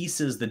the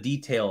pieces, the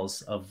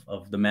details of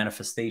the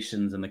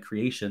manifestations and the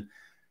creation,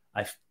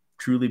 I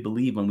truly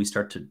believe when we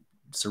start to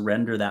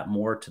surrender that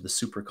more to the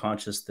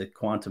superconscious, the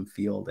quantum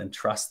field, and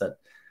trust that,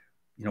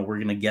 you know, we're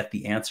going to get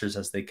the answers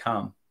as they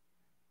come.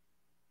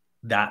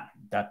 That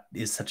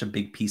is such a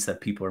big piece that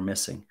people are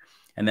missing.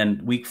 And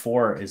then week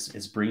 4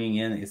 is bringing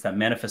in, it's that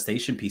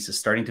manifestation piece, is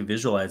starting to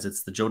visualize.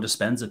 It's the Joe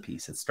Dispenza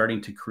piece. It's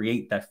starting to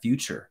create that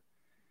future,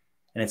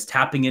 and it's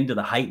tapping into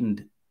the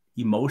heightened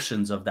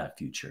emotions of that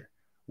future.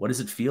 What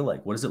does it feel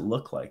like? What does it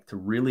look like to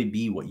really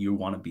be what you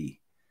want to be,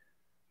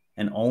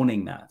 and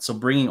owning that? So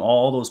bringing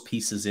all those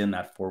pieces in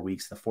that 4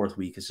 weeks, the 4th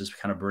week is just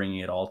kind of bringing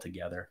it all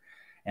together.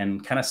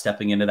 And kind of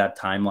stepping into that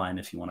timeline,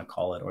 if you want to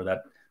call it, or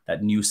that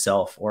new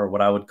self, or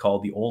what I would call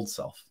the old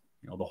self,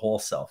 you know, the whole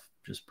self,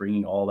 just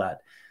bringing all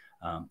that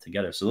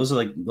together. So those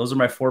are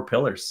my 4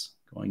 pillars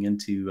going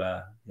into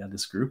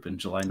this group in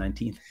July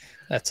 19th.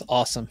 That's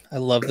awesome. I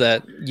love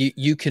that.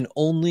 You can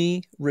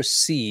only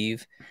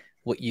receive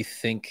what you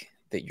think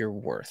that you're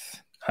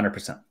worth.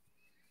 100%.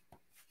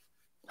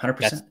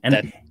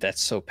 100%.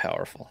 That's so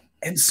powerful.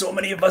 And so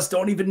many of us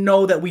don't even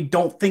know that we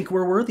don't think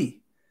we're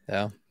worthy.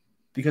 Yeah.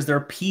 Because there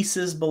are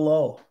pieces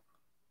below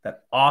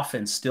that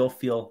often still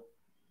feel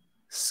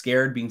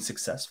scared being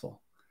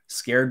successful,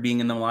 scared being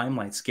in the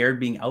limelight, scared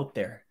being out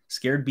there,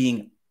 scared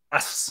being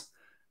us,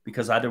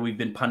 because either we've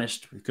been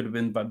punished. It could have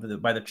been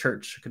by the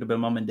church. It could have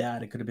been mom and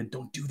dad. It could have been,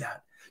 don't do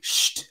that.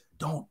 Shh,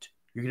 don't.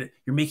 You're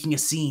making a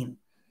scene.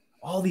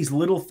 All these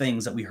little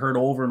things that we heard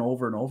over and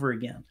over and over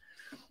again,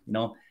 you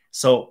know?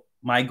 So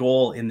my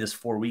goal in this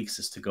 4 weeks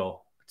is to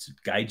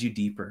guide you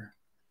deeper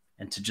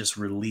and to just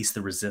release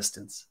the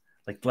resistance.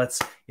 Like,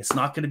 it's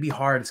not going to be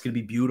hard. It's going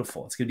to be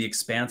beautiful. It's going to be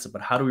expansive.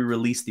 But how do we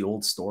release the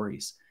old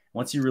stories?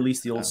 Once you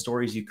release the old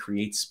stories, you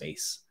create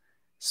space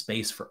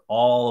for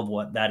all of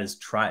what that is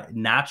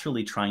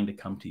naturally trying to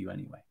come to you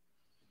anyway.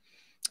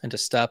 And to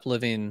stop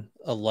living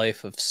a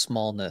life of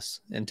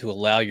smallness and to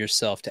allow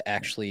yourself to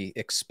actually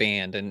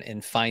expand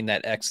and find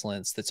that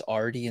excellence that's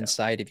already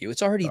inside of you.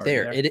 It's already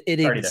there. It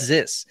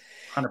exists.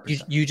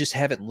 100%. You just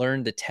haven't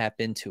learned to tap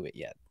into it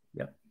yet.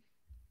 Yep.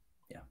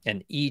 Yeah.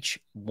 And each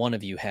one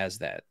of you has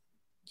that.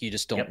 You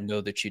just don't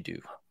know that you do.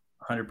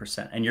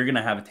 100%. And you're going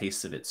to have a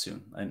taste of it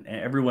soon. And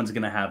everyone's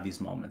going to have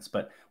these moments.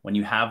 But when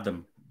you have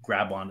them,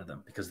 grab onto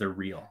them because they're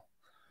real.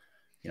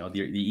 You know, the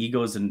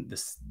egos and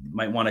this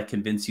might want to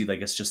convince you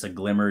like it's just a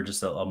glimmer,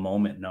 just a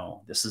moment.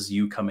 No, this is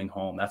you coming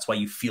home. That's why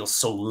you feel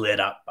so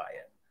lit up by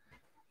it.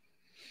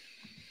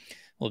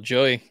 Well,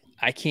 Joey,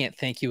 I can't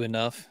thank you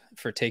enough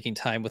for taking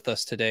time with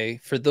us today.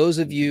 For those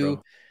of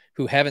you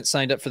who haven't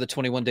signed up for the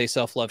 21-day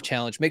self-love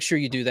challenge, make sure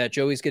you do that.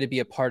 Joey's going to be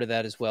a part of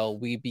that as well.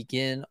 We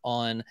begin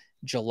on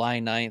July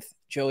 9th.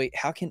 Joey,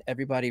 how can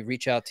everybody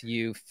reach out to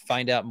you,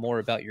 find out more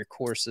about your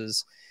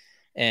courses?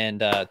 And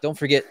don't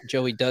forget,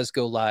 Joey does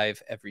go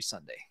live every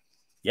Sunday.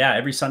 Yeah,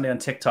 every Sunday on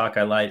TikTok,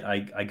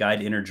 I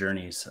guide inner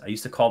journeys. I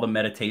used to call them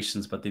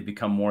meditations, but they've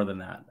become more than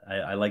that.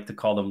 I like to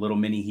call them little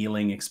mini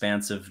healing,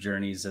 expansive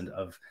journeys and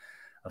of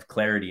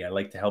clarity. I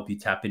like to help you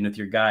tap in with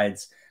your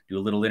guides, do a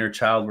little inner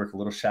child work, a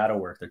little shadow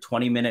work. They're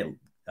 20-minute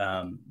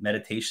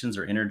meditations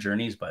or inner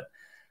journeys, but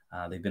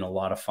they've been a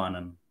lot of fun.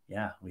 And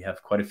yeah, we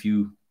have quite a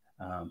few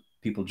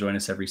people join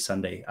us every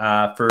Sunday.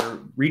 For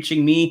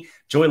reaching me,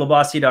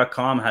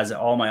 joeylabossiere.com has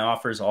all my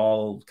offers,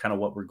 all kind of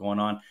what we're going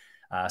on.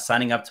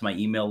 Signing up to my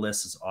email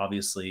list is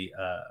obviously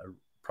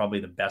probably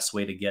the best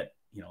way to get,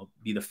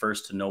 be the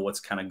first to know what's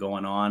kind of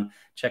going on.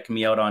 Checking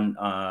me out on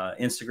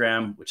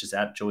Instagram, which is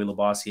at Joey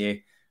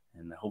Labossiere.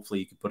 And hopefully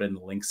you can put in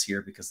the links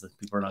here because the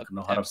people are not going to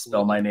know how to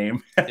spell my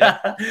name.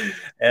 Yeah.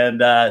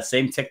 And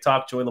same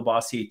TikTok, Joey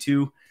Labossiere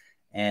too.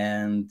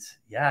 And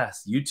yeah,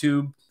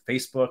 YouTube,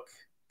 Facebook,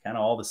 kind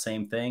of all the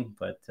same thing.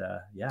 But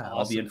yeah, awesome.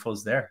 All the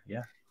info's there.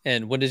 Yeah.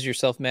 And when does your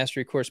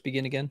self-mastery course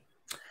begin again?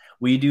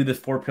 We do the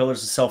 4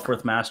 pillars of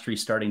self-worth mastery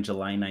starting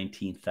July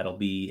 19th. That'll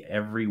be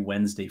every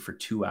Wednesday for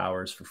 2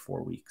 hours for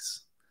 4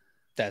 weeks.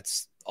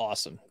 That's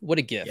awesome. What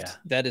a gift. Yeah.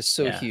 That is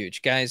so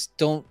huge. Guys,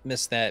 don't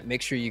miss that.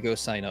 Make sure you go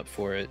sign up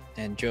for it.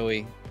 And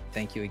Joey,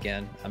 thank you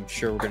again. I'm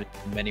sure we're going to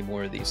do many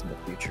more of these in the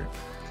future.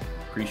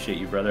 Appreciate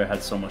you, brother. I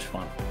had so much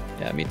fun.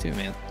 Yeah, me too,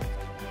 man.